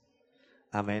this.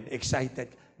 Amen.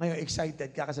 Excited. Ngayon, excited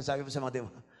ka kasi sabi mo sa mga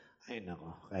diba, ay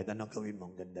nako, kahit anong gawin mo,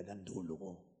 ang ganda ng dulo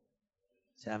ko.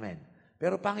 Amen.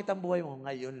 Pero pangit ang buhay mo,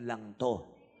 ngayon lang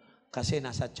to. Kasi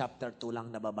nasa chapter 2 lang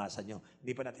nababasa nyo.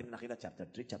 Hindi pa natin nakita chapter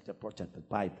 3, chapter 4, chapter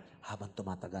 5. Habang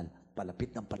tumatagal,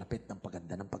 palapit ng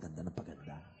paganda ng paganda ng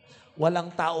paganda.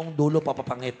 Walang taong dulo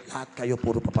papapangit. Lahat kayo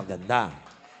puro papaganda.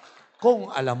 Kung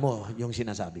alam mo yung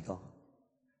sinasabi ko.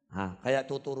 Kaya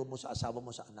tuturo mo sa asawa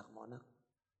mo, sa anak mo, anak.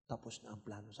 Tapos na ang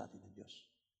plano sa atin ng Diyos.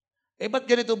 Ba't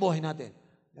ganito buhay natin?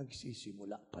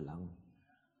 Nagsisimula pa lang.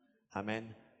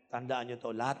 Amen. Tandaan nyo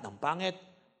to, lahat ng pangit,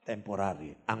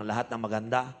 temporary. Ang lahat ng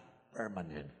maganda,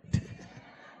 permanent.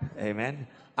 Amen.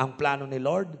 Ang plano ni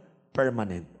Lord,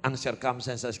 permanent. Ang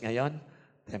circumstances ngayon,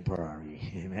 temporary.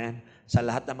 Amen. Sa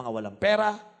lahat ng mga walang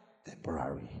pera,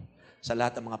 temporary. Sa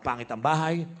lahat ng mga pangit ang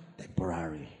bahay,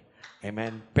 temporary.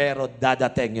 Amen. Pero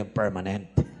dadating yung permanent.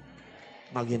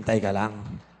 Maghintay ka lang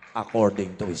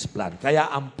according to His plan.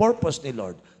 Kaya ang purpose ni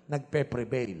Lord,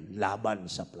 nagpe-prevail laban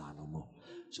sa plano mo.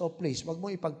 So please, wag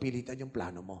mo ipagpilitan yung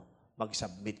plano mo.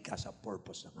 Mag-submit ka sa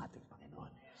purpose ng ating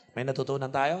Panginoon. May natutunan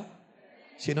tayo?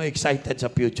 Sino excited sa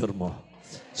future mo?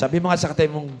 Sabi mo nga sa katabi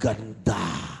mong ganda.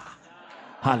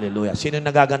 Hallelujah. Sino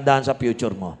nagagandahan sa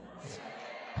future mo?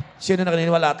 Sino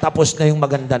nakaniniwala? Tapos na yung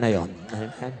maganda na yon.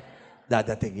 Amen.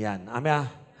 Dadating yan. Amen.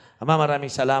 Ama,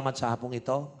 maraming salamat sa hapong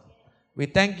ito. We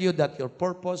thank you that your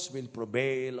purpose will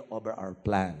prevail over our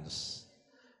plans.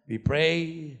 We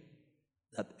pray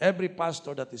that every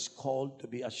pastor that is called to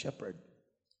be a shepherd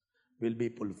will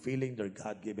be fulfilling their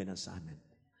God-given assignment.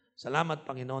 Salamat,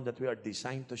 Panginoon, that we are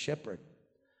designed to shepherd.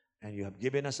 And you have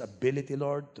given us ability,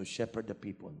 Lord, to shepherd the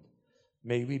people.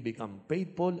 May we become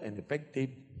faithful and effective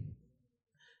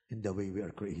in the way we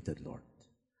are created, Lord.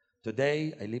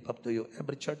 Today, I lift up to you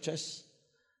every churches,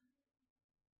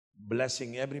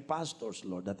 blessing every pastors,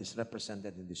 Lord, that is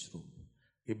represented in this room.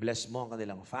 I-bless mo ang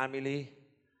kanilang family.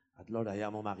 At Lord, ayaw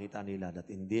mo makita nila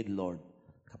that indeed, Lord,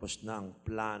 tapos na ang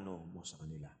plano mo sa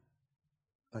kanila.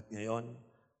 At ngayon,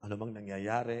 ano bang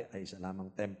nangyayari ay isa lamang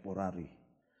temporary.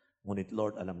 Ngunit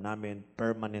Lord, alam namin,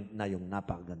 permanent na yung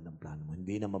napakagandang plano mo.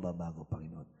 Hindi na mababago,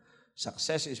 Panginoon.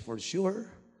 Success is for sure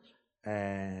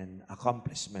and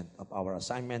accomplishment of our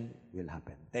assignment will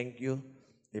happen. Thank you.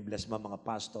 I-bless mo mga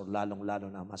pastor,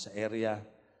 lalong-lalo na sa area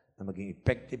na maging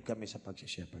effective kami sa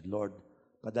pag-shepherd. Lord,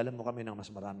 padala mo kami ng mas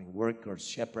maraming workers,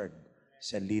 shepherd,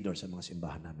 cell leaders sa mga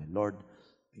simbahan namin. Lord,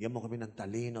 bigyan mo kami ng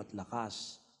talino at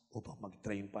lakas upang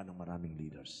mag-train pa ng maraming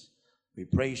leaders. We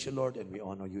praise you, Lord, and we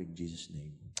honor you in Jesus'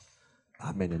 name.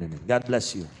 Amen and amen. God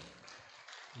bless you.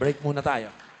 Break muna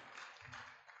tayo.